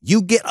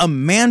 you get a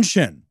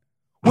mansion,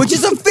 which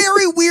is a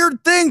very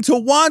weird thing to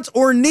want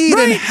or need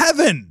in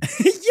heaven.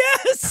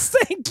 Yes,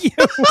 thank you.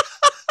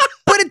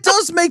 But it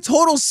does make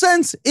total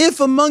sense if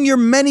among your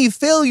many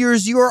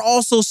failures, you are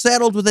also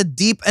saddled with a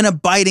deep and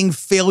abiding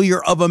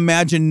failure of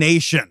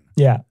imagination.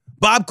 Yeah.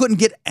 Bob couldn't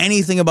get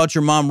anything about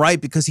your mom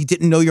right because he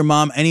didn't know your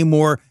mom any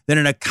more than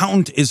an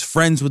accountant is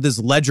friends with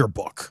his ledger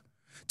book.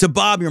 To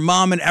Bob, your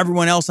mom and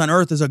everyone else on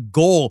earth is a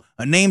goal,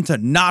 a name to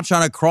notch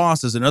on a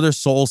cross as another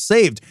soul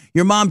saved.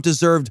 Your mom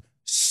deserved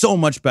so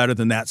much better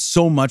than that,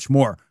 so much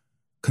more.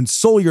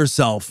 Console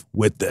yourself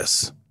with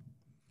this.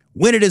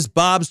 When it is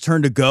Bob's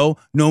turn to go,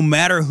 no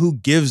matter who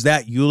gives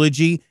that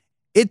eulogy,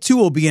 it too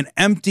will be an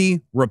empty,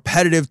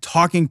 repetitive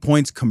talking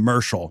points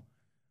commercial,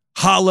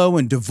 hollow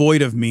and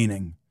devoid of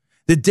meaning.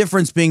 The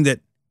difference being that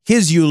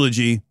his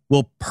eulogy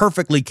will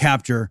perfectly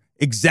capture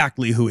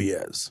exactly who he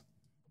is.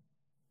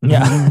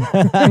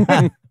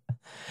 Yeah.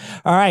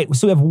 All right.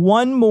 So we have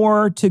one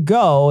more to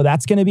go.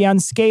 That's going to be on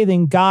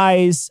scathing.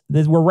 Guys,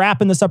 we're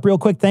wrapping this up real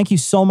quick. Thank you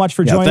so much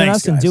for joining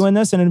us and doing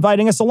this and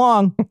inviting us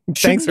along.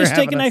 Shouldn't this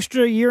take an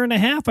extra year and a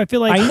half? I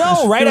feel like I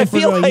know, right? I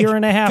feel like a year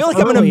and a half. I feel like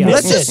I'm going to miss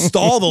Let's just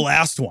stall the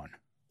last one.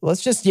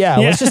 Let's just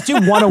let's just do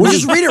one a week. We'll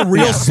just read it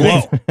real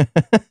slow.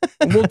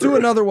 We'll do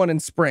another one in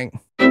spring.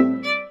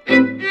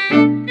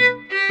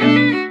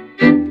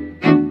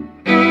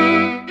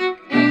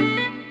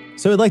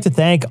 So we'd like to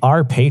thank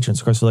our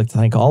patrons. Of course, we'd like to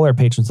thank all our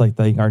patrons, like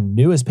our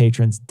newest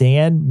patrons,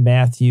 Dan,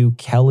 Matthew,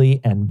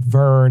 Kelly, and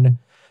Vern.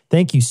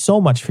 Thank you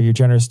so much for your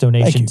generous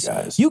donations. Thank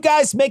you, guys. You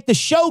guys make the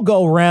show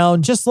go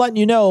round. Just letting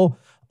you know,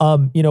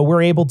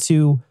 we're able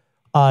to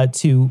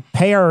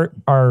pay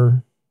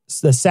the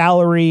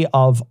salary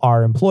of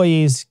our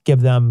employees,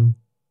 give them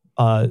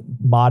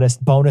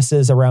modest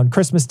bonuses around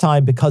Christmas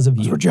time because of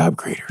you. We're job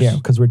creators. Yeah,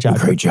 because we're job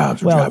creators.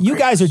 Jobs. Well, you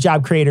guys are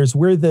job creators.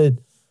 We're the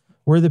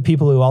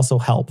people who also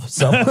help.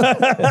 So,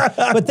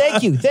 but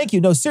thank you.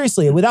 No,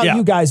 seriously, without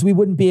you guys, we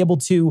wouldn't be able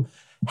to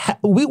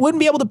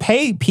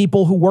pay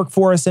people who work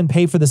for us and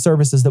pay for the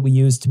services that we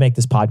use to make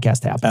this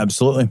podcast happen.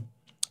 Absolutely.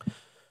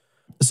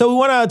 So we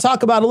want to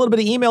talk about a little bit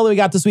of email that we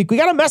got this week. We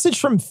got a message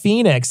from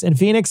Phoenix, and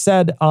Phoenix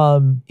said,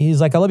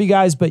 he's like, I love you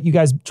guys, but you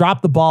guys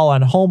dropped the ball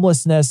on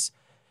homelessness.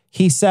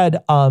 He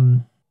said,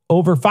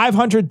 over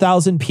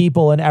 500,000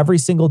 people, and every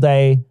single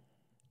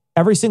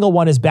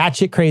one is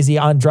batshit crazy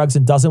on drugs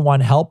and doesn't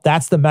want help.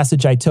 That's the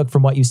message I took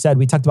from what you said.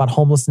 We talked about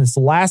homelessness the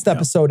last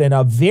episode in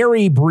a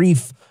very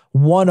brief,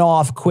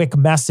 one-off, quick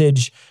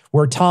message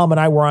where Tom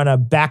and I were on a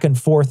back and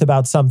forth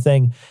about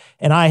something.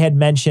 And I had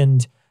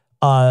mentioned,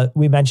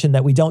 we mentioned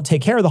that we don't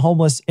take care of the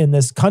homeless in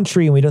this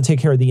country, and we don't take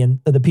care of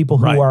the people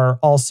who are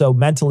also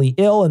mentally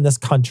ill in this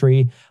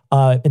country.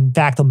 In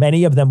fact,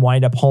 many of them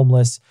wind up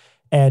homeless.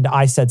 And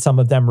I said some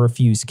of them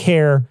refuse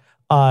care.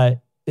 I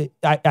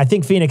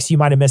think, Phoenix, you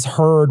might have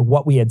misheard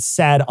what we had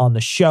said on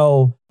the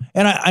show.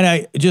 And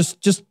I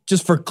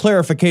just for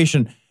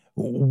clarification,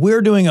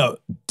 we're doing a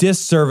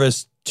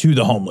disservice to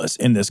the homeless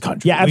in this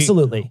country. Yeah,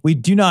 absolutely. We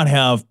do not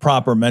have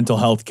proper mental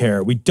health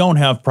care. We don't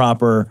have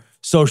proper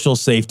social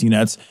safety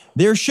nets.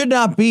 There should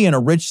not be, in a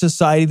rich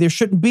society, there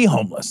shouldn't be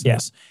homelessness.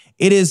 Yes.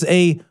 It is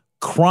a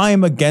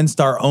crime against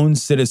our own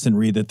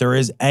citizenry that there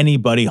is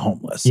anybody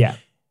homeless. Yeah.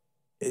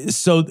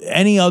 So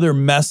any other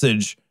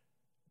message,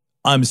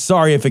 I'm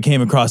sorry if it came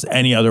across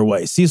any other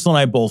way. Cecil and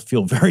I both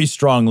feel very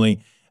strongly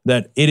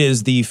that it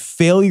is the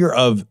failure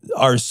of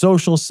our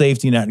social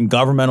safety net and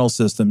governmental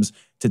systems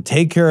to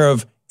take care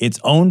of its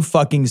own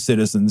fucking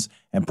citizens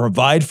and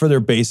provide for their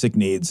basic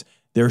needs.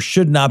 There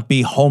should not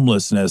be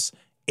homelessness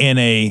in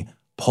a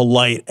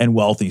polite and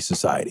wealthy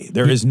society.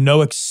 There is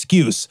no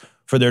excuse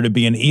for there to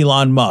be an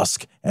Elon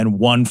Musk and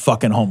one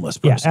fucking homeless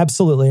person. Yeah,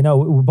 absolutely.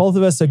 No, both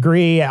of us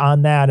agree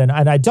on that. And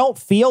I don't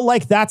feel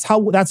like that's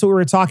what we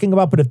were talking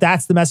about. But if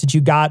that's the message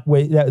you got,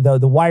 the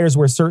wires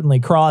were certainly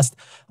crossed.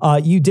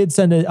 You did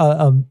send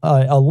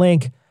a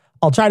link.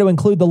 I'll try to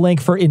include the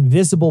link for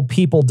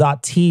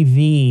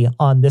invisiblepeople.tv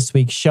on this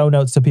week's show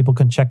notes so people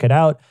can check it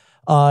out.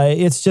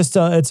 It's just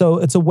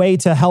it's a way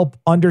to help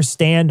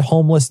understand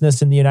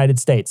homelessness in the United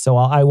States. So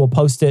I will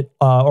post it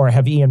or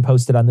have Ian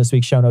post it on this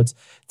week's show notes.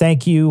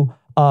 Thank you,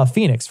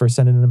 Phoenix, for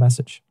sending in a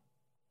message.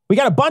 We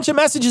got a bunch of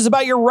messages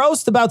about your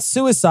roast about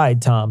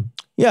suicide, Tom.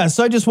 Yeah,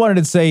 so I just wanted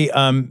to say,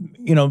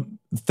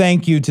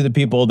 thank you to the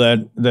people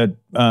that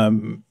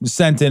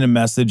sent in a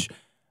message.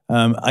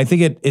 I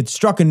think it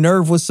struck a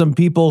nerve with some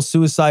people.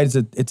 Suicide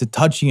it's a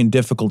touchy and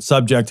difficult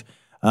subject.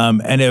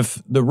 And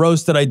if the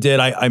roast that I did,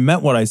 I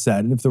meant what I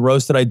said. And if the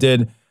roast that I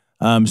did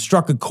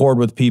struck a chord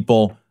with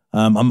people,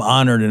 I'm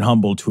honored and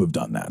humbled to have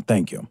done that.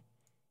 Thank you.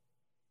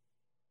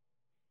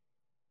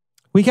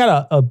 We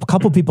got a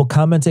couple people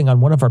commenting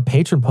on one of our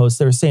patron posts.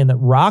 They were saying that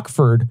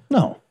Rockford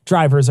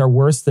drivers are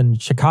worse than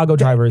Chicago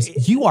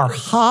drivers. You are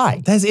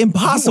high. That's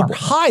impossible. You are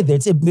high.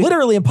 It's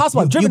literally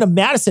impossible. I've driven to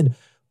Madison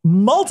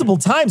multiple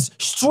times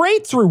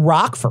straight through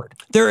Rockford.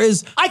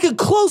 I could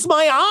close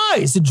my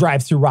eyes and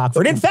drive through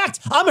Rockford. In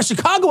fact, I'm a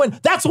Chicagoan.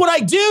 That's what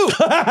I do.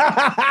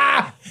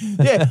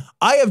 Yeah,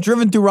 I have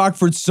driven through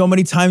Rockford so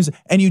many times,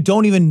 and you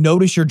don't even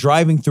notice you're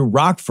driving through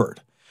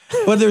Rockford.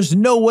 But there's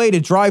no way to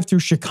drive through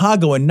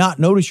Chicago and not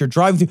notice you're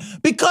driving through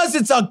because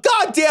it's a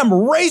goddamn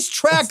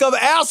racetrack of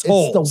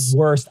assholes. It's the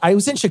worst. I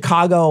was in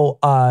Chicago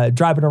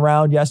driving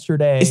around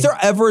yesterday. Is there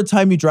ever a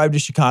time you drive to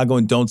Chicago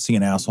and don't see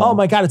an asshole? Oh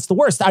my God, it's the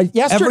worst.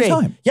 Every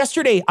time.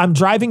 Yesterday, I'm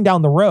driving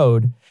down the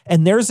road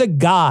and there's a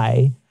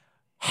guy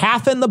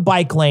half in the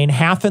bike lane,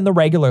 half in the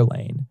regular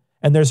lane.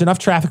 And there's enough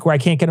traffic where I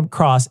can't get him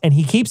across. And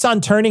he keeps on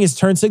turning his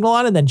turn signal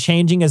on and then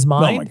changing his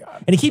mind. Oh my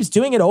God. And he keeps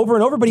doing it over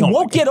and over, but he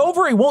won't get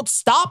over. He won't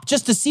stop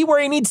just to see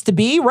where he needs to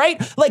be,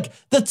 right? Like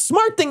the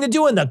smart thing to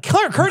do and the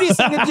courteous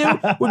thing to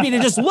do would be to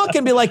just look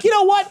and be like, you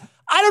know what?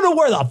 I don't know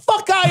where the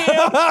fuck I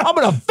am. I'm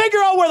going to figure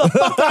out where the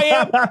fuck I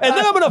am. And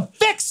then I'm going to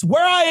fix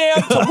where I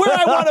am to where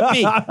I want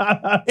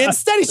to be.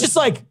 Instead, he's just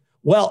like,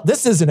 well,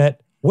 this isn't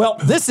it. Well,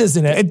 this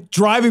isn't it. And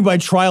driving by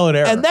trial and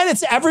error. And then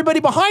it's everybody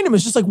behind him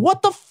is just like,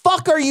 what the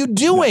fuck are you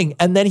doing?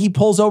 And then he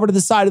pulls over to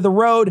the side of the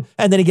road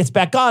and then he gets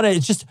back on it.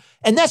 It's just,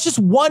 and that's just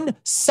 1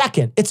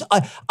 second. It's,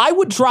 I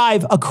would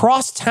drive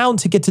across town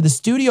to get to the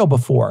studio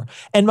before.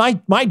 And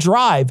my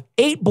drive,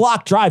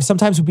 8-block drive,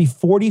 sometimes would be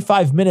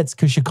 45 minutes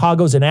because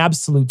Chicago's an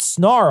absolute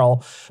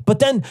snarl. But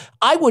then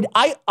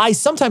I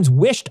sometimes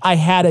wished I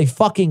had a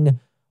fucking,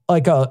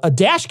 like a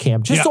dash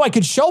cam just so I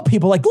could show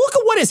people like, look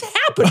at what has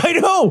happened. I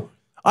know.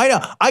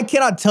 I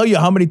cannot tell you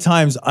how many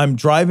times I'm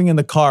driving in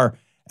the car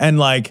and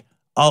like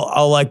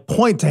I'll like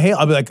point to Haley.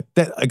 I'll be like,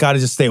 I gotta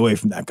just stay away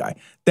from that guy.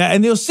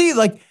 And you'll see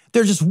like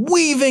they're just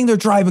weaving. They're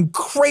driving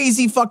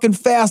crazy fucking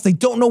fast. They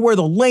don't know where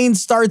the lane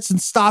starts and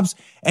stops.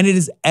 And it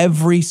is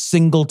every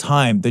single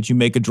time that you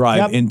make a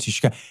drive into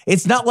Chicago.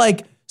 It's not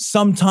like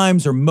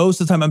sometimes or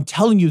most of the time. I'm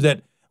telling you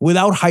that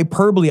without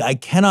hyperbole, I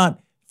cannot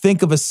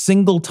think of a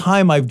single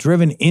time I've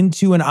driven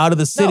into and out of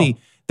the city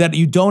that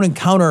you don't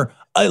encounter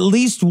at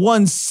least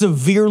one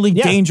severely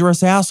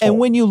dangerous asshole. And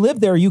when you live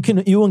there, you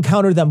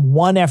encounter them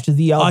one after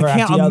the other.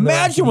 I can't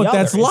imagine what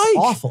that's like. It's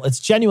awful.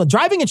 It's genuine.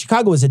 Driving in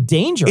Chicago is a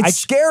danger. It's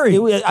scary.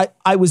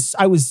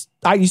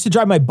 I used to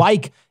drive my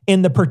bike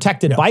in the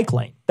protected bike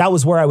lane. That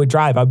was where I would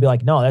drive. I'd be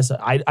like, no,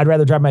 I'd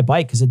rather drive my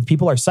bike because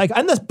people are psycho.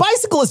 And the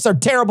bicyclists are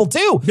terrible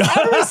too.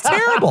 Everyone's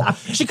terrible.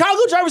 Chicago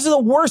drivers are the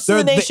worst in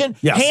the nation.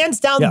 Hands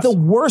down, the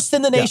worst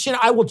in the nation.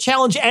 I will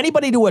challenge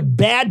anybody to a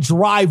bad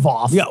drive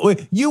off. Yeah,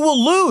 you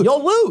will lose.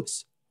 You'll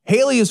lose.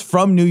 Haley is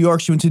from New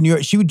York. She went to New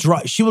York.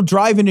 She will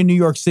drive into New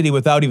York City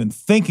without even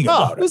thinking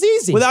about it. It was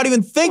easy. Without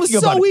even thinking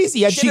about it. It was so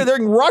easy. I did it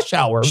during rush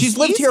hour. She's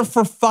lived here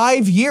for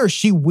 5 years.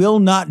 She will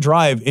not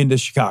drive into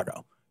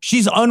Chicago.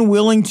 She's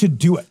unwilling to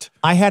do it.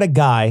 I had a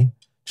guy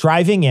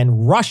driving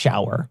in rush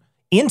hour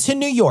into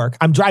New York.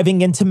 I'm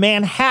driving into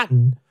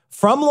Manhattan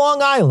from Long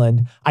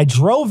Island. I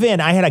drove in.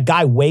 I had a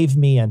guy wave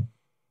me in.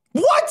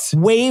 What?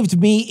 Waved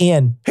me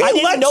in. He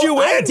let you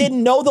in? I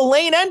didn't know the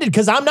lane ended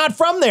because I'm not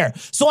from there.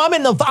 So I'm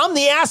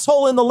the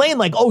asshole in the lane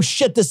like, oh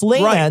shit, this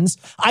lane ends.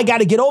 I got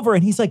to get over.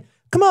 And he's like,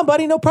 come on,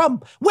 buddy, no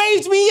problem.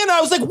 Waved me in. I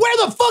was like,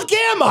 where the fuck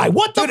am I?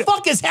 What the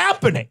fuck is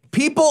happening?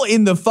 People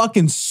in the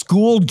fucking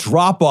school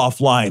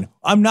drop-off line,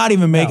 I'm not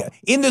even making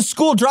in the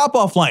school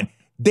drop-off line,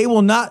 they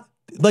will not,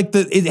 like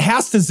it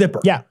has to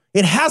zipper. Yeah.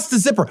 It has to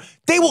zipper.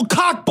 They will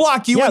cock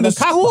block you in the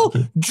school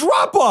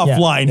drop-off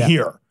line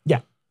here.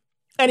 Yeah.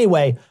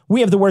 Anyway,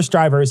 we have the worst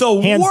drivers. The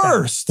hands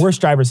worst. Down.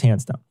 Worst drivers,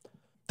 hands down.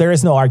 There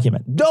is no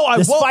argument. No,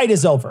 this fight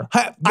is over.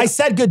 I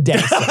said good day.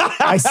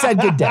 I said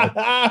good day.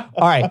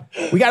 All right.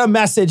 We got a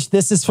message.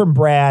 This is from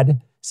Brad. It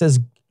says,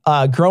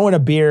 growing a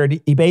beard.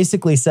 He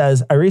basically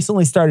says, I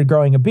recently started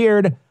growing a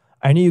beard.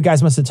 I knew you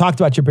guys must have talked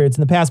about your beards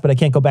in the past, but I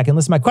can't go back and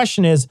listen. My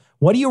question is,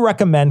 what do you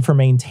recommend for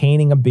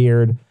maintaining a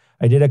beard?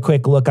 I did a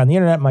quick look on the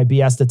internet. My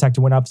BS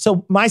detector went up.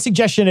 So my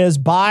suggestion is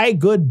buy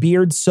good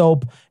beard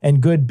soap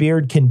and good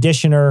beard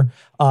conditioner.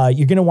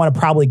 You're going to want to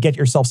probably get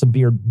yourself some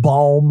beard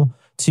balm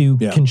to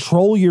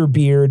control your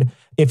beard.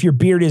 If your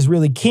beard is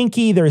really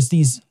kinky, there's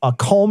these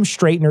comb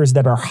straighteners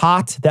that are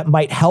hot that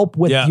might help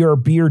with your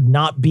beard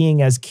not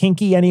being as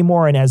kinky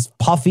anymore and as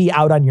puffy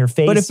out on your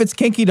face. But if it's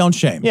kinky, don't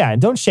shame. Yeah,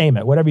 and don't shame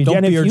it. Whatever you do.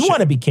 And if you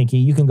want to be kinky,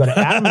 you can go to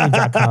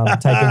adamandeve.com,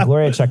 type in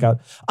Gloria, check out.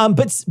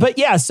 But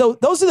yeah, so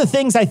those are the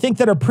things I think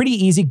that are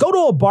pretty easy. Go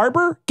to a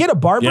barber, get a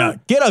barber. Yeah,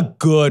 get a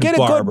good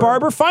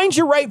barber. Find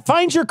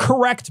your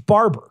correct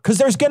barber, because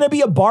there's going to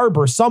be a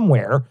barber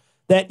somewhere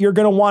that you're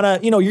going to want to,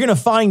 you're going to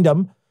find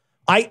them.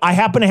 I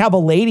happen to have a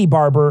lady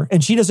barber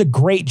and she does a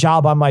great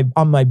job on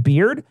my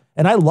beard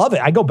and I love it.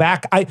 I go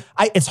back.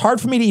 It's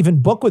hard for me to even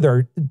book with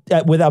her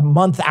with a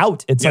month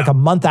out. It's like a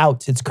month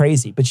out. It's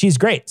crazy, but she's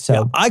great.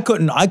 So I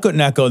couldn't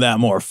echo that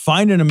more.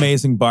 Find an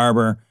amazing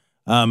barber.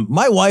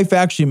 My wife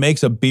actually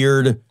makes a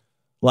beard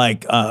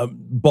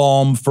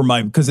balm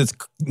for because it's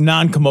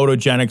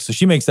non-comedogenic. So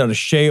she makes it out of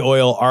shea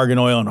oil, argan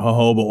oil, and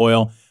jojoba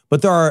oil.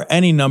 But there are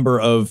any number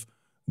of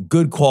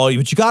good quality,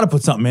 but you got to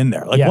put something in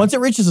there. Once it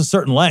reaches a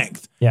certain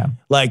length,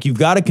 you've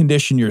got to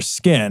condition your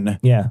skin.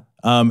 Yeah.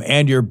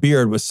 and your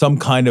beard with some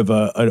kind of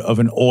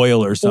an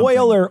oil or something.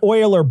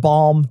 Oil or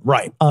balm.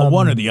 Right.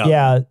 One or the other.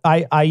 Yeah.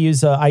 I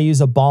use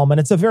a balm, and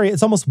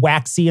it's almost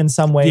waxy in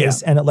some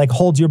ways, and it like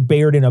holds your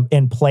beard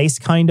in place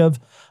kind of.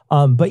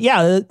 But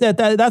yeah,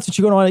 that's what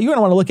you're going to want. You're going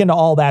to want to look into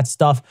all that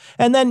stuff.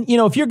 And then,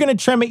 if you're going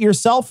to trim it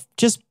yourself,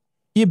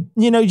 you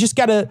just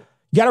got to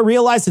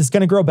realize it's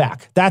going to grow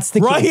back. That's the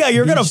key. Right. Yeah.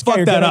 You're going to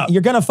fuck that up.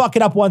 You're going to fuck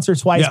it up once or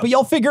twice, but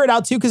you'll figure it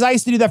out too. Cause I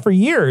used to do that for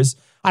years.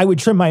 I would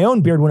trim my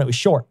own beard when it was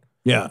short.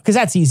 Yeah. Cause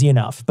that's easy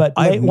enough. But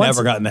I've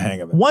never gotten the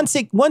hang of it. Once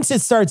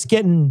it starts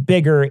getting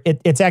bigger,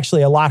 it's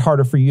actually a lot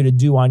harder for you to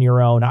do on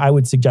your own. I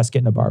would suggest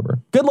getting a barber.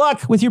 Good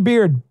luck with your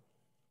beard.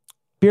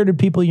 Bearded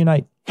people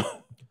unite.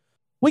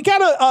 We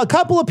got a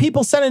couple of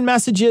people sending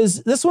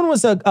messages. This one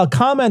was a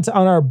comment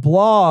on our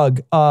blog.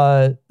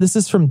 This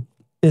is from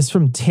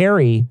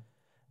Terry.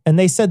 And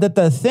they said that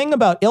the thing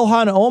about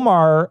Ilhan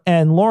Omar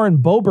and Lauren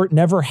Boebert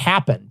never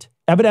happened.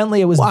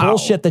 Evidently, it was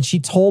bullshit that she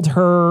told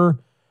her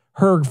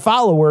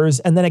followers,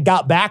 and then it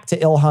got back to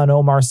Ilhan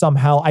Omar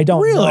somehow. I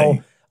don't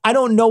know. I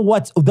don't know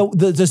what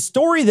the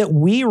story that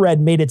we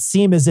read made it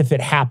seem as if it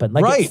happened,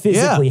 like it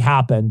physically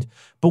happened.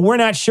 But we're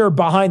not sure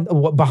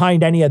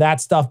behind any of that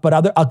stuff.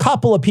 But a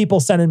couple of people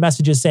sending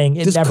messages saying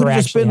it never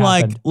actually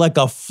happened. Like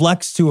a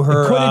flex to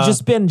her. It could have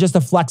just been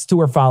a flex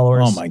to her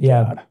followers. Oh my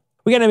God.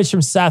 We got an image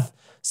from Seth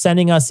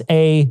sending us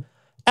a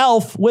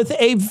elf with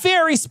a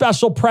very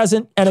special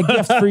present and a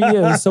gift for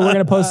you. So we're going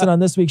to post it on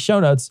this week's show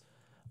notes.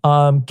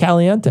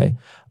 Caliente.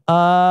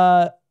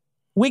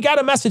 We got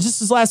a message.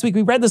 This is last week.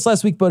 We read this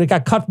last week, but it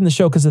got cut from the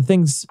show because of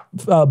things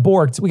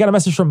borked. We got a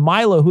message from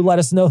Milo who let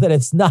us know that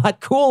it's not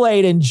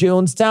Kool-Aid in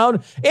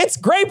Jonestown. It's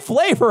grape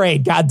flavor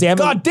aid. God damn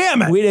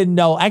it. We didn't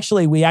know.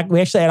 Actually, we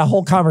actually had a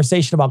whole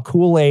conversation about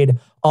Kool-Aid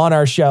on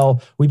our show.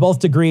 We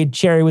both agreed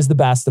cherry was the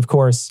best, of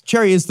course.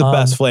 Cherry is the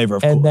best flavor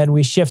of Kool-Aid. And then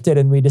we shifted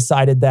and we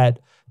decided that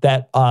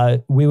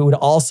we would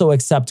also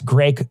accept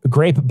grape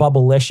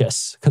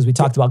Bubblicious, because we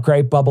talked about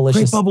grape Bubblicious.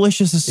 Grape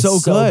Bubblicious is so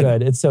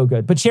good. It's so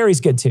good. But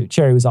cherry's good too.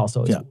 Cherry was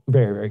also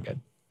very, very good.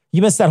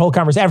 You missed that whole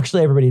conversation.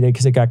 Actually, everybody did,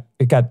 because it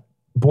got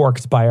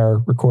borked by our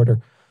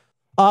recorder.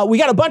 We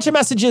got a bunch of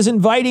messages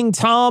inviting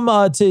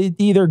Tom to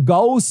either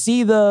go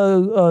see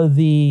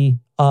the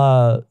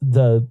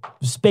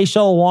space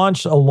shuttle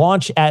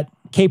launch at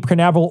Cape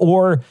Canaveral,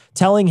 or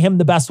telling him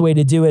the best way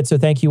to do it. So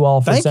thank you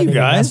all for sending the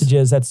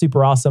messages. That's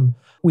super awesome.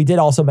 We did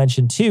also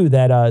mention too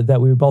that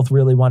we both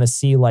really want to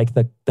see like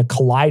the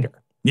collider.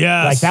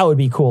 Yeah, like that would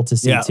be cool to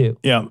see too.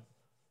 Yeah.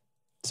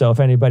 So if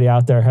anybody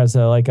out there has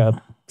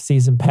a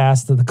season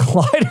pass to the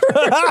collider,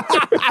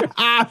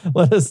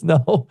 let us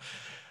know.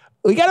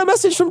 We got a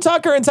message from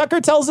Tucker, and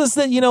Tucker tells us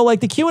that like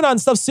the QAnon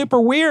stuff's super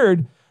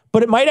weird,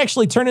 but it might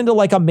actually turn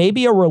into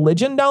maybe a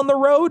religion down the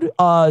road,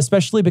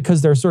 especially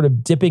because they're sort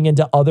of dipping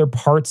into other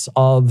parts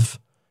of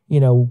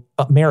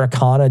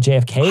Americana,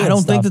 JFK. I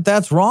don't think that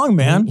that's wrong,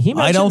 man.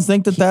 I don't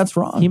think that that's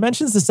wrong. He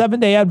mentions the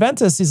 7-day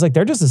Adventists. He's like,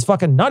 they're just as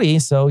fucking nutty.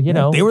 So,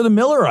 they were the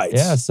Millerites.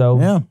 Yeah.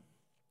 So,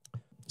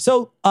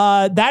 So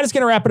that is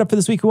going to wrap it up for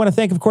this week. We want to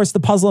thank, of course, the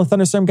Puzzle and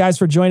Thunderstorm guys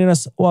for joining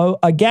us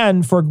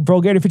again for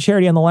Vulgarity for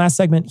Charity on the last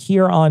segment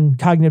here on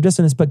Cognitive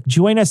Dissonance. But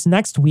join us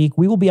next week.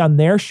 We will be on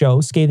their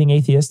show, Scathing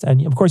Atheist.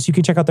 And of course, you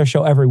can check out their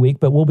show every week,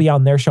 but we'll be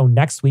on their show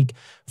next week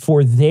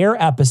for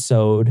their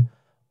episode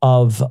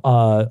of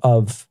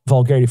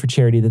Vulgarity for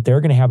Charity that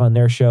they're going to have on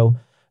their show.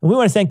 And we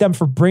want to thank them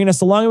for bringing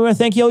us along. And we want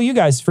to thank you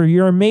guys for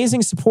your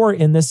amazing support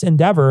in this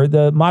endeavor.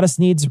 The Modest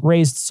Needs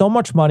raised so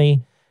much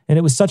money, and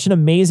it was such an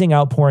amazing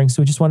outpouring.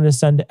 So we just wanted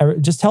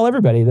to tell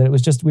everybody that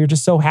we were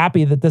just so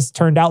happy that this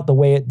turned out the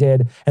way it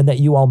did and that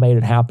you all made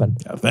it happen.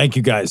 Yeah, thank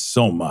you guys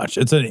so much.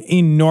 It's an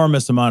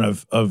enormous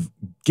amount of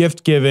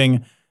gift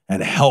giving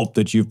and help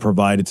that you've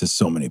provided to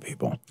so many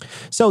people.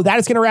 So that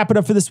is going to wrap it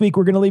up for this week.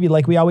 We're going to leave you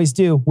like we always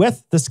do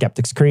with the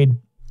Skeptic's Creed.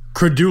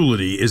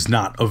 Credulity is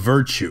not a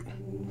virtue.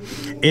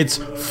 It's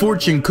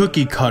fortune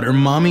cookie cutter,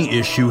 mommy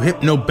issue,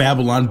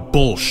 hypno-Babylon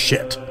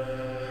bullshit.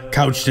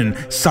 Couched in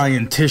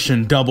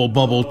scientician, double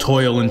bubble,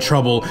 toil and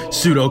trouble,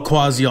 pseudo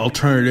quasi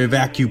alternative,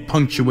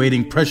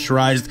 acupunctuating,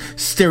 pressurized,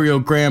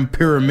 stereogram,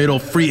 pyramidal,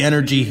 free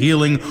energy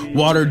healing,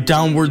 watered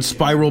downward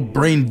spiral,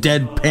 brain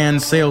deadpan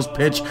sales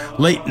pitch,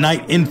 late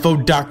night info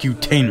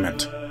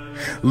docutainment.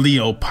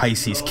 Leo,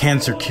 Pisces,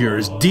 cancer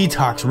cures,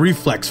 detox,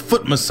 reflex,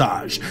 foot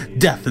massage,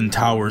 death and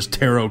towers,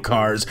 tarot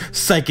cards,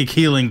 psychic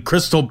healing,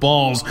 crystal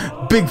balls,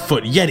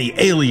 Bigfoot, Yeti,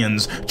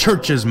 aliens,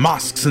 churches,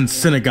 mosques and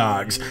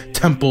synagogues,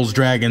 temples,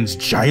 dragons,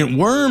 giant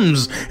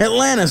worms,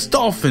 Atlantis,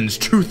 dolphins,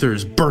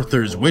 truthers,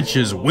 birthers,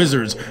 witches,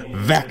 wizards,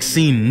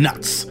 vaccine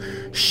nuts,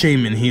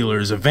 shaman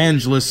healers,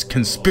 evangelists,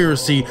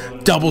 conspiracy,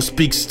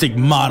 doublespeak,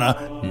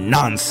 stigmata,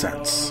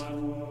 nonsense.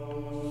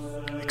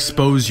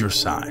 Expose your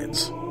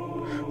sides.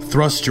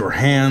 Thrust your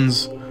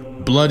hands,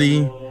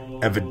 bloody,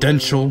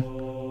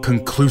 evidential,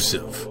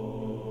 conclusive.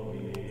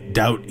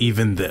 Doubt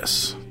even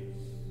this.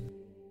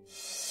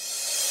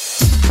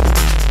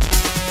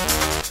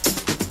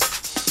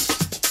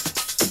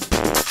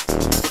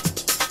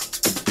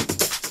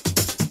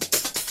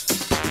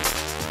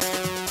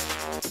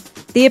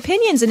 The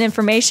opinions and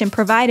information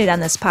provided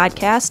on this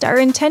podcast are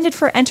intended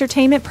for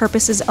entertainment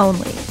purposes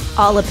only.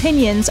 All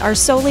opinions are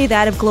solely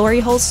that of Glory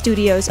Hole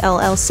Studios,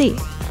 LLC.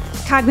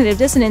 Cognitive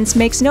Dissonance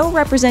makes no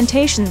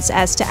representations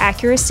as to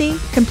accuracy,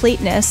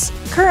 completeness,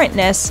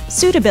 currentness,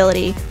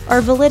 suitability,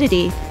 or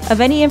validity of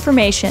any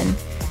information,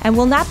 and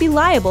will not be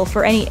liable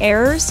for any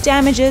errors,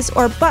 damages,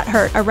 or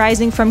butthurt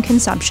arising from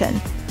consumption.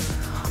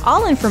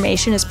 All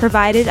information is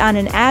provided on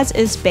an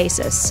as-is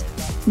basis.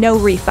 No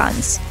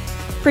refunds.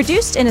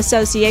 Produced in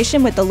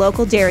association with the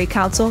local Dairy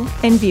Council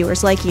and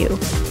viewers like you.